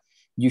 but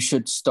you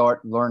should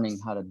start learning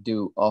how to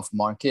do off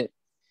market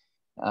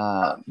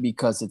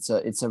because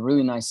it's a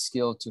really nice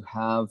skill to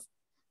have,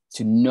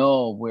 to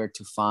know where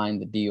to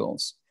find the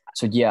deals.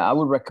 So yeah, I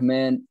would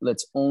recommend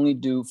let's only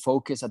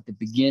focus at the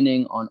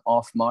beginning on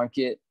off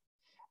market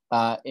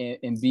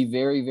and be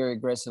very, very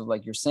aggressive.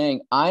 Like you're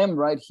saying, I am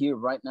right here,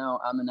 right now.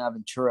 I'm in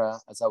Aventura,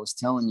 as I was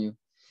telling you.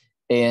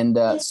 And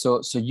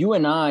so you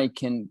and I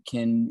can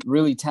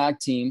really tag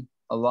team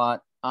a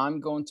lot.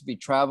 I'm going to be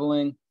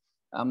traveling.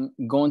 I'm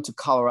going to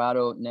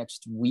Colorado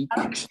next week,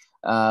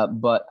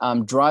 but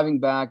I'm driving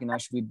back, and I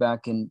should be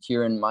back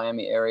here in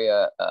Miami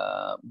area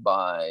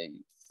by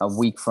a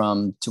week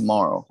from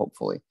tomorrow,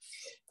 hopefully.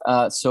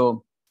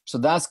 So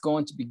that's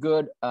going to be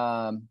good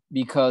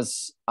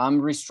because I'm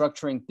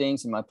restructuring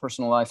things in my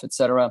personal life,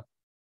 etc.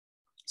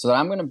 So that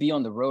I'm going to be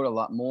on the road a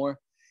lot more.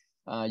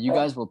 You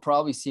guys will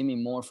probably see me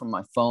more from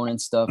my phone and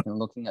stuff and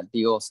looking at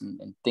deals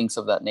and things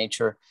of that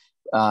nature.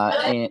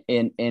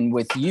 And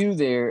with you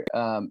there,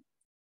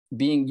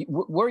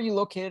 where are you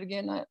located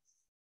again?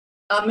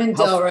 I'm in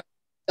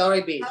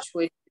Delray Beach,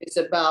 which is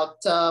about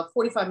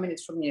 45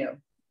 minutes from you.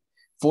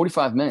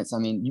 45 minutes. I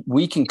mean,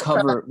 we can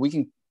cover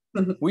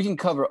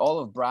all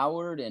of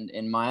Broward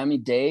and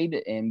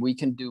Miami-Dade, and we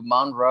can do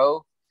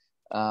Monroe.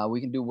 We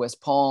can do West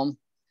Palm.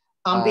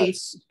 Palm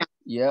Beach.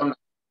 Yeah,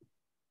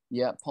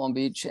 Palm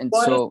Beach. And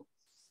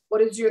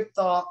what is your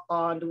thought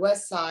on the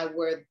west side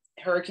where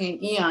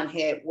Hurricane Ian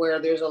hit, where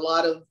there's a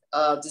lot of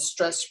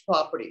distressed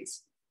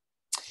properties?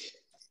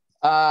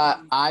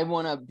 I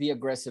want to be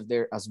aggressive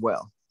there as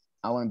well.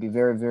 I want to be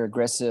very, very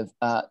aggressive.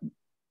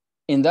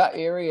 In that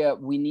area,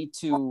 we need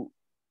to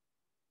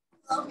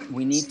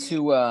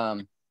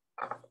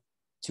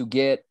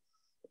get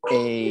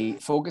a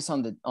focus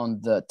on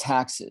the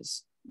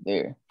taxes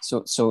there.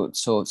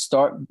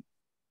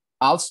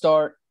 I'll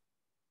start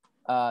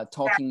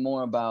talking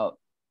more about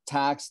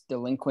tax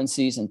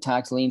delinquencies and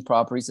tax lien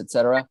properties,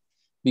 etc.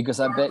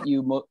 Because I bet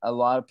you a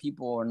lot of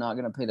people are not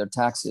going to pay their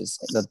taxes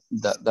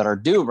that are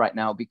due right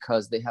now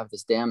because they have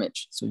this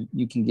damage. So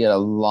you can get a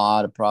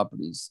lot of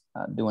properties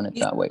doing it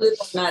that way.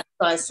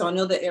 So I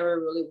know the area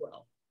really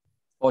well.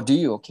 Oh, do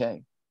you?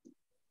 Okay.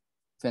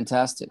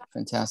 Fantastic.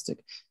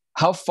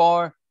 How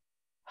far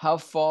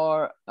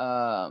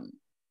are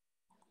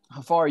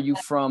you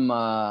from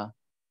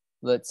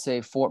let's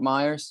say Fort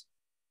Myers?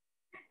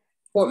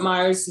 Fort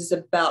Myers is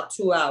about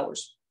 2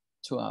 hours.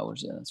 2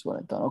 hours. Yeah, that's what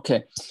I thought.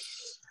 Okay.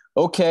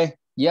 Okay.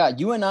 Yeah,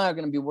 you and I are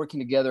going to be working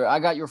together. I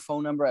got your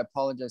phone number. I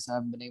apologize. I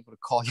haven't been able to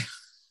call you.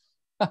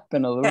 I've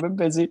been a little bit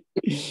busy.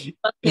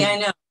 Yeah, I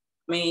know.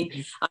 I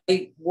mean,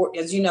 I work,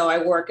 as you know, I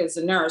work as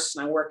a nurse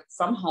and I work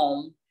from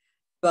home,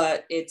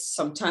 but it's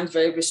sometimes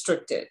very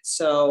restricted.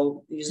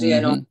 So usually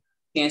I don't have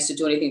a chance to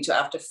do anything till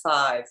after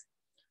 5.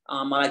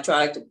 I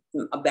try to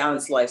a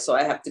balanced life, so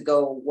I have to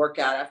go work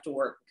out after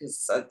work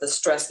because the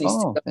stress needs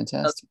to go in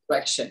another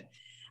direction.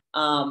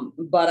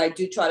 But I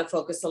do try to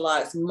focus a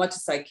lot, as much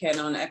as I can,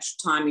 on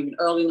extra time, even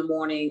early in the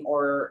morning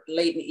or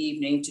late in the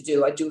evening to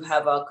do. I do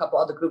have a couple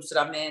other groups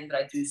that I'm in that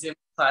I do Zoom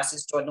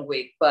classes during the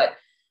week, but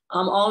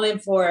I'm all in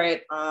for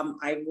it.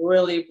 I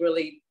really,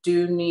 really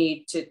do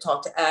need to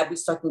talk to Abby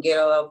so I can get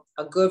a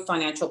good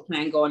financial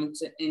plan going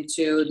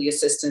into the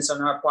assistance on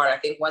our part. I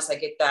think once I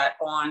get that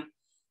on,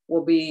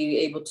 we'll be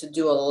able to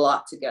do a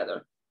lot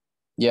together.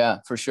 Yeah,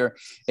 for sure.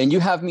 And you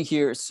have me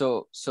here.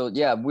 So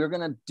yeah, we're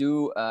going to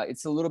do,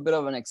 it's a little bit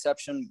of an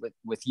exception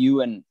with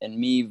you and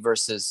me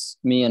versus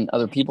me and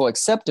other people,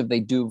 except if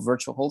they do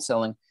virtual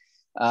wholesaling,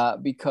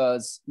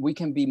 because we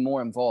can be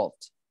more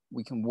involved.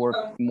 We can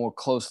work more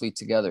closely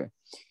together.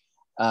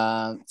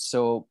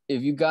 So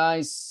if you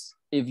guys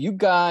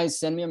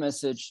send me a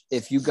message,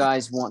 if you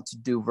guys want to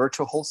do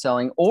virtual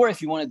wholesaling, or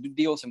if you want to do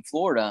deals in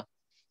Florida,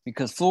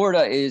 because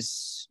Florida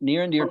is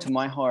near and dear to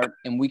my heart,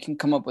 and we can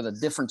come up with a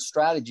different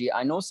strategy.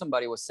 I know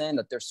somebody was saying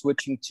that they're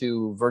switching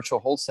to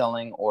virtual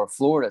wholesaling, or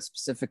Florida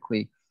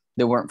specifically.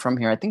 They weren't from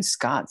here. I think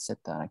Scott said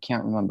that. I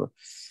can't remember.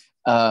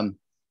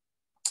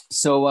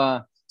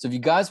 So if you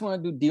guys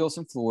want to do deals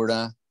in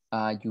Florida,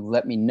 you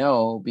let me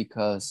know,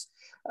 because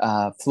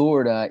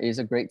Florida is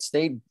a great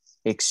state,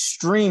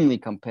 extremely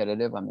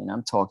competitive. I mean,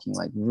 I'm talking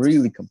like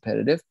really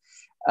competitive,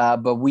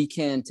 but we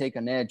can take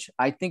an edge.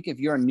 I think if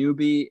you're a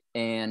newbie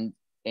and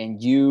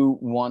you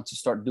want to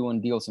start doing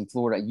deals in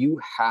Florida, you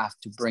have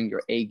to bring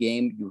your A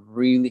game. You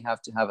really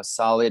have to have a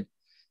solid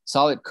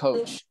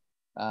coach,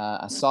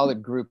 a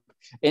solid group.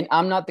 And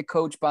I'm not the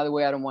coach, by the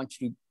way. I don't want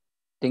you to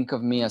think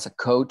of me as a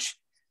coach.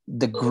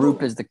 The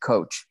group is the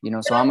coach, you know,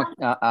 so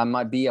I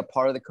might be a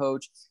part of the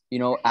coach, you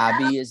know,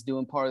 Abby is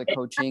doing part of the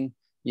coaching,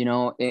 you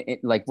know,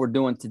 like we're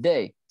doing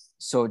today.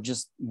 So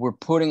just, we're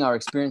putting our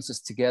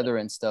experiences together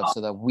and stuff so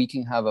that we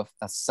can have a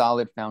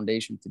solid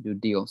foundation to do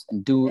deals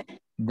and do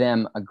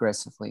them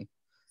aggressively.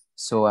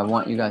 So I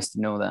want you guys to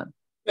know that.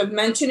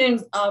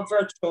 Mentioning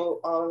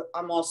virtual,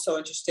 I'm also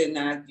interested in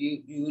that.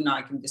 You and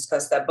I can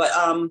discuss that. But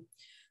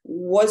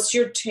what's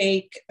your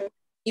take,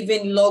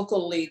 even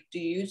locally? Do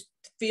you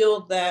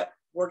feel that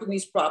working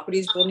these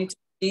properties will need to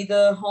see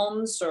the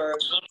homes, or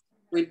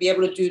we'd be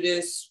able to do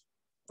this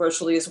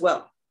virtually as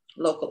well,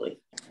 locally?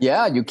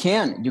 Yeah, you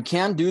can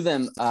do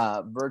them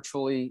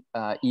virtually,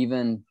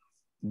 even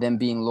them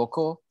being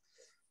local.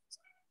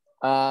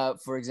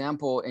 For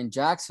example, in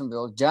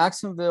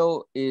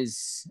Jacksonville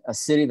is a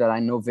city that I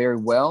know very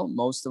well.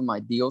 Most of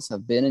my deals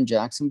have been in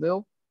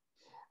Jacksonville.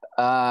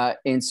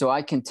 And so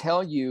I can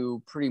tell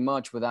you pretty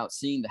much without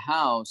seeing the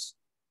house,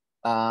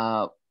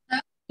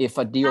 if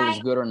a deal is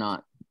good or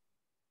not,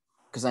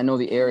 because I know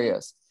the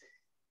areas.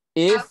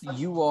 If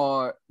you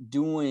are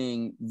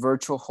doing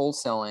virtual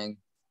wholesaling,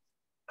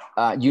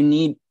 you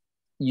need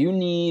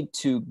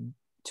to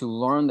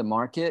learn the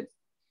market.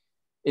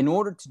 In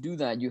order to do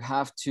that, you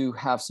have to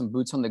have some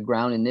boots on the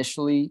ground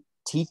initially,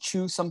 teach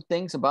you some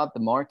things about the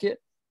market.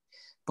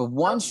 But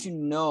once you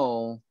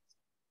know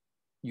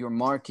your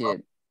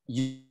market,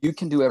 you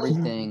can do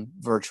everything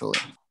virtually.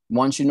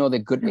 Once you know the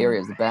good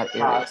areas, the bad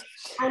areas.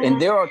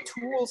 And there are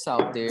tools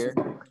out there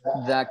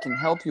that can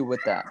help you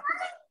with that,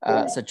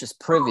 such as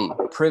Privy.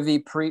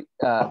 Privy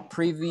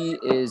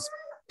is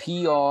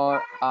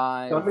PRIVI,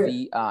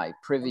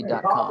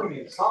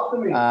 privy.com.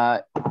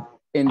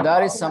 And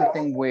that is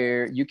something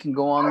where you can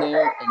go on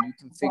there and you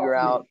can figure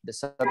out the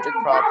subject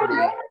property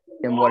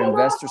and what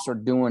investors are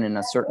doing in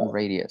a certain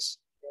radius.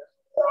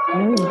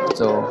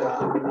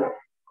 So,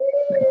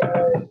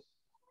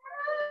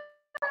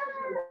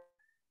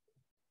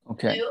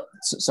 okay,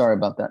 so, sorry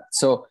about that.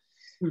 So,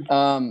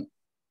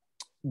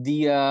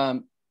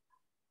 the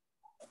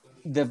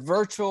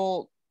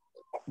virtual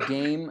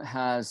game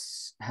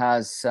has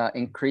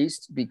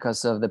increased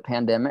because of the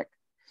pandemic.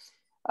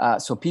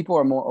 So people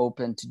are more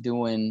open to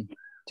doing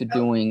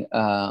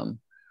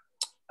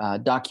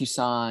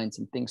DocuSigns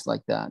and things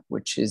like that,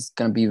 which is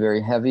going to be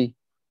very heavy.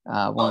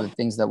 One of the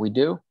things that we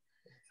do.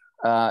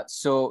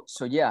 So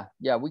yeah,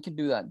 we can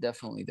do that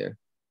definitely there.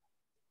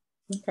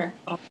 Okay.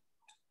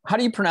 How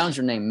do you pronounce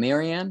your name?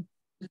 Marianne?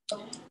 You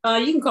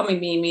can call me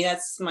Mimi.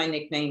 That's my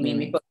nickname,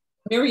 Mimi. But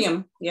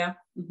Miriam, yeah.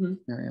 Mm-hmm.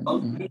 Miriam.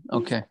 Mm-hmm.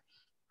 Okay.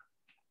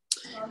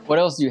 What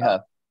else do you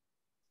have?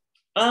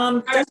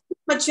 That's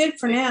pretty much it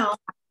for now.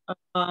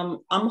 I'm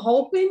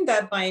hoping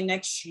that by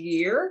next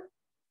year,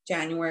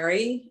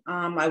 January,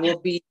 I will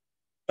be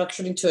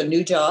structured into a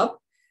new job.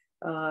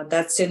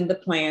 That's in the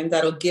plan.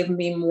 That'll give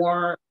me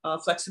more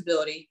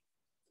flexibility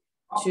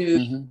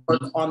to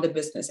work on the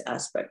business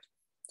aspect.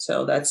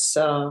 So that's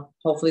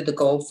hopefully the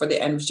goal for the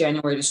end of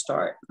January to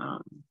start.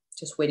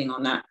 Just waiting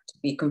on that to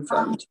be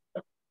confirmed.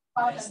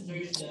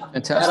 Fantastic.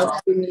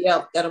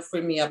 That'll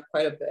free me up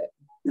quite a bit.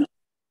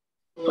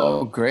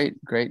 Oh, great.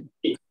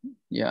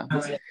 Yeah.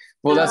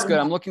 Well, that's good.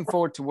 I'm looking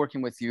forward to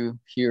working with you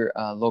here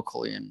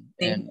locally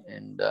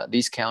in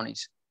these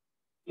counties.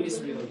 With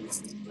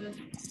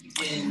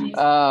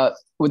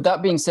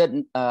that being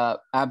said,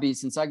 Abby,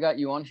 since I got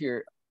you on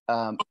here,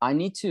 I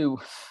need to.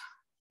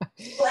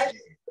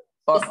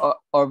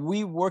 Are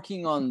we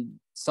working on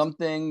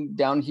something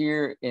down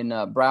here in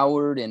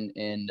Broward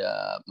and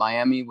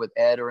Miami with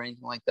Ed or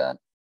anything like that?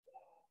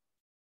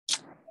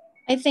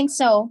 I think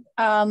so.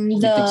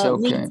 The okay.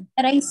 link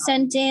that I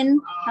sent in,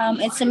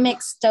 it's a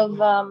mix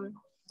of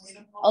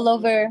all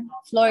over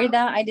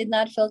Florida. I did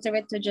not filter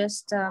it to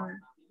just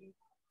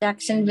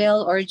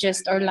Jacksonville or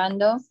just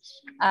Orlando.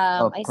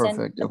 I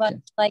sent about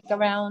like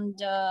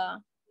around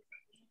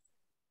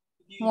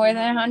more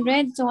than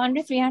 100,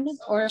 200, 300,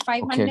 or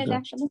 500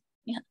 actually.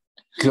 Yeah.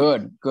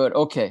 Good.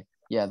 Okay.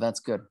 Yeah, that's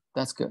good.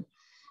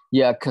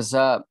 Yeah, because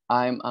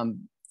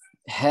I'm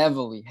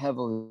heavily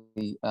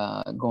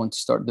going to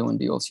start doing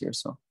deals here.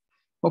 So,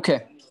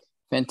 okay,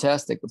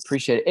 fantastic.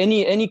 Appreciate it.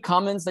 Any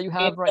comments that you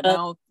have right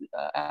now,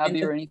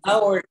 Abby, or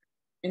anything?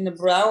 In the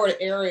Broward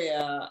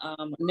area,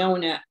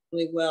 known at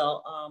really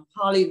well,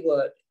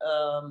 Hollywood,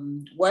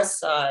 West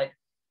Side,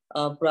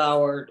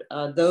 Broward,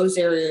 those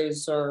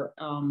areas are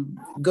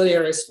good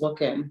areas to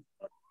look in.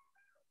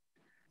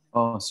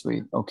 Oh,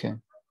 sweet. Okay.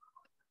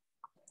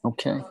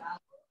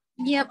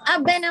 Yep.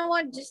 Ben,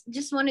 I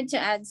just wanted to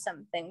add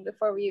something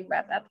before we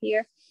wrap up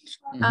here.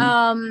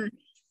 Mm-hmm.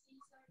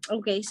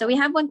 Okay, so we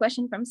have one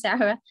question from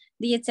Sarah.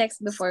 Do you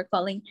text before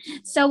calling?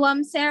 So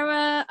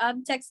Sarah,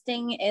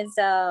 texting is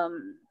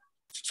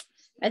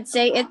I'd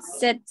say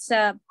it's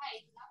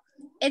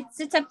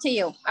up to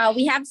you.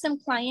 We have some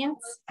clients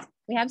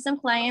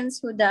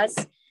who does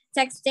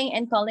texting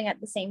and calling at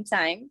the same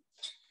time.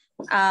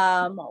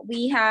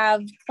 We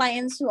have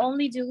clients who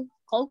only do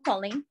cold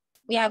calling.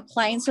 We have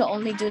clients who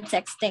only do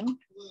texting.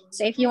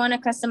 So if you want to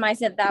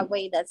customize it that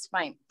way, that's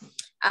fine.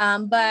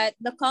 But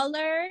the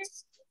caller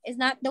is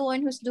not the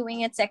one who's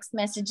doing a text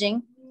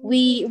messaging.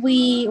 We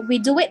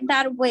do it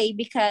that way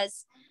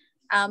because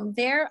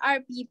there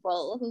are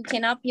people who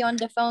cannot be on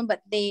the phone,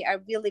 but they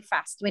are really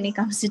fast when it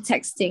comes to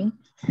texting.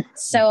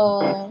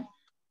 So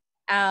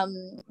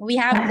we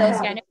have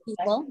those kind of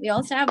people. We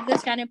also have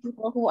those kind of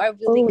people who are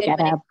really good when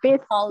it comes to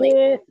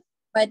calling,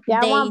 but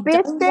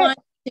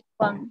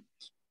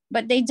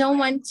they don't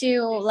want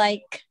to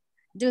like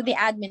do the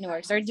admin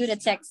works or do the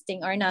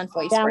texting or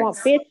non-voice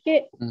works.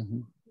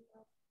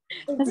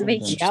 That's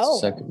Vicky.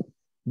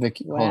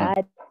 Vicky, hold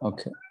on.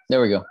 Okay, there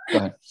we go. Go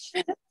ahead.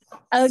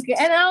 Okay,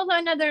 and also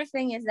another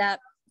thing is that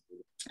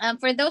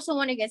for those who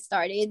want to get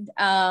started,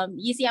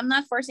 you see, I'm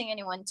not forcing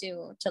anyone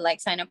to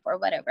like sign up or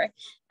whatever,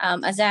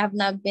 as I have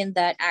not been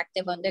that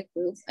active on the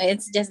group.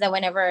 It's just that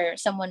whenever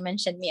someone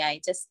mentioned me,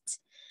 I just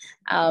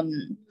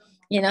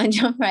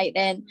jump right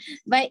in.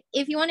 But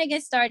if you want to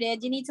get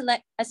started, you need to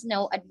let us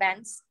know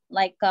advance,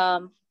 like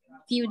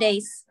few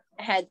days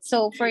ahead.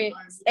 So for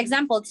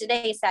example,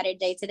 today is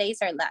Saturday. Today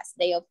is our last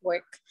day of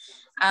work.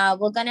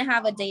 We're gonna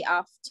have a day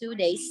off 2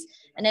 days,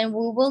 and then we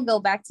will go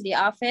back to the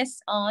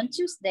office on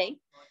Tuesday.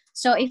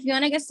 So if you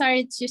want to get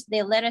started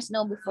Tuesday, let us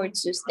know before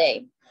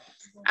Tuesday.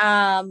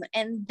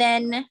 And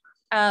then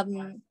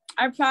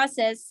our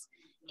process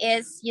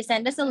is you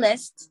send us a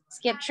list,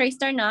 skip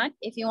traced or not.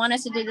 If you want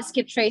us to do the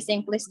skip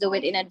tracing, please do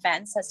it in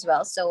advance as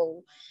well.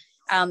 So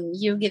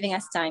you're giving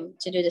us time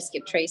to do the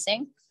skip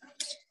tracing.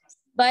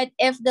 But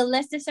if the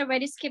list is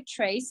already skip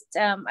traced,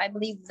 I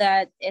believe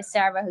that is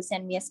Sarah who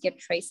sent me a skip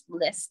traced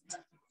list.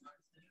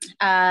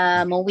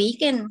 We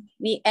can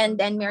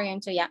Miriam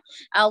too, yeah.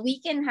 We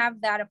can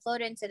have that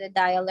uploaded into the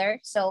dialer.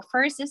 So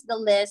first is the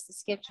list, the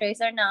skip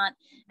trace or not,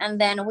 and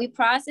then we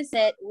process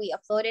it, we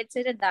upload it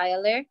to the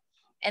dialer,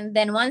 and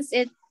then once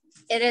it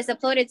is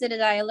uploaded to the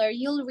dialer,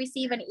 you'll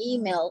receive an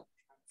email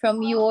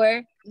from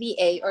your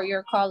VA or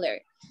your caller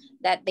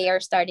that they are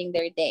starting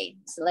their day.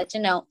 So let you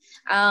know.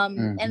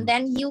 And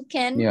then you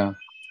can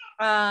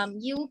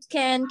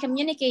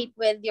communicate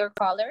with your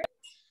caller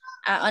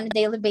on a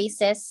daily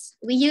basis.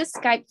 We use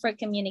Skype for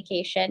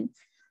communication.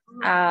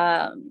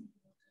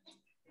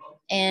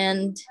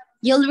 And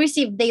you'll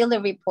receive daily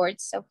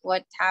reports of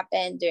what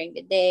happened during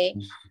the day.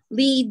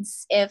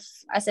 Leads, if,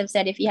 as I've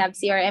said, if you have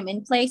CRM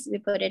in place, we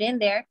put it in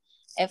there.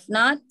 If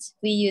not,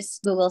 we use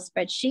Google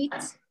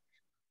Spreadsheets.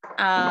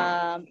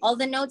 All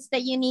the notes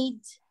that you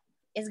need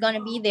is going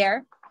to be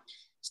there.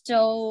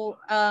 So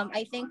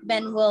I think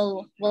Ben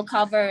will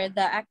cover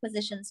the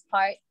acquisitions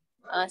part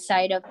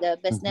side of the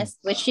business,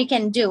 which you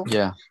can do,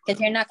 because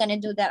you're not going to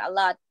do that a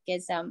lot,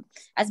 because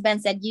as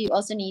Ben said, you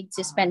also need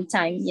to spend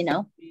time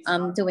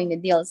doing the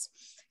deals.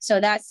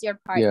 So that's your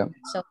part.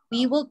 So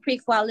we will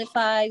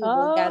pre-qualify, we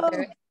will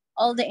gather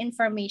all the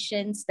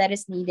information that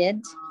is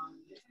needed.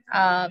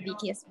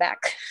 Vicky is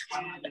back.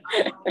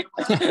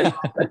 Okay.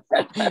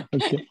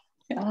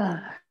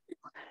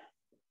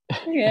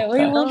 Yeah,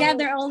 we will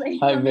gather all the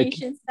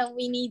information that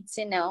we need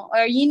to know,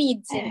 or you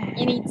need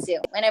to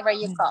whenever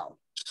you call.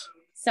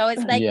 So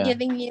it's like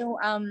giving you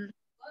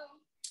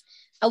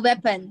a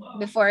weapon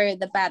before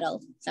the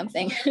battle,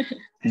 something.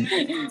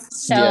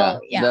 So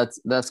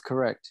that's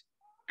correct.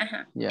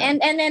 Yeah.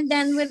 And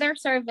then with our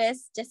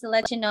service, just to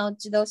let you know,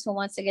 to those who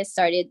wants to get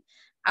started,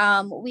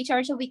 we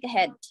charge a week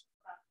ahead.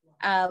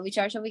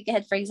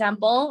 For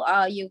example,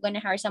 you're going to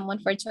hire someone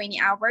for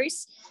 20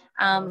 hours.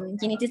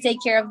 You need to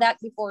take care of that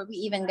before we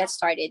even get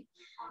started.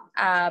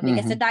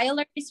 Because the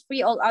dialer is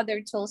free, all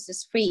other tools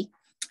is free.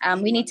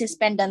 We need to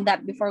spend on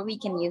that before we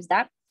can use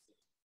that.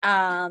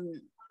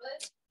 And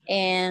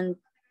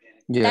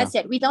that's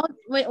it.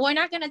 We're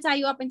not going to tie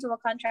you up into a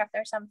contract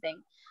or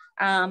something.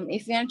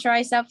 If you want to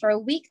try us out for a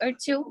week or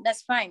two,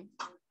 that's fine.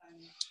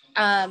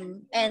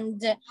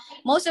 And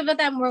most of the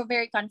time we're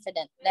very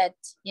confident that,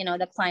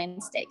 the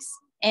client stays.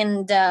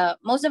 And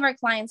most of our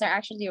clients are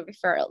actually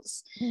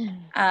referrals,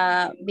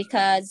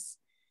 because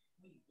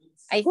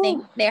I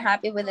think they're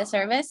happy with the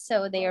service,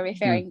 so they are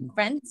referring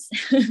friends.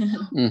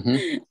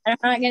 I'm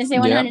not going to say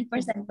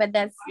 100%, but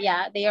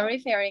they are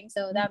referring,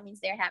 so that means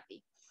they're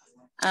happy.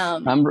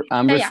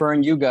 I'm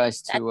referring you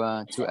guys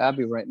to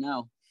Abby right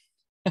now,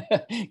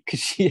 because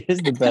she is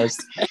the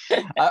best.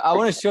 I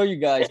want to show you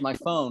guys my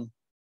phone.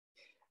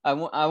 I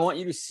want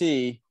you to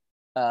see.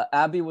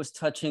 Abby was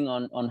touching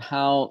on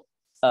how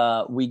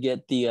we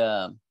get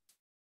the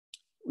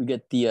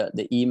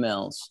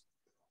emails.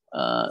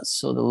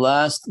 So the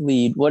last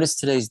lead. What is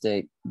today's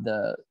date?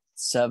 The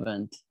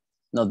 7th.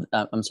 No,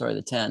 I'm sorry,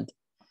 the 10th.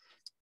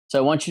 So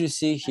I want you to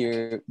see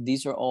here.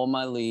 These are all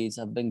my leads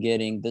I've been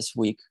getting this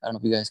week. I don't know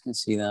if you guys can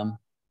see them.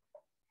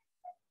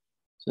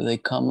 So they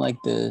come like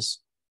this.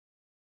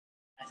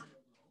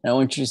 And I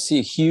want you to see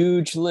a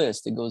huge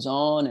list. It goes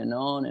on and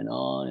on and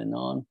on and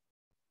on.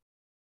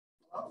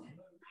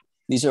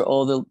 These are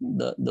all the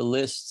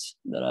lists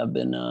that I've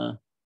been, the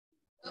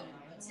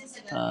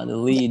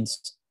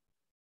leads.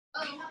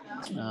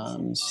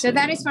 So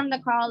that is from the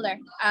caller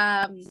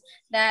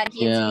that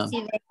he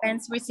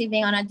is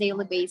receiving on a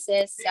daily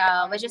basis,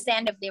 which is the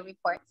end of the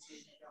report.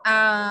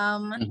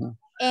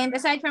 And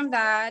aside from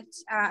that,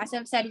 as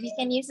I've said, we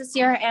can use a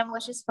CRM,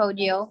 which is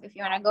Podio, if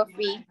you want to go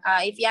free.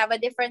 If you have a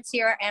different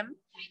CRM,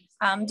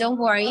 don't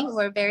worry,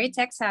 we're very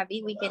tech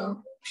savvy. We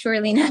can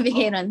surely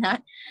navigate on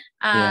that.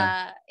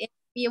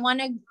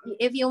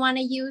 If you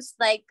wanna use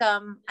like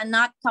a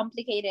not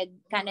complicated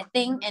kind of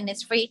thing and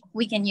it's free,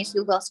 we can use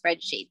Google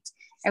Spreadsheet.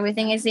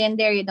 Everything is in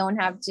there. You don't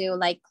have to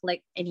like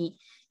click any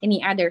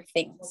other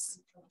things.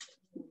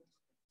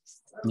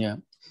 Yeah.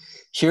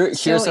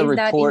 Here's a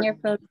report.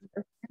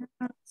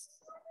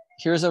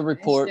 Here's a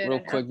report real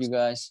quick, you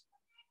guys.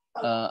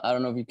 I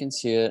don't know if you can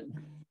see it.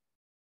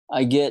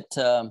 I get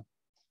the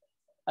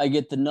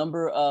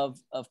number of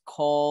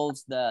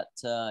calls that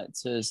it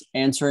says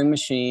answering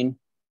machine,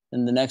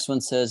 and the next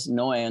one says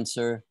no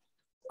answer,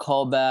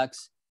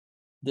 callbacks,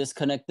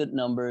 disconnected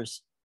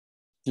numbers,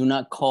 do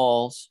not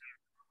calls.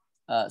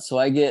 So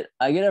I get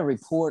a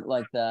report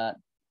like that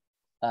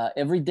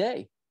every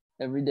day.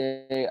 Every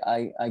day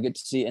I get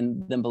to see,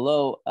 and then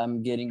below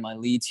I'm getting my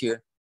leads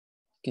here.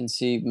 You can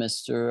see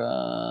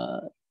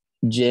Mr.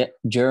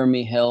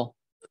 Jeremy Hill.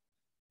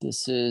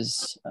 This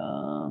is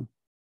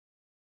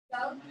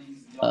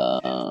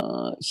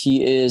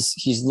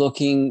he's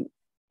looking.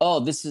 Oh,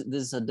 this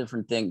is a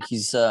different thing.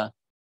 He's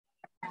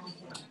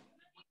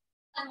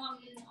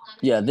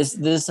this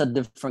is a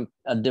different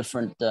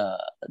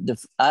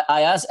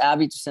I asked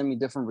Abby to send me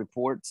different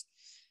reports.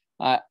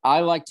 I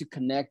like to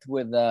connect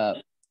with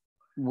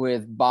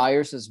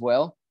buyers as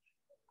well.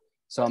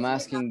 So I'm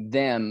asking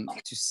them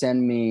to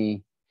send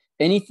me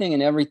anything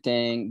and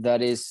everything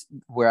that is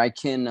where I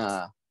can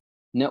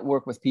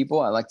network with people.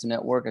 I like to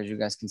network, as you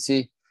guys can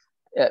see,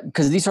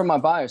 because these are my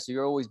buyers. So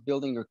you're always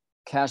building your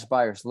cash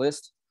buyers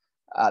list.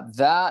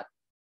 That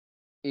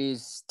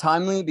is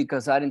timely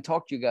because I didn't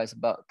talk to you guys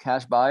about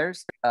cash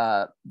buyers.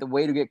 The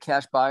way to get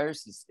cash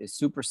buyers is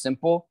super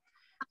simple,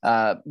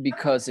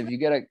 because if you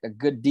get a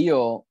good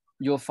deal,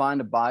 you'll find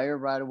a buyer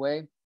right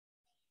away.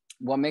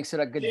 What makes it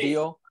a good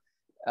deal?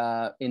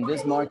 In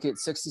this market,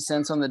 60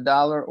 cents on the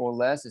dollar or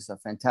less is a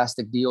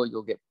fantastic deal.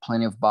 You'll get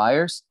plenty of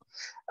buyers.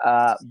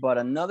 But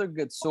another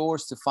good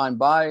source to find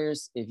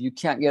buyers, if you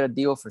can't get a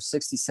deal for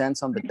 60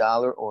 cents on the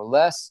dollar or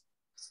less,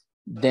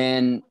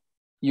 then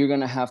you're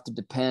going to have to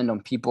depend on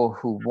people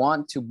who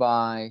want to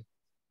buy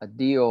a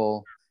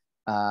deal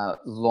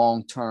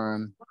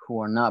long-term,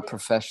 who are not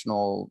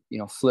professional,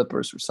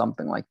 flippers or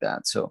something like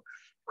that. So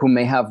who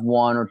may have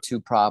one or two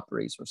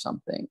properties or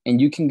something.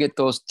 And you can get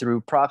those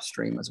through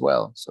PropStream as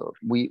well. So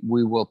we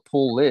will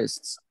pull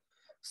lists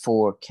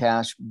for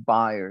cash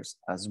buyers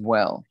as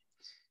well.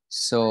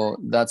 So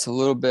that's a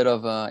little bit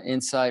of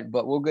insight,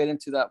 but we'll get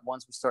into that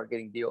once we start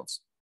getting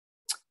deals.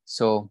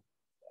 So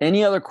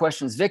any other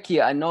questions?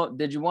 Vicky, I know,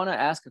 did you want to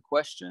ask a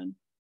question?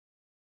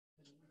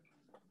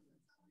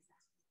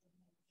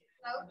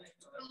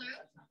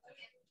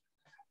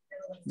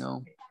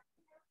 No.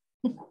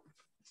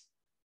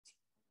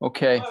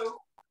 Okay.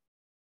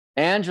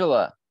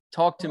 Angela,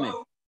 talk to me.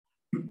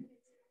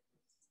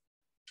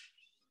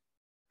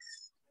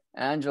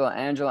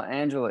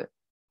 Angela.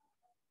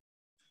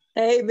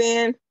 Hey,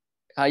 Ben.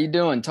 How you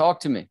doing?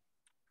 Talk to me.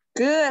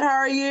 Good. How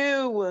are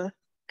you?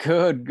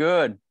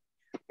 Good.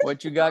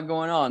 What you got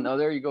going on? Oh,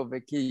 there you go,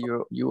 Vicky.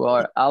 You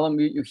are. I'll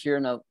unmute you here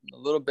in a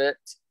little bit.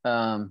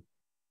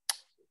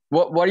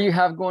 What do you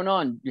have going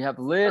on? You have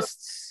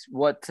lists.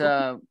 What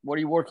are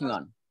you working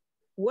on?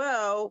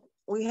 Well,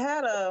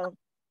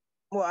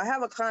 I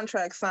have a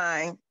contract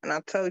signed, and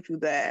I told you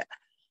that.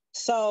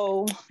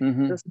 So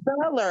the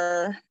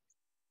seller,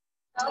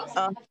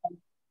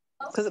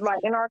 because like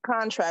in our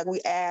contract,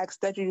 we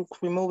asked that you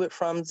remove it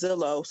from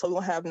Zillow, so we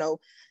don't have no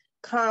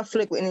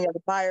conflict with any of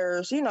the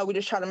buyers. You know, we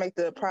just try to make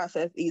the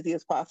process easy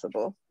as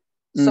possible.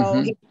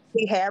 So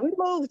he had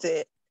removed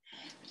it,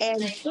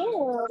 and then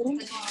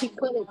he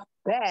put it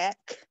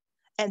back,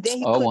 and then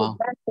he put it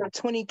back for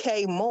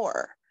 $20K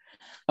more.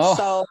 Oh.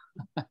 So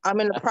I'm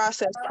in the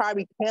process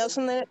probably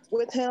canceling it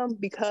with him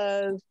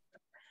because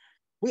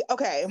we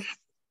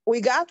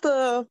got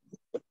the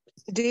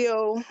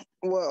deal.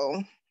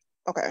 Well,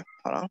 okay,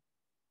 hold on.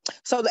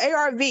 So the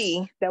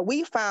ARV that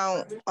we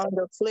found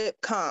under Flip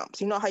Comps,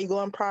 you know how you go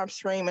on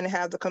PropStream and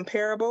have the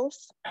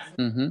comparables?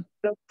 The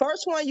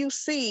first one you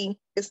see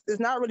is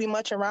not really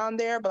much around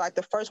there, but like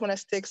the first one that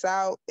sticks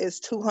out is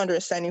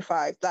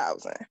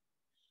 $275,000.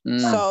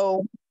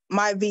 So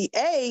my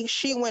VA,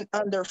 she went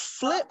under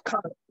Flip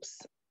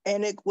Comps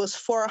and it was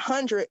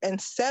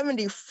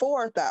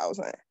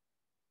 $474,000.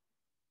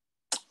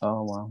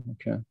 Oh wow,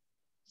 okay.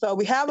 So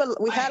we had a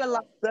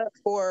locked up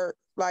for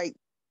like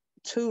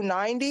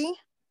 $290.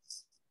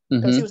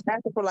 Because he was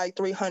asking for like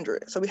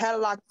 $300. So we had it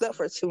locked up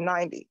for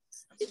 $290.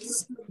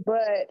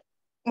 But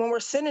when we're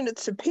sending it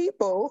to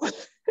people,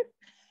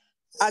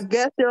 I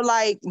guess they're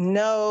like,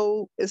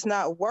 no, it's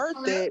not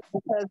worth it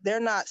because they're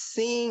not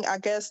seeing, I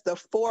guess, the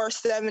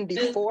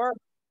 474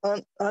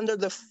 under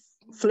the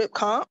Flip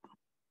Comp,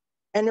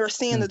 and they're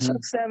seeing the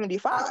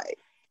 275.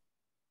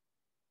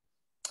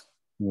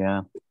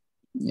 Yeah.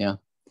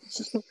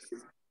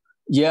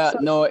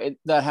 No,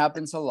 that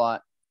happens a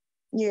lot.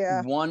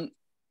 Yeah.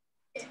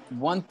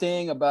 One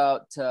thing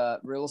about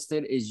real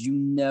estate is you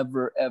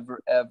never,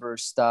 ever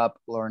stop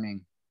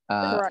learning.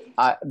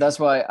 That's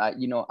why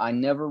I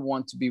never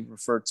want to be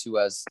referred to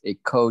as a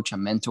coach, a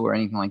mentor, or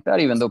anything like that,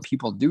 even though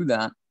people do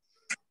that,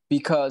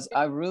 because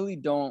I really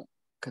don't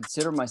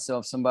consider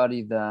myself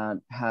somebody that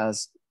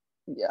has,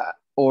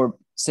 or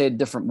say a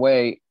different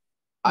way,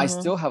 I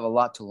still have a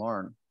lot to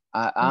learn.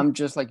 I'm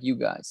just like you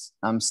guys.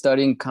 I'm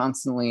studying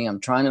constantly. I'm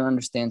trying to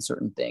understand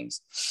certain things.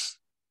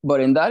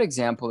 But in that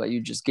example that you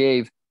just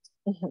gave,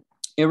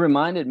 it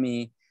reminded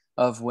me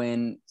of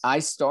when I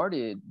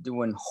started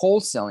doing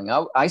wholesaling.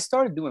 I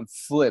started doing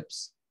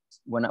flips.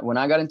 When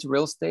I got into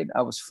real estate,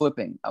 I was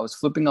flipping a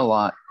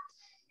lot.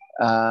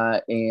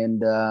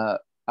 And I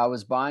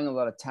was buying a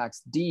lot of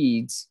tax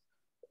deeds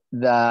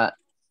that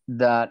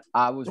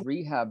I was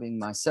rehabbing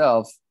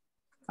myself.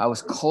 I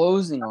was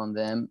closing on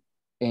them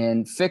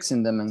and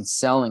fixing them and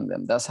selling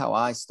them. That's how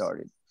I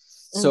started.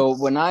 So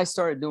when I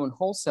started doing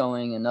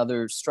wholesaling and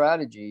other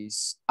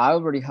strategies, I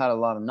already had a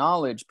lot of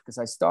knowledge because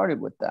I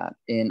started with that.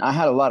 And I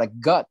had a lot of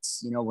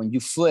guts. You know, when you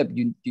flip,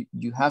 you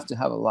have to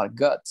have a lot of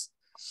guts.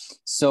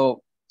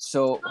 So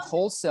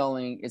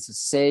wholesaling is a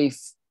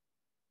safe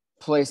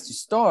place to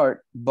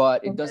start,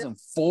 but it doesn't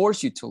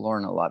force you to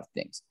learn a lot of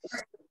things.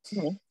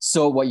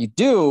 So what you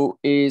do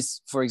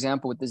is, for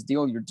example, with this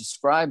deal you're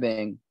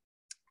describing,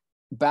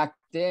 back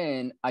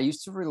then I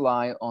used to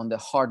rely on the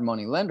hard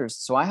money lenders.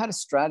 So I had a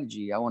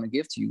strategy I want to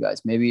give to you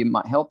guys. Maybe it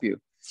might help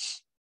you.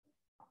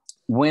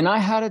 When I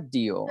had a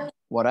deal,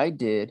 what I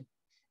did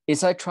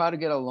is I tried to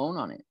get a loan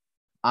on it.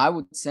 I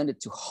would send it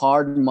to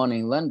hard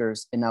money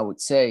lenders and I would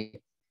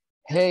say,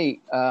 hey,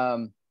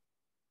 I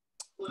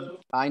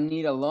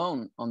need a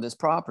loan on this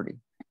property.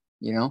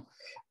 You know,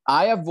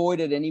 I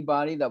avoided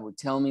anybody that would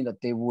tell me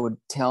that they would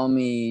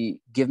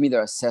give me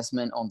their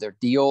assessment on their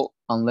deal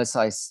unless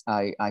I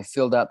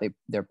filled out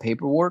their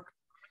paperwork.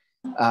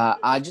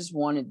 I just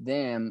wanted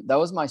them, that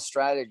was my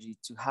strategy,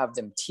 to have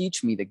them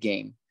teach me the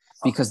game,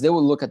 because they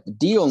would look at the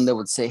deal and they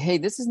would say, hey,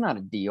 this is not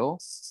a deal.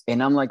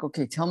 And I'm like,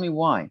 okay, tell me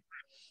why.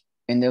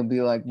 And they'll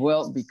be like,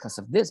 well, because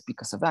of this,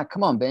 because of that.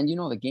 Come on, Ben, you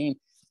know the game.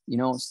 You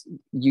know,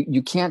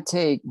 you can't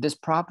take this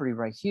property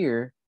right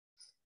here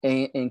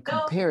and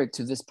compare it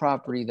to this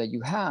property that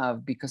you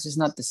have because it's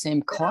not the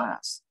same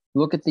class.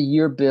 Look at the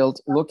year built,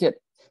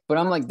 but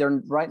I'm like,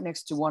 they're right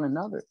next to one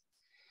another.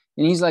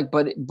 And he's like,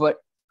 but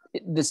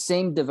the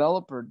same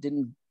developer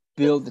didn't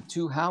build the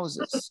two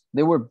houses.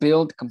 They were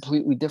built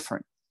completely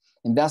different.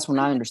 And that's when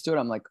I understood.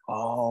 I'm like,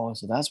 oh,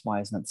 so that's why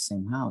it's not the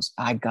same house.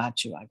 I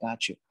got you.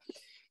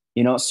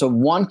 You know, so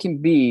one can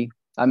be,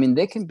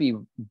 they can be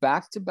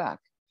back to back,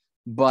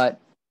 but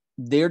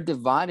they're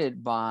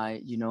divided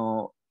by,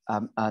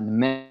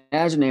 an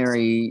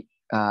imaginary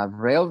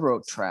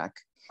railroad track,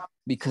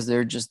 because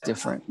they're just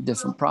different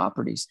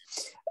properties.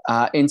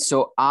 And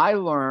so I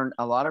learned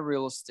a lot of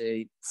real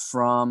estate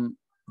from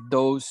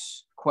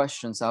those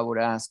questions I would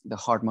ask the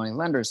hard money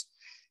lenders.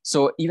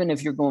 So even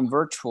if you're going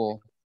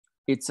virtual,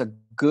 it's a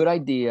good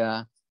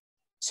idea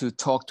to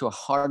talk to a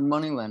hard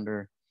money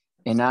lender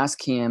and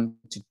ask him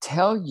to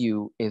tell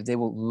you if they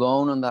will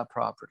loan on that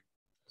property.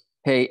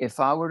 Hey, if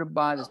I were to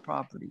buy this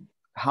property,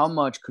 how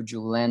much could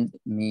you lend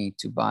me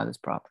to buy this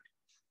property?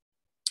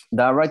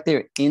 That right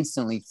there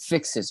instantly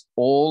fixes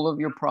all of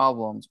your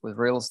problems with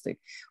real estate.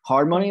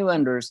 Hard money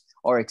lenders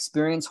are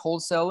experienced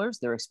wholesalers,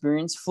 they're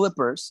experienced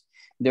flippers,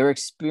 they're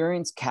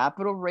experienced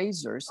capital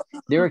raisers,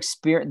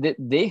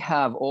 they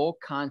have all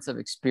kinds of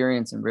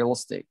experience in real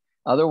estate.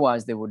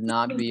 Otherwise, they would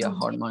not be a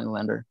hard money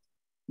lender.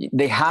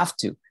 They have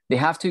to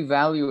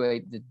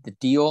evaluate the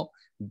deal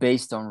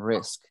based on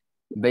risk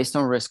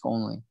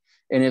only.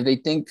 And if they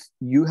think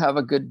you have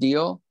a good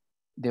deal,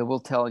 they will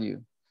tell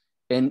you.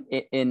 And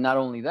not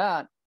only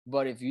that,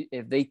 but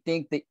if they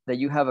think that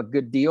you have a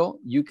good deal,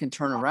 you can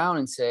turn around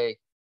and say,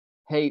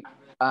 hey,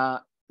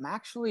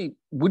 actually,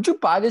 would you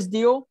buy this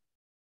deal?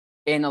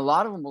 And a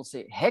lot of them will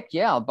say, heck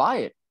yeah, I'll buy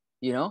it.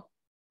 You know,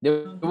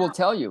 they will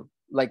tell you,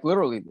 like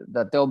literally,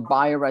 that they'll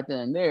buy it right then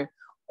and there.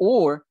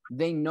 Or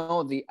they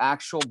know the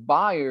actual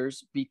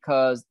buyers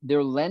because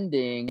they're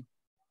lending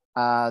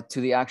to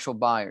the actual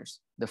buyers,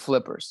 the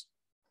flippers.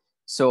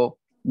 So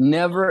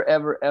never,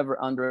 ever,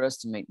 ever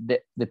underestimate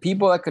the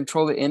people that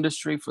control the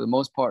industry for the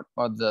most part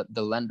are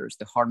the lenders,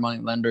 the hard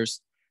money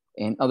lenders,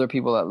 and other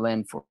people that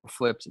lend for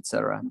flips,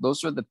 etc.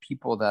 Those are the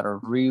people that are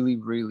really,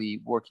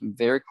 really working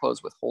very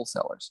close with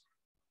wholesalers.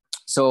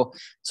 So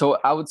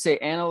I would say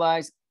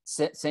analyze,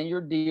 send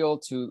your deal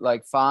to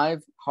like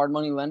 5 hard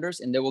money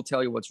lenders, and they will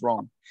tell you what's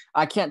wrong.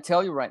 I can't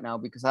tell you right now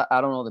because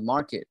I don't know the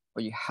market,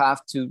 but you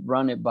have to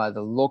run it by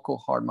the local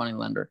hard money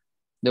lender.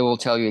 They will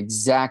tell you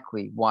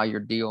exactly why your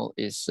deal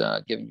is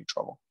giving you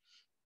trouble.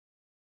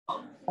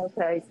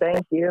 Okay,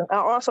 thank you. I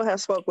also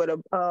have spoke with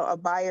a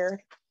buyer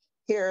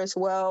here as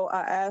well.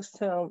 I asked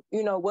him,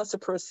 what's the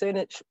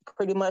percentage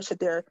pretty much that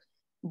they're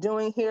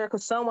doing here?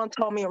 Because someone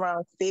told me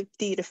around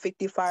 50 to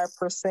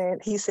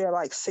 55%. He said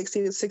like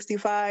 60 to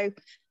 65.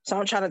 So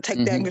I'm trying to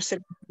take that in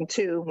consideration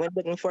too when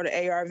looking for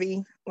the ARV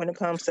when it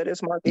comes to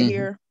this market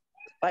here,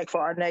 like for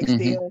our next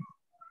deal.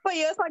 But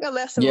yeah, it's like a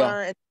lesson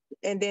learned.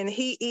 And then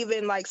he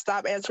even like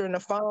stopped answering the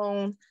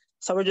phone.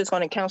 So we're just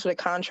going to cancel the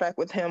contract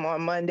with him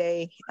on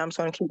Monday. I'm just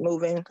going to keep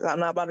moving because I'm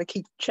not about to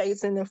keep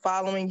chasing and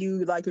following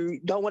you. Like, you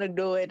don't want to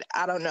do it.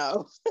 I don't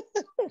know.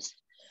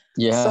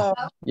 Yeah.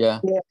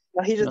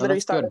 He just literally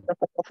started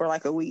for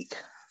like a week.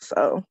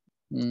 So,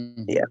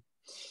 Yeah.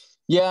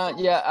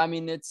 I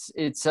mean,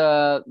 it's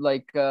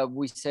like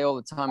we say all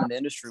the time in the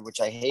industry,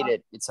 which I hate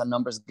it. It's a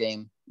numbers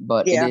game,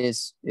 but it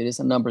is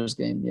a numbers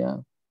game. Yeah.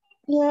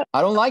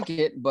 I don't like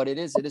it, but it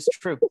is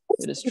true.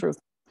 It is true.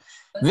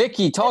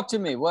 Vicky, talk to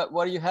me.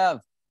 What do you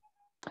have?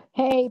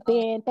 Hey,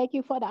 Ben, thank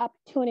you for the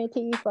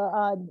opportunity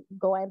for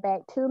going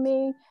back to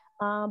me.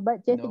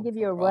 But just to give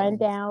you a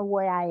rundown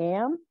where I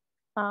am,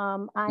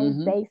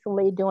 I'm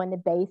basically doing the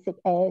basic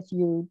as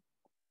you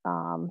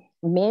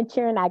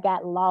mentioned. I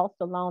got lost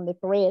along the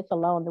threads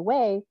along the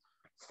way.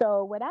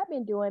 So what I've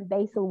been doing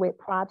basically with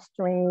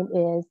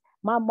PropStream is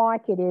my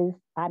market is,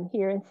 I'm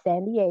here in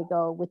San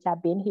Diego, which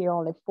I've been here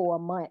only 4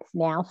 months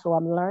now. So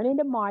I'm learning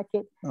the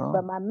market,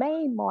 but my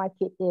main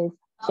market is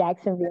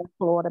Jacksonville,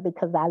 Florida,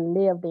 because I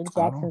lived in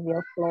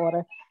Jacksonville,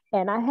 Florida.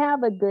 And I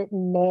have a good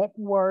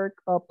network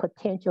of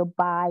potential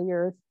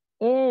buyers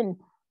in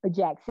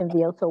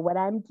Jacksonville. So what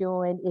I'm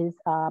doing is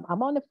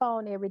I'm on the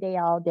phone every day,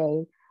 all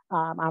day.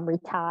 I'm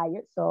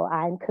retired, so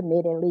I'm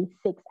committed at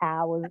least 6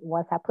 hours.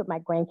 Once I put my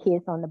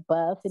grandkids on the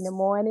bus in the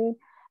morning,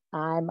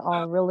 I'm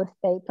on real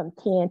estate from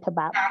 10 to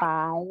about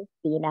 5.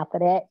 Then after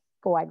that,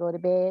 before I go to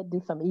bed,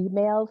 do some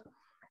emails.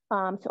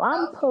 So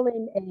I'm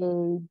pulling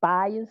a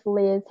buyer's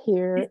list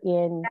here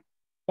in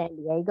San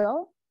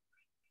Diego.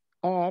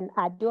 And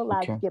I do a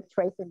lot of skip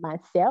tracing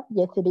myself.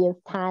 Yes, it is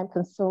time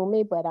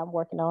consuming, but I'm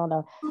working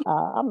on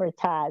I'm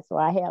retired, so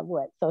I have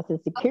Social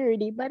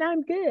Security, but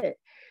I'm good.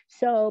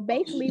 So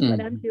basically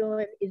what I'm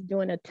doing is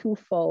doing a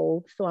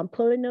twofold. So I'm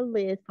pulling a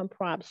list from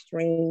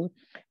PropStream,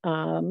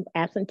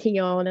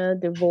 absentee owner,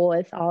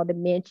 divorce, all the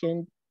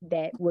mentioned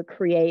that would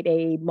create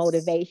a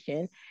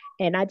motivation.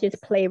 And I just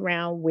play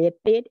around with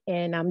it,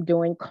 and I'm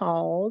doing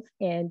calls.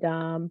 And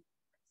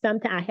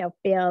sometimes I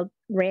have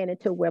ran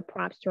into where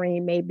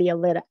PropStream may be a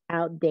little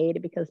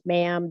outdated because,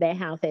 ma'am, that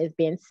house has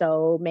been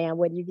sold. Ma'am,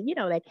 what do you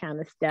know, that kind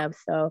of stuff.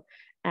 So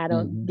I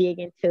don't dig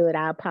into it.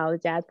 I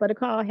apologize for the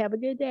call. Have a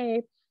good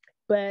day.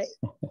 But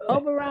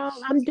overall,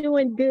 I'm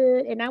doing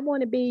good. And I want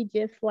to be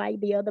just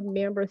like the other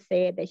member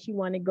said, that she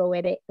want to go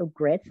at it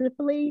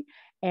aggressively.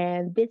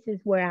 And this is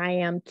where I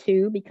am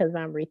too, because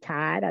I'm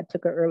retired. I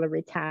took an early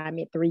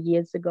retirement 3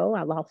 years ago.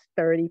 I lost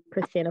 30%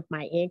 of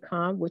my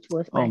income, which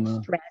was my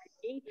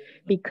strategy,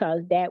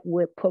 because that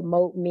would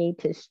promote me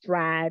to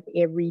strive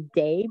every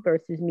day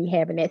versus me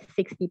having that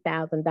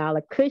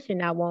 $60,000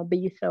 cushion. I won't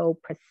be so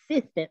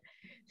persistent.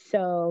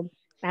 So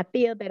I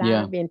feel that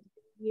I've been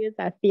years,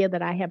 I feel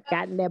that I have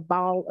gotten that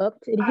ball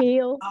up to the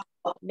hill.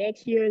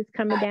 Next year is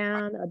coming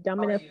down, a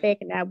domino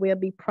effect, and I will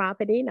be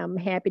profiting. I'm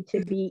happy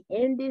to be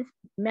in this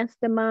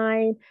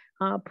mastermind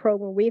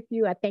program with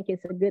you. I think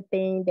it's a good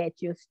thing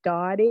that you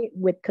started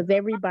with, because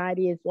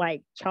everybody is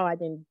like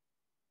charging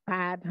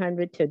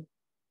 500 to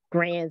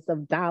grands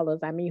of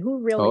dollars. I mean, who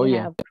really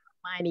have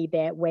money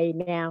that way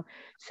now?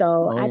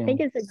 So I think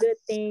it's a good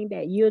thing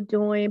that you're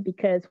doing,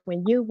 because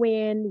when you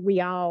win, we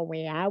all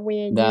win. I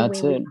win, you win, we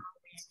all win.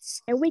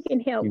 And we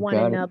can help one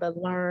another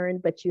learn,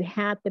 but you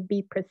have to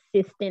be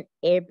persistent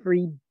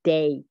every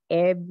day,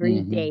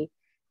 every day.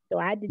 So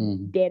I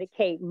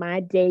dedicate my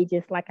day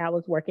just like I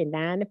was working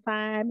 9 to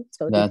 5.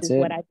 So this is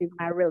what I do,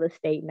 my real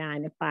estate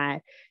 9 to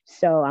 5.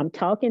 So I'm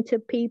talking to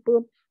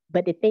people.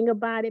 But the thing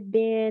about it,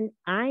 Ben,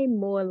 I'm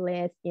more or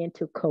less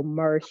into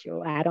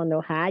commercial. I don't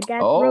know how I got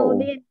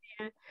thrown in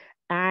there.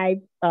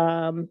 I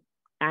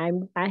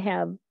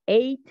have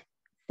 8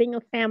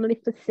 single family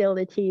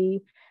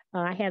facilities.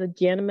 I had a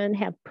gentleman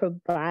have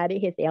provided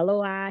his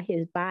LOI,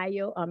 his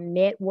bio. I'm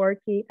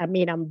networking. I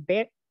mean, I'm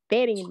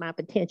vetting my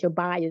potential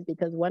buyers,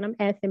 because when I'm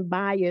asking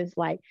buyers,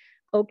 like,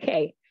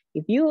 okay,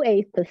 if you're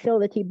a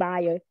facility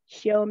buyer,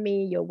 show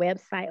me your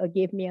website or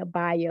give me a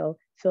bio.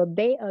 So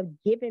they are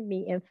giving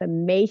me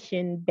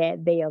information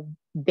that they have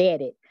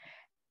vetted.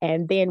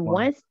 And then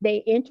once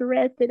they're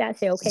interested, I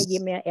say, okay,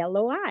 give me an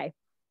LOI.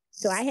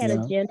 So I had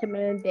a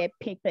gentleman that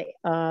picked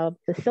a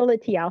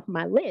facility off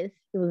my list.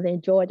 It was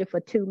in Georgia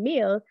for $2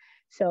 million.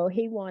 So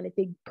he wanted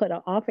to put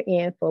an offer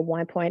in for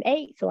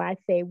 1.8. So I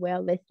say,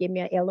 well, let's give me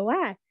an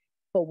LOI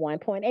for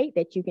 1.8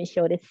 that you can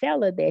show the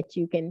seller that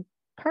you can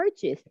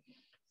purchase.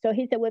 So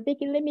he said, well,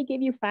 Vicki, let me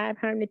give you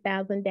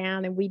 $500,000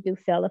 down and we do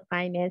seller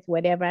finance,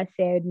 whatever. I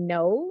said,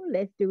 no,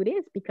 let's do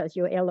this, because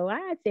your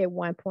LOI said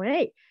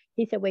 1.8.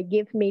 He said, well,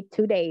 give me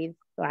 2 days.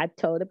 So I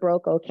told the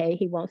broker, okay,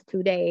 he wants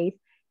 2 days.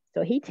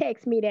 So he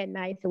texted me that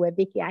night, so, well,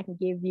 Vicki, I can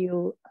give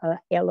you a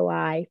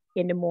LOI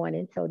in the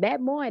morning. So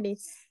that morning,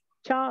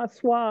 Charles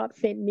Schwab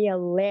sent me a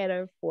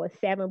letter for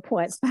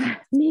 $7.5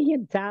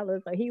 million. So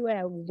he would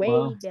have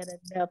waived that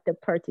enough to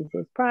purchase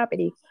his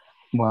property.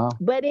 Wow.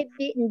 But it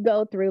didn't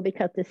go through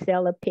because the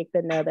seller picked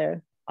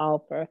another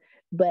offer.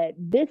 But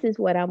this is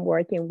what I'm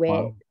working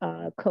with,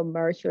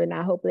 commercial. And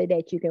I hope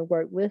that you can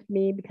work with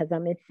me, because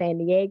I'm in San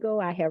Diego.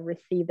 I have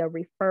received a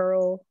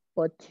referral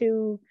for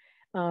 2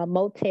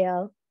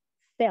 motel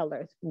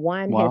sellers.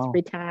 One has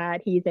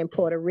retired. He's in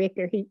Puerto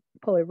Rico.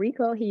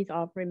 He's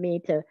offering me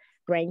to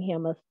bring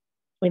him a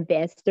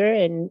investor,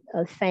 and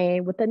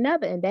same with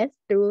another, and that's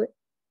through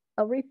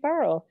a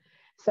referral.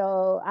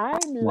 So I'm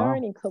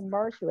learning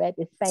commercial at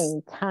the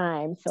same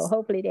time. So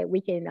hopefully that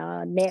we can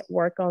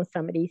network on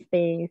some of these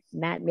things,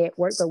 not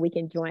network, but we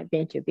can joint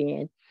venture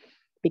in,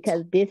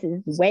 because this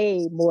is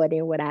way more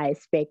than what I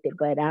expected,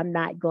 but I'm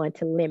not going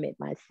to limit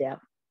myself.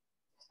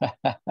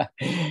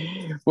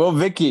 Well,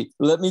 Vicki,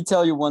 let me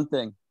tell you one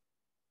thing.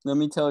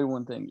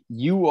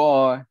 You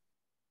are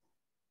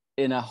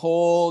in a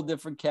whole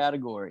different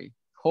category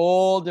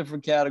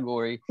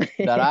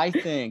that I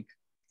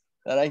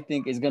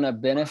think is going to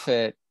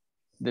benefit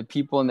the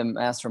people in the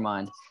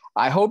mastermind.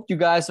 I hope you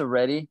guys are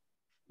ready.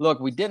 Look,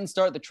 we didn't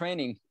start the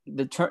training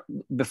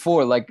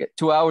before, like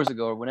 2 hours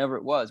ago or whenever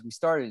it was. We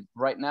started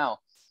right now,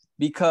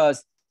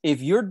 because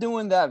if you're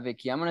doing that,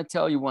 Vicki, I'm going to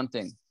tell you one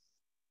thing.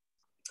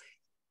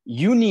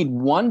 You need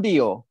one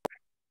deal.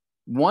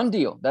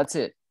 That's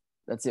it.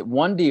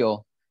 One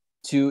deal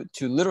to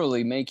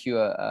literally make you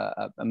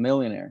a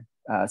millionaire.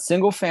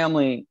 Single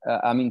tenant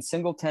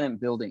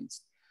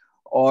buildings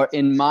are,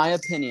 in my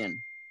opinion,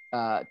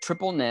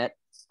 triple net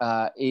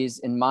is,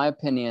 in my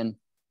opinion,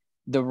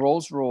 the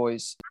Rolls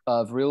Royce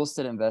of real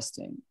estate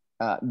investing.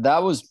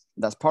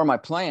 That's part of my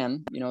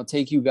plan,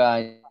 take you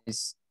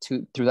guys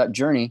through that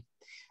journey.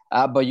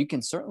 But you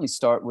can certainly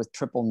start with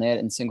triple net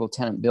and single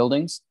tenant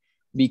buildings,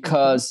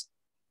 because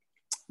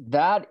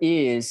that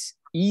is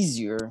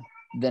easier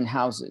than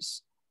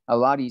houses, a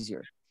lot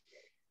easier.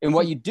 And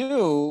what you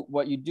do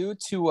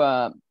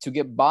to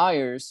get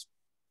buyers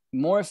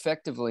more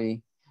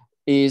effectively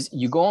is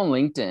you go on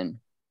LinkedIn.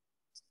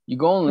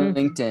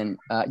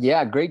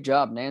 Great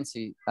job,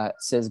 Nancy.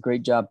 Says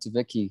great job to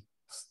Vicki.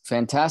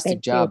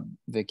 Fantastic job,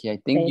 Vicki. I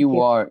think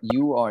you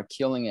are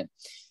killing it.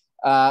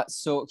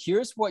 So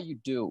here's what you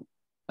do.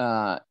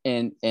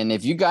 And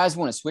if you guys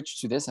want to switch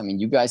to this, I mean,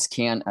 you guys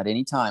can at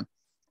any time.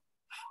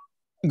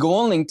 Go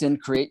on LinkedIn,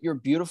 create your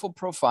beautiful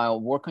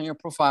profile, work on your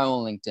profile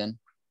on LinkedIn,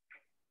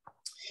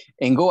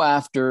 and go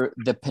after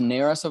the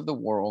Paneras of the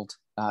world.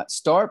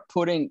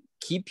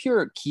 Keep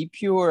your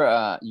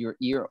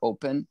ear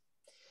open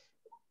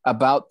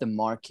about the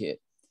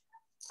market.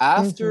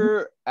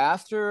 After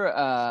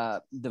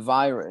the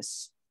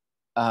virus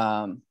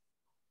or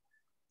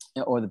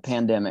the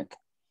pandemic,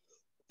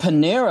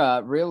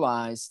 Panera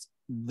realized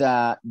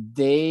that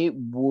they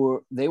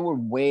were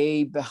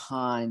way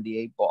behind the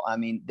 8 ball. I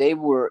mean, they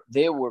were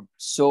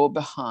so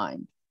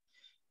behind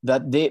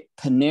that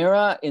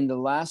Panera in the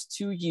last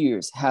 2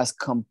 years has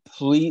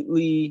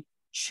completely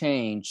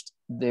changed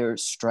their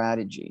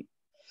strategy.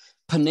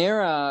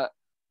 Panera,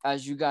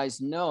 as you guys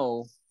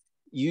know,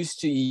 used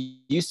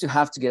to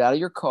have to get out of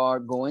your car,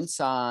 go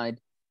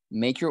inside,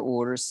 make your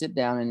order, sit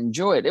down and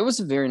enjoy it. It was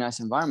a very nice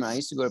environment. I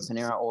used to go to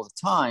Panera all the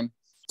time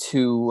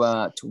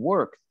to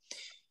work.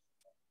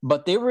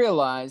 But they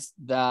realized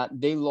that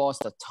they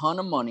lost a ton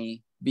of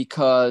money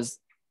because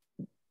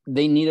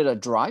they needed a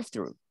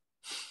drive-through.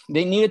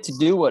 They needed to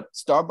do what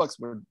Starbucks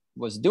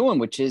was doing,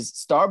 which is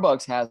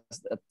Starbucks has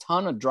a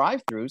ton of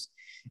drive-throughs,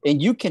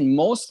 and you can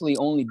mostly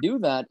only do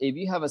that if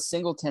you have a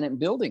single tenant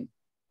building.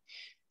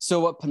 So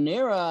what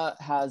Panera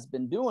has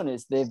been doing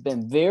is they've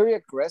been very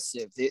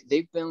aggressive.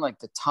 They've been like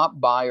the top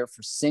buyer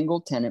for single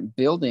tenant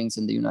buildings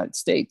in the United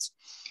States.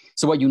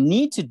 So what you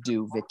need to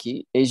do,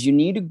 Vicky, is you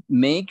need to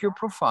make your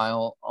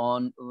profile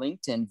on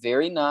LinkedIn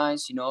very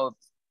nice, you know,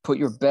 put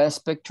your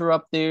best picture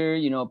up there,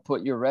 you know,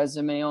 put your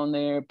resume on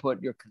there,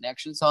 put your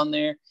connections on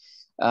there,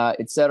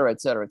 et cetera,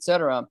 et cetera, et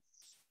cetera.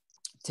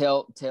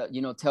 Tell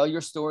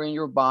your story in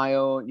your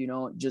bio, you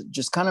know,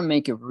 just kind of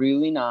make it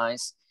really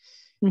nice,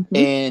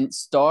 and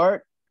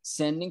start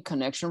sending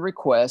connection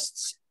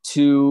requests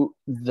to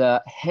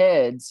the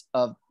heads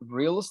of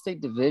real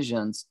estate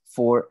divisions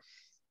for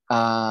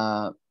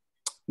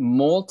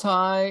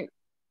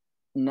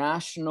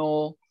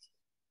multinational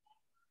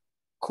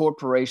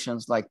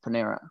corporations like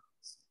Panera.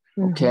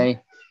 Okay.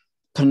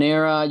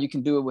 Panera, you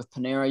can do it with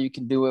Panera. You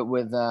can do it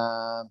with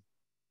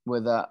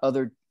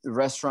other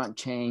restaurant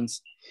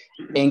chains,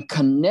 and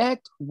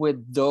connect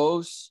with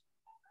those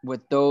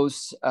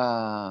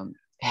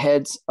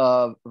heads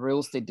of real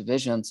estate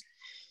divisions,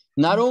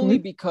 not only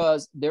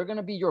because they're going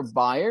to be your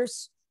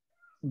buyers,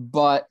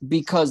 but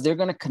because they're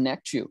going to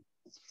connect you.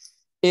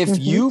 If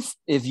you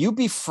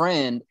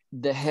befriend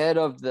the head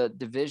of the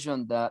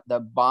division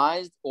that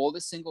buys all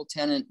the single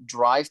tenant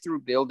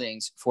drive-through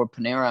buildings for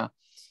Panera,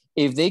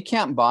 if they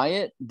can't buy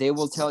it, they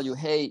will tell you,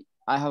 hey,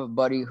 I have a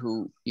buddy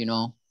who, you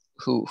know,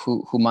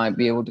 who might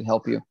be able to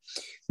help you.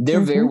 They're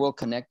very well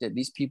connected.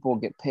 These people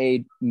get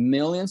paid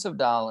millions of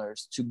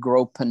dollars to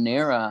grow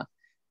Panera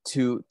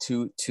to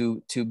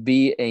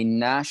be a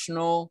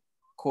national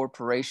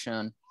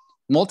corporation,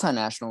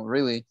 multinational,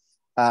 really.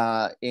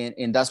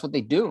 And that's what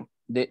they do.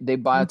 They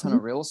buy a ton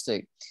of real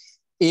estate.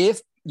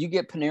 If you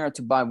get Panera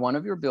to buy one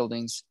of your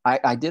buildings,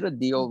 I did a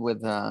deal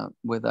with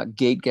a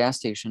Gate gas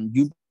station.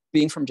 You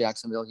being from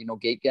Jacksonville, you know,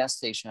 Gate gas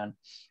station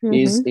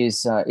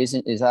is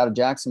out of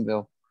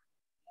Jacksonville.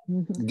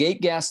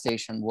 Gate gas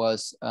station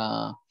was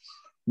I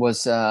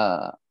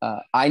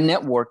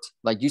networked,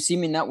 like you see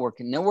me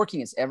networking.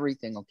 Networking is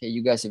everything. Okay,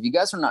 you guys, if you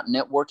guys are not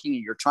networking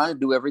and you're trying to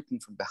do everything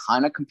from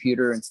behind a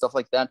computer and stuff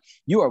like that,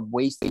 you are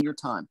wasting your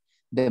time.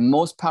 The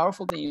most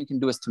powerful thing you can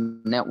do is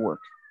to network.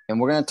 And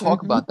we're going to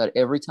talk about that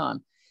every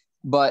time.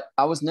 But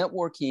I was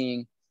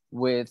networking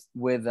with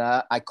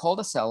I called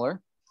a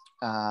seller,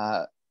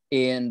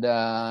 and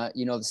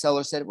you know, the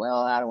seller said, well,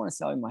 I don't want to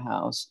sell you my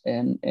house.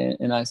 And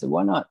I said,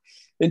 why not?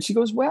 And she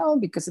goes, well,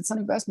 because it's an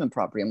investment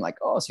property. I'm like,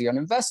 oh, so you're an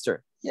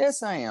investor?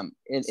 Yes, I am.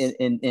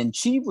 And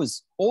she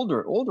was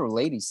older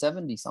lady,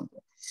 70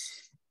 something.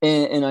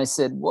 And I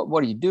said,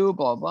 what do you do?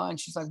 Blah, blah. And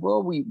she's like,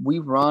 well, we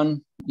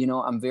run, you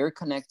know, I'm very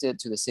connected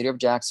to the city of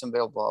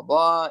Jacksonville, blah,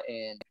 blah,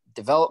 and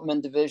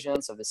development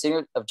divisions of the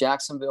city of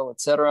Jacksonville,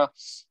 et cetera.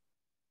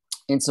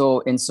 And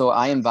so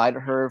I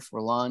invited her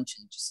for lunch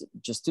and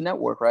just to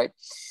network, right?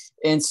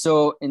 And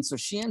so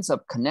she ends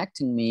up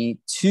connecting me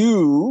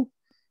to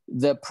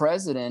the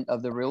president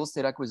of the real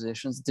estate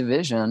acquisitions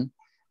division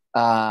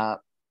for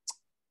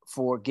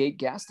Gate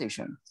gas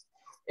station.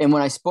 And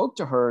when I spoke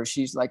to her,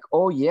 she's like,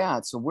 oh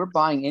yeah, so we're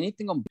buying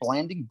anything on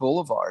Blanding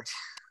Boulevard.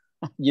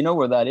 You know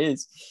where that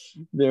is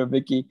there,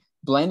 Vicky.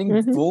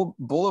 Blanding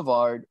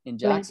Boulevard in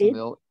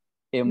Jacksonville.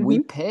 And we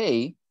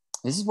pay,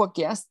 this is what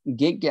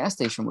Gate gas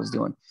station was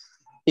doing.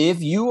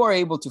 If you are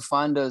able to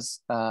find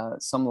us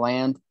some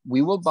land,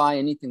 we will buy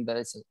anything that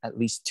is at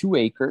least 2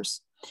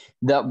 acres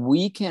that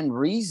we can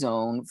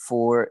rezone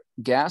for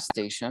gas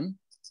station.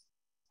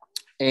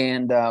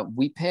 And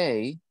we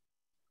pay,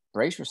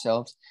 brace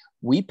yourselves,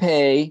 we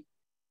pay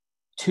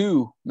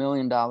 $2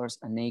 million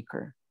an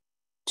acre,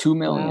 $2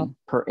 million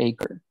per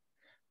acre,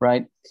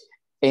 right?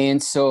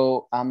 And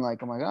so I'm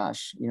like, oh my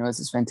gosh, you know,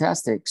 this is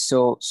fantastic.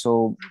 So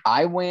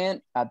I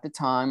went on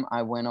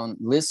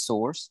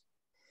ListSource,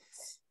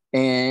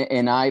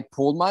 and I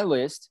pulled my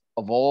list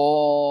of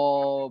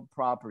all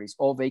properties,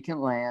 all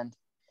vacant land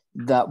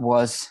that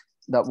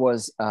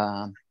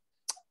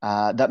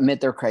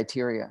met their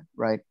criteria,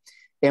 right?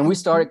 And we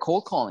started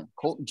cold calling,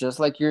 just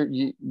like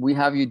we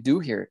have you do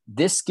here.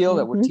 This skill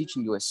that we're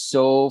teaching you is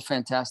so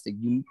fantastic.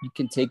 You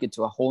can take it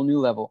to a whole new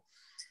level.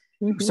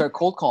 We started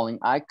cold calling.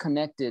 I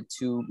connected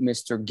to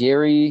Mr.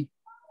 Gary,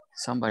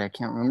 somebody, I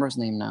can't remember his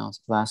name now,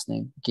 his last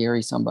name,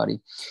 Gary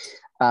somebody.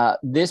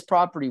 This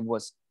property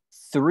was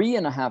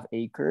 3.5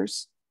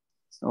 acres,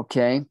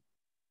 okay?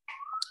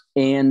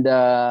 And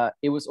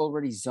it was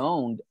already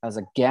zoned as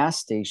a gas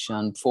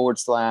station /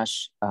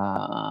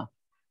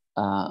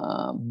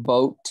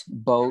 boat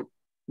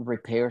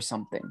repair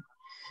something.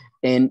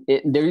 And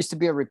there used to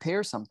be a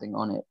repair something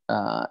on it.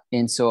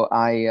 And so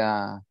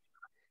I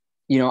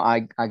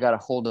got a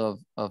hold of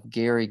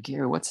Gary.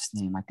 Gary, what's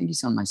his name? I think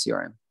he's on my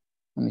CRM.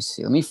 Let me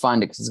see. Let me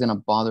find it because it's going to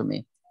bother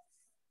me.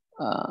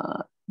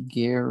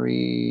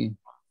 Gary,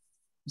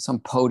 some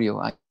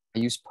Podio. I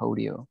use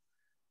Podio.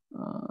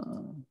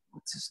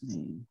 What's his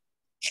name?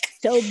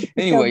 So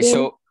anyway,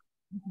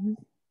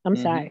 I'm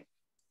sorry.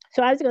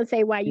 So I was going to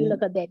say, while you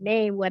look up that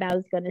name, what I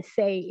was going to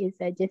say is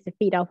that just to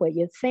feed off what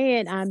you're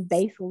saying, I'm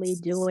basically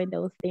doing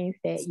those things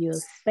that you're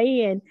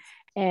saying.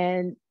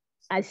 And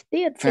I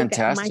still think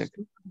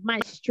my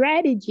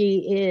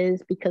strategy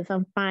is, because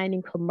I'm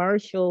finding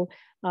commercial,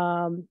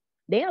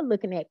 they're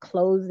looking at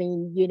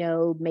closing, you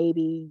know,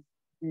 maybe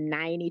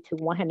 90 to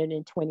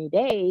 120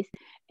 days.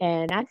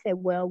 And I said,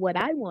 well, what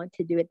I want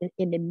to do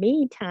in the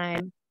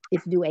meantime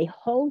is do a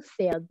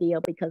wholesale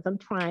deal, because I'm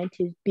trying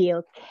to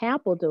build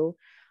capital.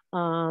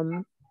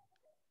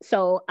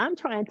 So I'm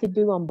trying to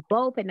do them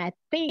both. And I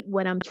think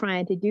what I'm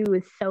trying to do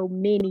is so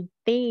many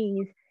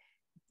things.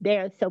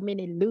 There are so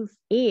many loose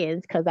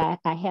ends, because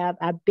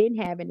I've been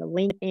having a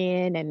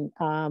LinkedIn,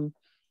 and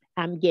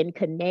I'm getting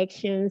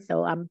connections.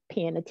 So I'm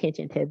paying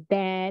attention to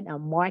that.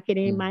 I'm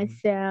marketing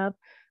myself.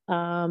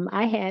 I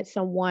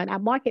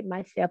market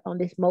myself on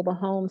this mobile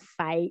home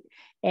site,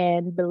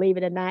 and believe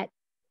it or not,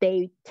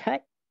 they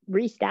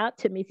reached out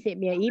to me, sent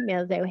me an email,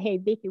 and said, hey,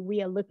 Vicki,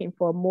 we are looking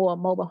for more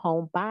mobile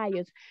home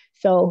buyers.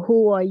 So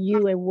who are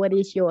you and what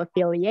is your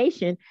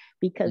affiliation?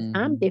 Because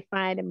I'm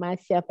defining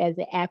myself as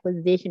an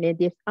acquisition,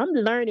 and I'm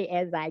learning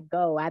as I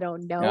go. I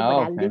don't know,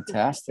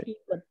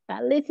 but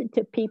I listen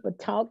to people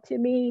talk to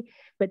me,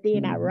 but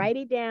then I write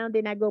it down,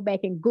 then I go back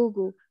and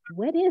Google,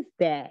 what is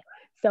that?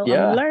 So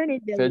I'm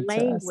learning the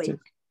language.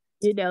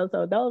 You know,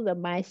 so those are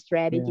my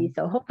strategies.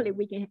 So hopefully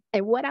we can,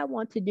 and what I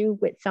want to do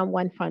with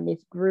someone from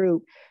this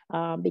group,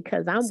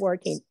 because I'm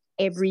working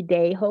every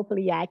day,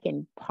 hopefully I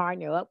can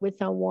partner up with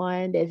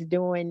someone that's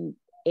doing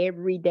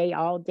every day,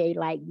 all day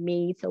like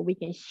me, so we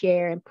can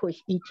share and push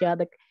each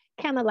other,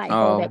 kind of like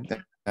hold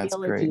that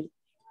accountability.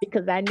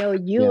 Because I know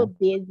you're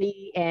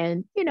busy,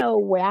 and you know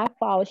where I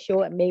fall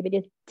short, maybe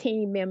this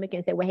team member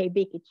can say, well, hey,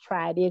 Vicki,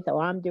 try this,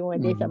 or I'm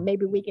doing this, or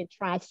maybe we can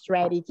try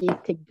strategies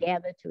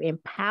together to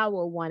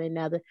empower one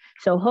another.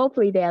 So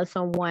hopefully there's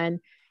someone,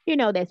 you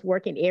know, that's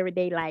working every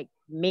day like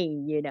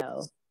me, you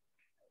know.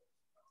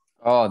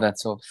 Oh,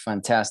 that's so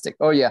fantastic.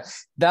 Oh yeah,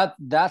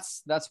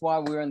 that's why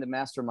we're in the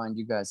mastermind,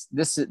 you guys.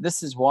 This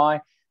is why.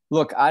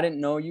 Look, I didn't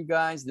know you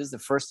guys. This is the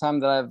first time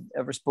that I've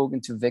ever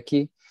spoken to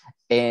Vicki,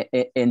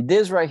 and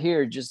this right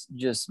here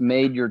just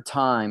made your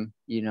time,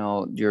 you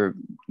know, your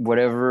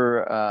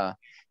whatever.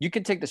 You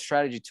can take the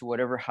strategy to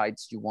whatever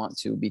heights you want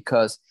to,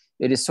 because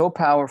it is so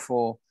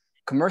powerful.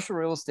 Commercial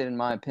real estate, in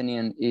my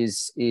opinion,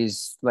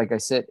 is like I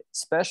said,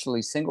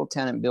 especially single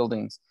tenant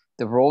buildings,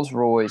 the Rolls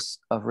Royce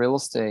of real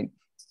estate.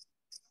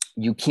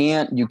 You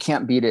can't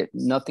beat it.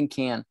 Nothing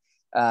can.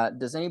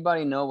 Does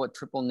anybody know what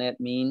triple net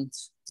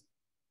means?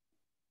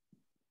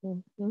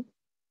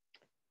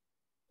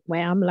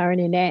 Well, I'm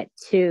learning that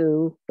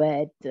too,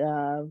 but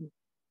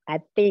I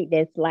think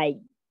that's like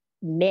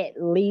net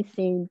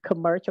leasing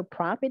commercial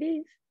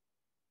properties.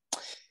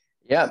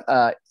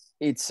 Yeah,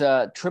 it's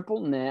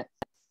triple net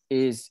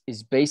is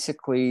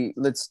basically,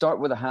 let's start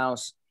with a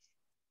house.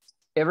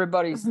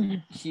 Everybody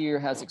here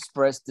has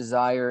expressed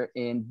desire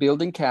in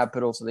building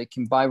capital so they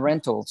can buy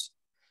rentals,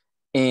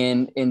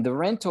 and the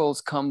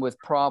rentals come with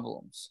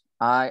problems.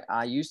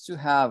 I used to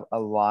have a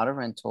lot of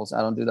rentals. I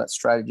don't do that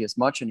strategy as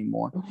much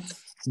anymore,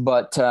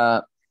 but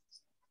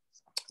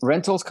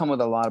rentals come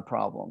with a lot of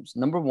problems.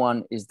 Number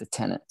one is the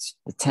tenants.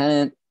 The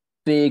tenant,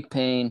 big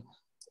pain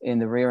in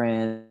the rear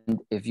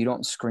end if you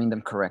don't screen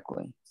them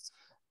correctly.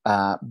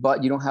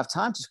 But you don't have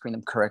time to screen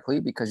them correctly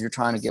because you're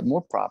trying to get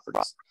more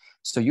properties.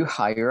 So you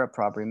hire a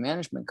property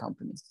management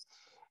company,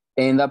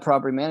 and that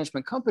property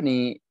management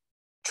company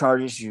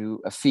charges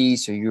you a fee.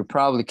 So you're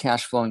probably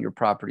cash flowing your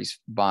properties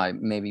by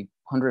maybe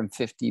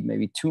 150,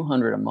 maybe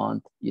 200 a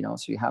month, you know,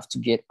 so you have to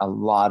get a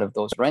lot of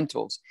those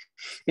rentals.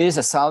 It is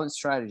a solid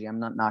strategy. I'm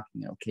not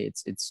knocking it. Okay.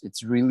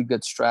 It's really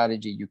good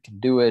strategy. You can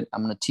do it.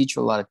 I'm going to teach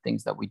you a lot of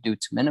things that we do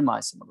to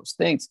minimize some of those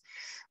things,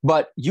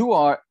 but you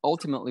are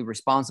ultimately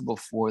responsible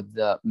for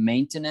the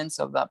maintenance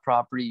of that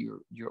property.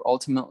 You're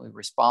ultimately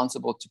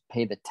responsible to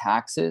pay the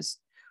taxes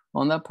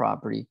on that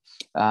property.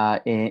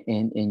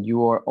 And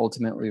you are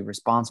ultimately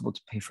responsible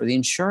to pay for the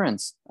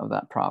insurance of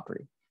that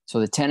property. So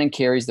the tenant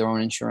carries their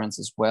own insurance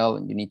as well,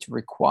 and you need to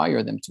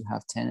require them to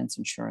have tenants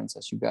insurance,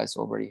 as you guys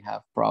already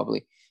have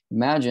probably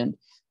imagined.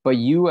 But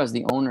you as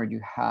the owner,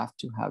 you have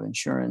to have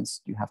insurance,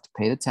 you have to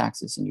pay the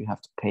taxes, and you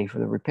have to pay for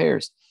the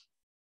repairs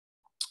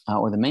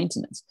or the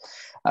maintenance,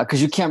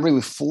 because you can't really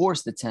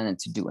force the tenant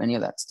to do any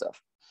of that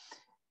stuff.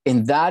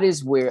 And that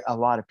is where a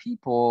lot of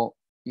people,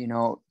 you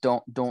know,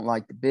 don't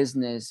like the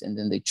business, and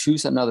then they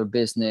choose another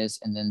business,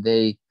 and then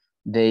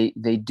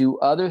they do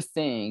other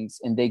things,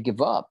 and they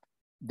give up.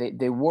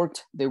 They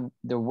worked their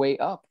way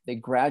up. They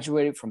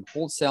graduated from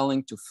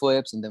wholesaling to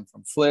flips, and then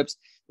from flips,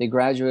 they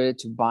graduated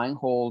to buying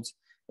holds.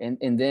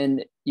 And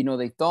then, you know,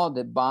 they thought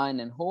that buying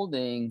and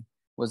holding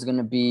was going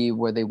to be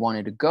where they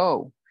wanted to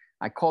go.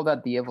 I call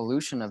that the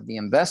evolution of the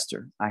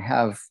investor. I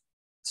have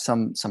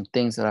some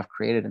things that I've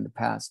created in the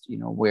past, you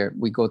know, where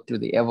we go through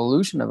the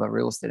evolution of a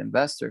real estate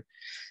investor.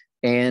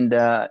 And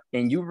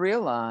you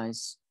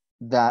realize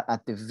that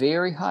at the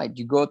very height,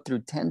 you go through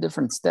 10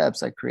 different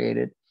steps I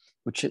created,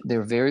 which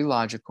they're very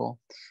logical.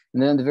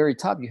 And then at the very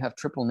top, you have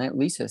triple net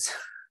leases.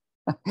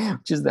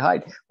 which is the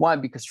height. Why?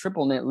 Because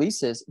triple net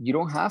leases, you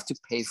don't have to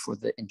pay for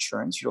the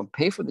insurance, you don't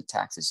pay for the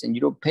taxes, and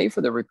you don't pay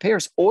for the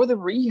repairs or the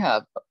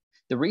rehab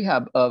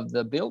of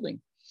the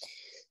building.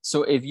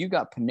 So if you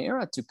got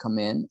Panera to come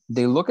in,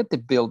 they look at the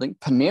building.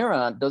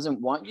 Panera doesn't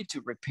want you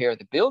to repair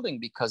the building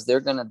because they're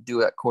going to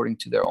do it according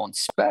to their own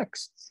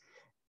specs.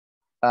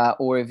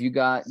 Or if you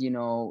got,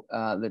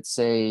 let's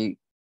say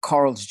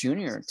Carl's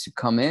Jr. to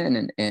come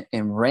in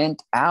and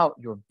rent out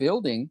your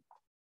building,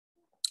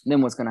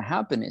 then what's going to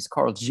happen is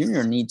Carl's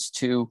Jr. needs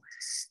to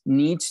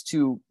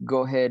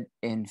go ahead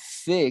and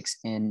fix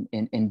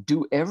and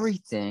do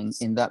everything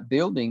in that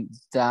building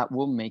that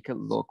will make it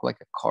look like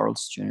a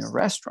Carl's Jr.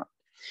 restaurant.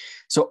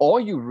 So all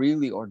you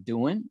really are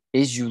doing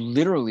is you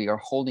literally are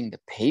holding the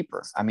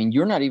paper. I mean,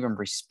 you're not even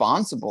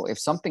responsible. If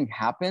something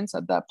happens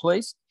at that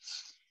place,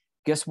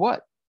 guess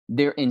what?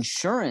 Their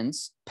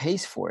insurance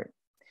pays for it.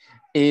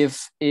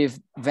 If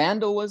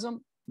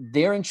vandalism,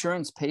 their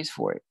insurance pays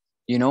for it.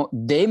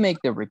 They make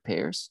the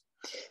repairs.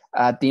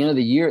 At the end of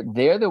the year,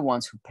 they're the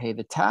ones who pay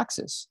the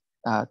taxes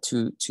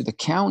to the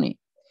county.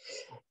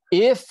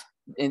 If,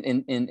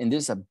 and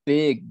this is a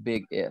big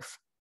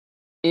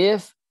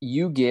if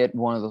you get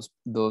one of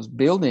those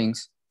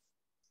buildings,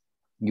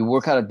 you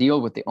work out a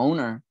deal with the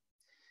owner,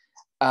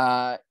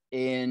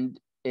 and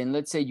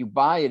let's say you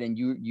buy it and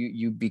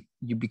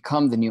you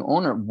become the new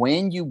owner.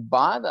 When you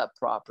buy that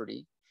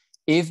property,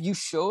 if you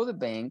show the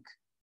bank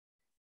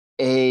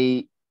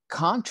a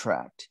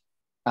contract,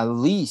 a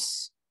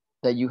lease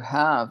that you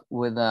have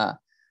with a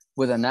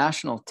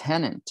national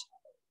tenant,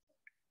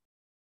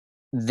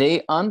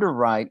 they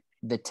underwrite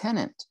the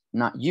tenant,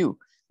 not you.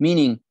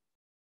 Meaning,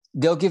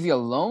 they'll give you a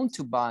loan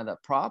to buy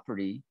that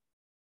property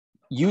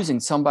using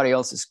somebody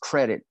else's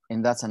credit,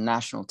 and that's a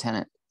national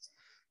tenant.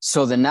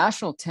 So the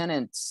national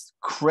tenant's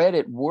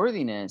credit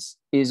worthiness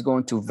is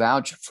going to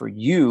vouch for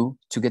you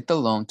to get the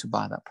loan to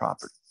buy that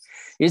property.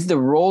 It's the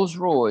Rolls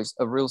Royce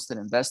of real estate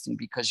investing,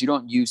 because you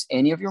don't use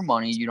any of your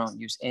money, you don't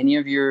use any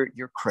of your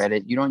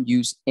credit, you don't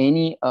use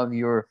any of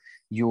your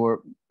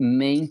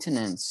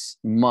maintenance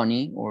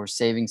money or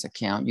savings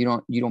account. You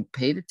don't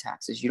pay the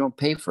taxes, you don't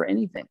pay for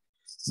anything.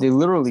 They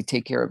literally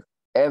take care of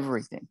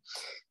everything.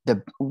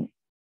 The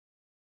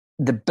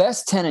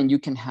best tenant you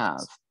can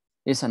have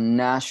is a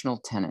national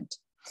tenant.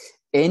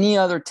 Any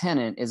other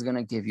tenant is going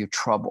to give you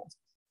trouble.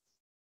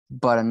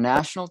 But a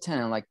national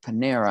tenant like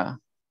Panera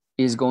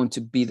is going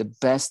to be the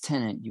best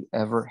tenant you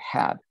ever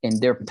had. And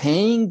they're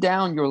paying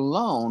down your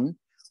loan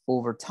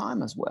over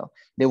time as well.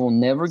 They will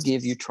never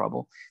give you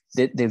trouble.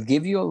 They'll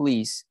give you a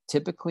lease.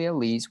 Typically a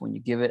lease, when you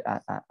give it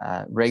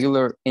a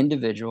regular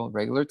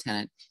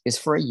tenant, is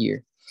for a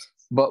year.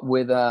 But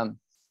with a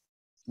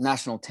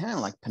national tenant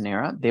like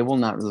Panera, they will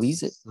not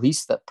lease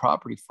that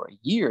property for a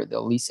year.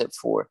 They'll lease it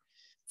for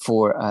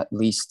at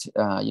least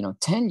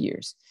 10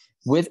 years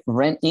with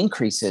rent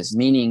increases,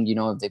 meaning,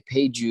 if they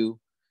paid you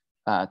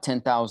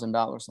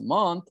 $10,000 a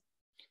month,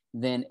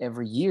 then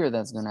every year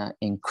that's going to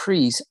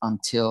increase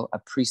until a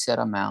preset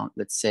amount,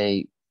 let's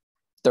say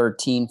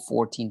 13,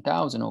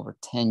 14,000 over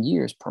 10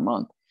 years per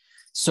month.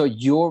 So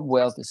your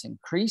wealth is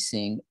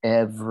increasing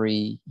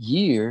every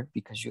year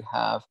because you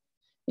have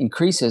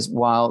increases,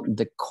 while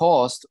the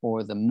cost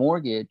or the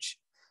mortgage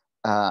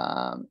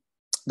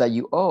that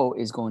you owe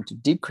is going to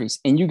decrease,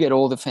 and you get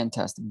all the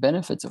fantastic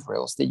benefits of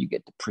real estate. You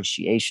get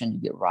depreciation, you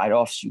get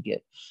write-offs, you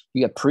get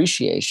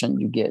appreciation,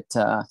 you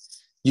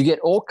get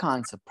all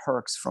kinds of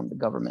perks from the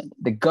government.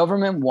 The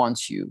government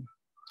wants you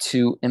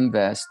to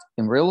invest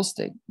in real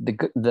estate.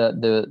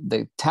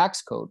 The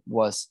tax code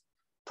was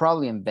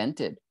probably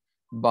invented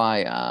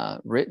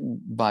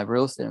written by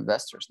real estate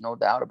investors, no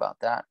doubt about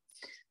that,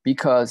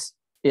 because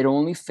it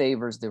only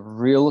favors the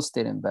real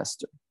estate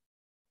investor.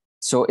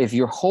 So if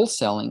you're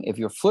wholesaling, if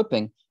you're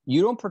flipping,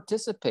 you don't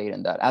participate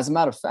in that. As a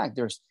matter of fact,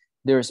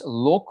 there's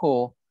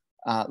local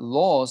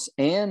laws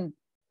and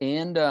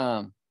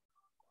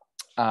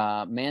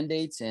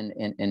mandates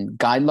and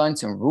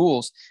guidelines and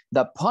rules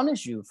that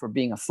punish you for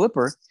being a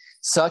flipper,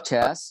 such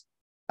as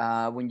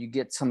when you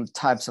get some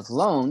types of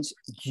loans,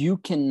 you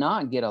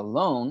cannot get a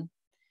loan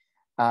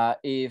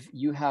if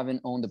you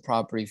haven't owned the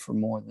property for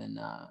more than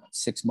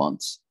 6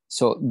 months.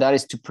 So that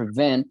is to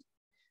prevent,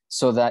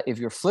 so that if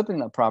you're flipping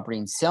that property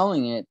and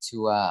selling it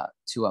to a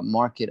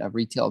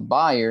retail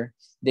buyer,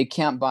 they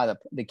can't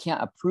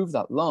approve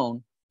that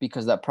loan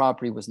because that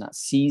property was not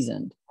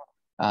seasoned.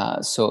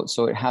 So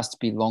it has to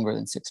be longer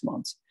than 6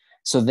 months.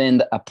 So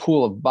then a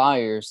pool of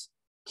buyers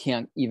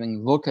can't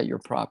even look at your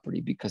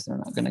property because they're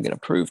not going to get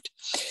approved.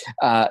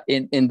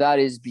 And that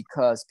is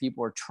because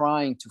people are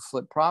trying to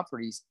flip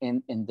properties,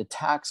 and the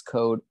tax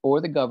code or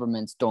the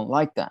governments don't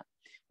like that.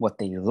 What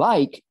they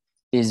like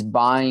is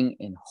buying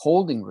and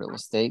holding real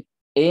estate.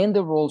 And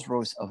the Rolls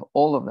Royce of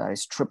all of that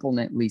is triple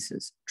net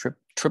leases.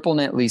 Triple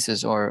net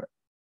leases are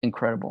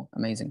incredible,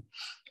 amazing.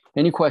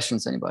 Any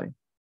questions, anybody?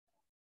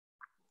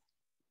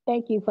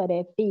 Thank you for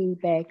that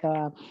feedback,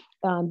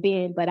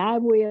 Ben. But I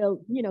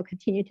will,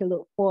 continue to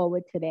look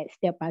forward to that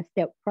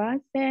step-by-step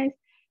process,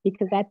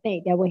 because I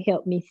think that will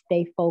help me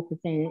stay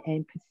focused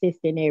and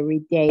persistent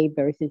every day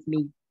versus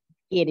me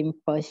getting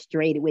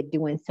frustrated with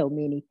doing so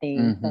many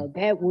things. So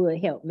that would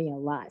help me a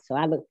lot. So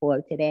I look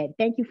forward to that.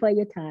 Thank you for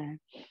your time.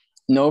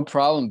 No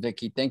problem,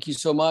 Vicky. Thank you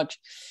so much.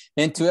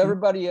 And to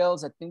everybody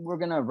else, I think we're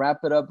going to wrap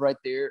it up right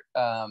there.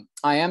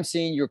 I am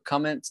seeing your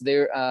comments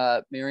there,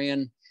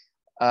 Marian.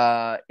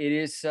 It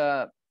is,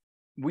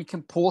 we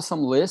can pull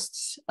some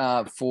lists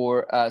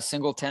for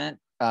single tenant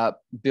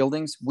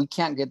buildings. We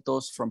can't get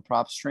those from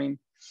PropStream.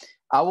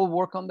 I will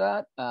work on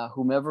that.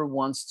 Whomever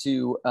wants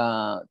to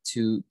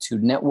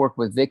network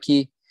with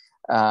Vicky,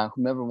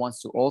 whomever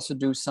wants to also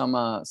do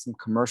some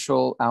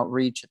commercial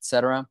outreach,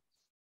 etc.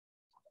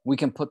 We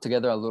can put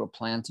together a little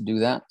plan to do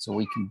that. So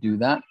we can do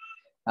that.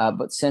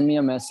 But send me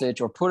a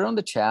message or put it on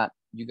the chat.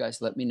 You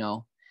guys let me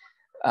know.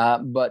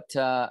 But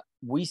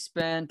we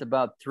spent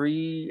about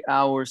 3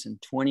 hours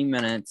and 20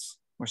 minutes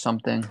or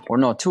something, or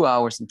no, 2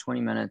 hours and 20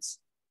 minutes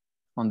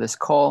on this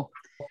call.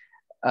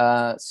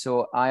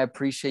 So I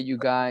appreciate you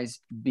guys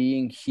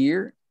being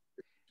here.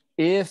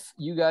 If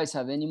you guys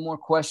have any more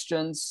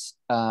questions,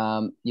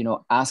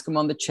 ask them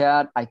on the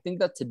chat. I think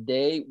that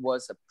today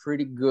was a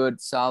pretty good,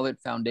 solid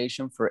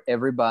foundation for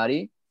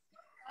everybody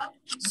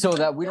so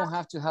that we don't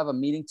have to have a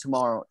meeting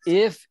tomorrow.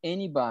 If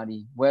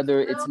anybody,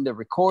 whether it's in the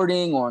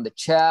recording or on the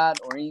chat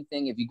or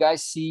anything, if you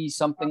guys see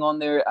something on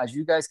there, as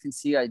you guys can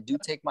see, I do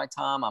take my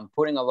time. I'm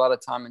putting a lot of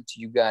time into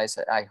you guys.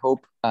 I hope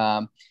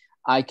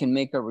I can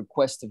make a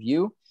request of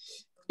you.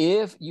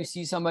 If you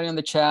see somebody on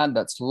the chat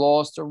that's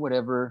lost or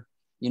whatever,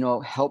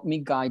 help me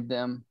guide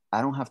them.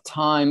 I don't have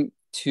time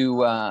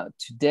to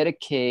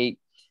dedicate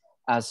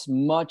as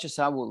much as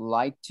I would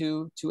like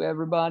to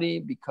everybody,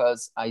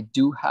 because I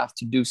do have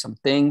to do some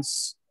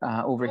things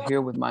over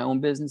here with my own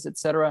business,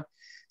 etc.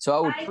 So I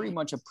would pretty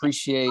much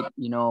appreciate,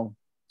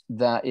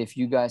 that if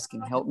you guys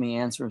can help me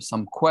answer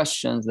some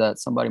questions that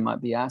somebody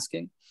might be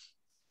asking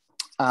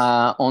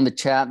on the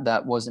chat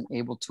that wasn't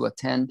able to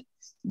attend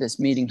this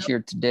meeting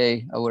here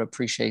today. I would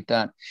appreciate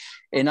that.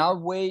 And I'll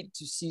wait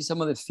to see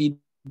some of the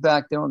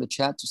feedback there on the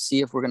chat to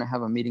see if we're going to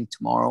have a meeting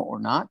tomorrow or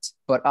not.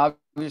 But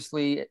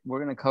obviously, we're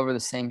going to cover the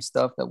same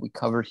stuff that we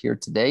covered here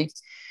today.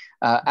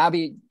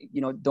 Abby,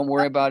 don't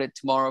worry about it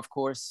tomorrow, of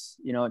course.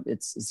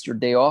 It's your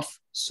day off.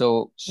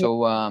 So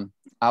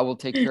I will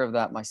take care of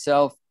that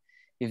myself.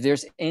 If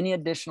there's any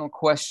additional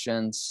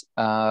questions,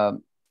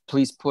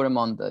 please put them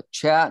on the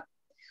chat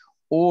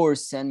or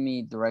send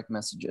me direct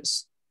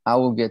messages. I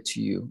will get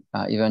to you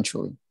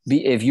eventually.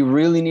 If you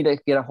really need to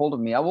get a hold of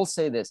me, I will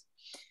say this.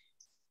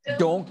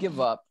 Don't give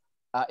up.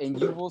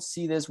 And you will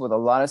see this with a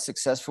lot of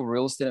successful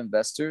real estate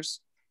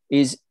investors,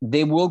 is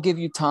they will give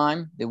you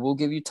time. They will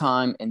give you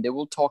time and they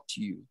will talk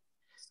to you.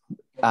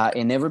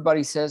 And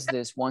everybody says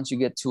this once you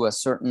get to a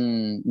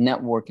certain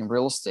network in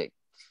real estate,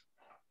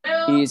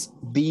 is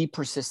be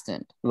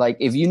persistent. Like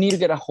if you need to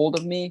get a hold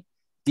of me,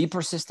 be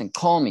persistent.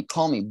 Call me,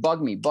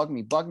 bug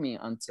me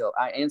until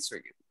I answer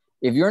you.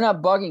 If you're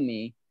not bugging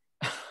me,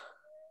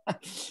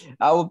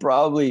 I will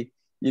probably,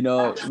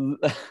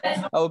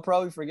 I will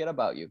probably forget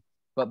about you.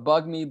 But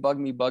bug me.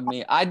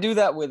 I do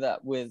that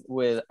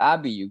with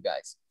Abby, you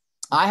guys.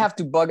 I have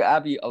to bug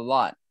Abby a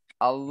lot.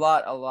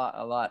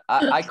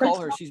 I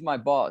call her, she's my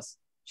boss.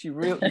 She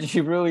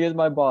really is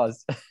my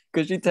boss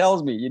because she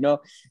tells me,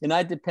 and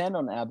I depend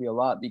on Abby a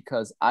lot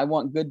because I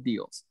want good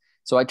deals.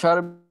 So I try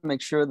to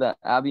make sure that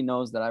Abby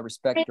knows that I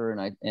respect her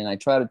and I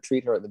try to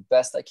treat her the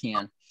best I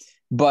can.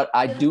 But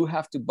I do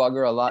have to bug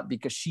her a lot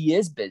because she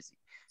is busy.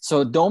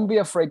 So don't be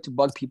afraid to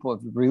bug people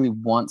if you really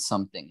want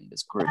something in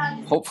this group.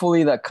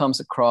 Hopefully that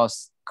comes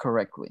across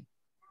correctly.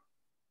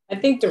 I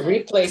think the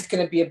replay is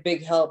going to be a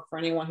big help for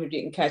anyone who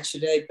didn't catch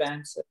today,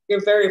 Ben. So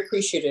you're very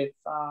appreciative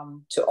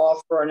to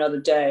offer another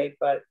day.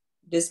 But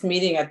this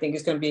meeting, I think,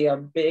 is going to be a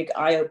big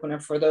eye-opener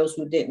for those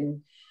who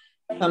didn't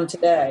come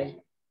today.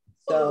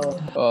 So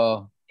it's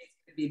going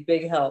to be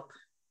big help.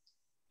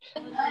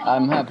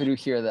 I'm happy to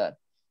hear that.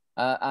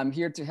 I'm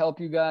here to help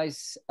you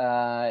guys,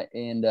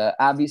 and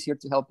Abby's here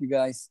to help you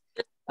guys.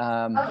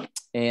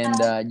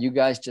 And you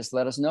guys just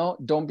let us know.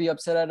 Don't be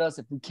upset at us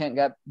if we can't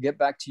get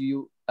back to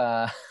you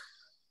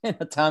in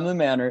a timely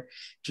manner.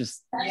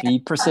 Just be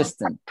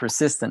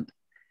persistent.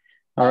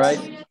 All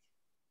right.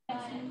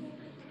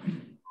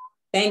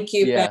 Thank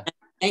you, Ben.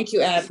 Thank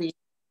you, Abby.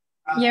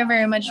 You're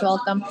very much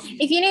welcome.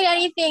 If you need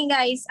anything,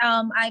 guys,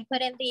 I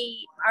put in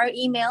our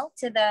email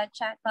to the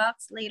chat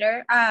box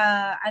later.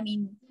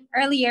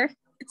 Earlier.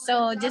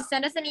 So just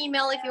send us an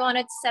email if you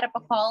wanted to set up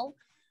a call.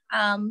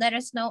 Let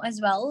us know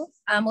as well.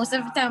 Most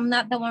of the time, I'm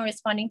not the one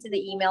responding to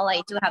the email.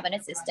 I do have an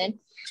assistant.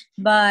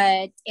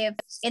 But if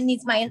it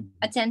needs my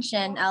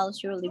attention, I'll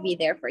surely be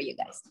there for you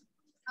guys.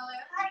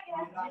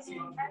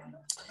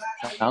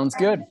 Sounds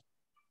good.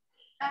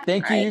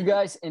 Thank you, you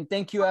guys. And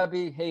thank you,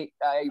 Abby. Hey,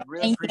 I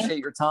really appreciate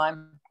your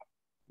time.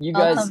 You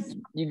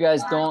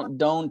guys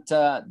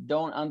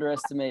don't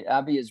underestimate.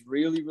 Abby is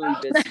really, really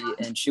busy.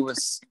 And she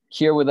was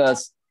here with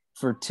us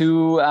for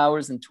 2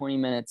 hours and 20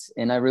 minutes.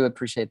 And I really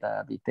appreciate that,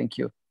 Abby. Thank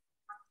you.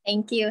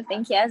 Thank you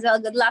as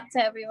well. Good luck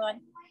to everyone.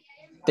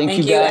 Thank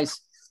you, guys.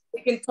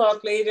 We can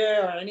talk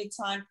later or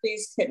anytime.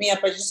 Please hit me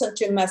up. I just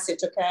sent you a message,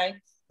 okay?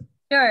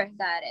 Sure,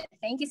 got it.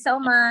 Thank you so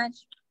much.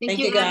 Thank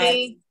you,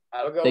 guys.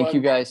 Have a good one. Thank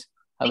you, guys.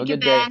 Have a good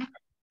day.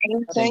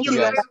 Thank you,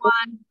 guys.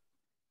 everyone.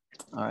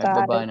 All right,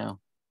 bye-bye now.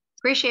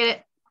 Appreciate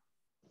it.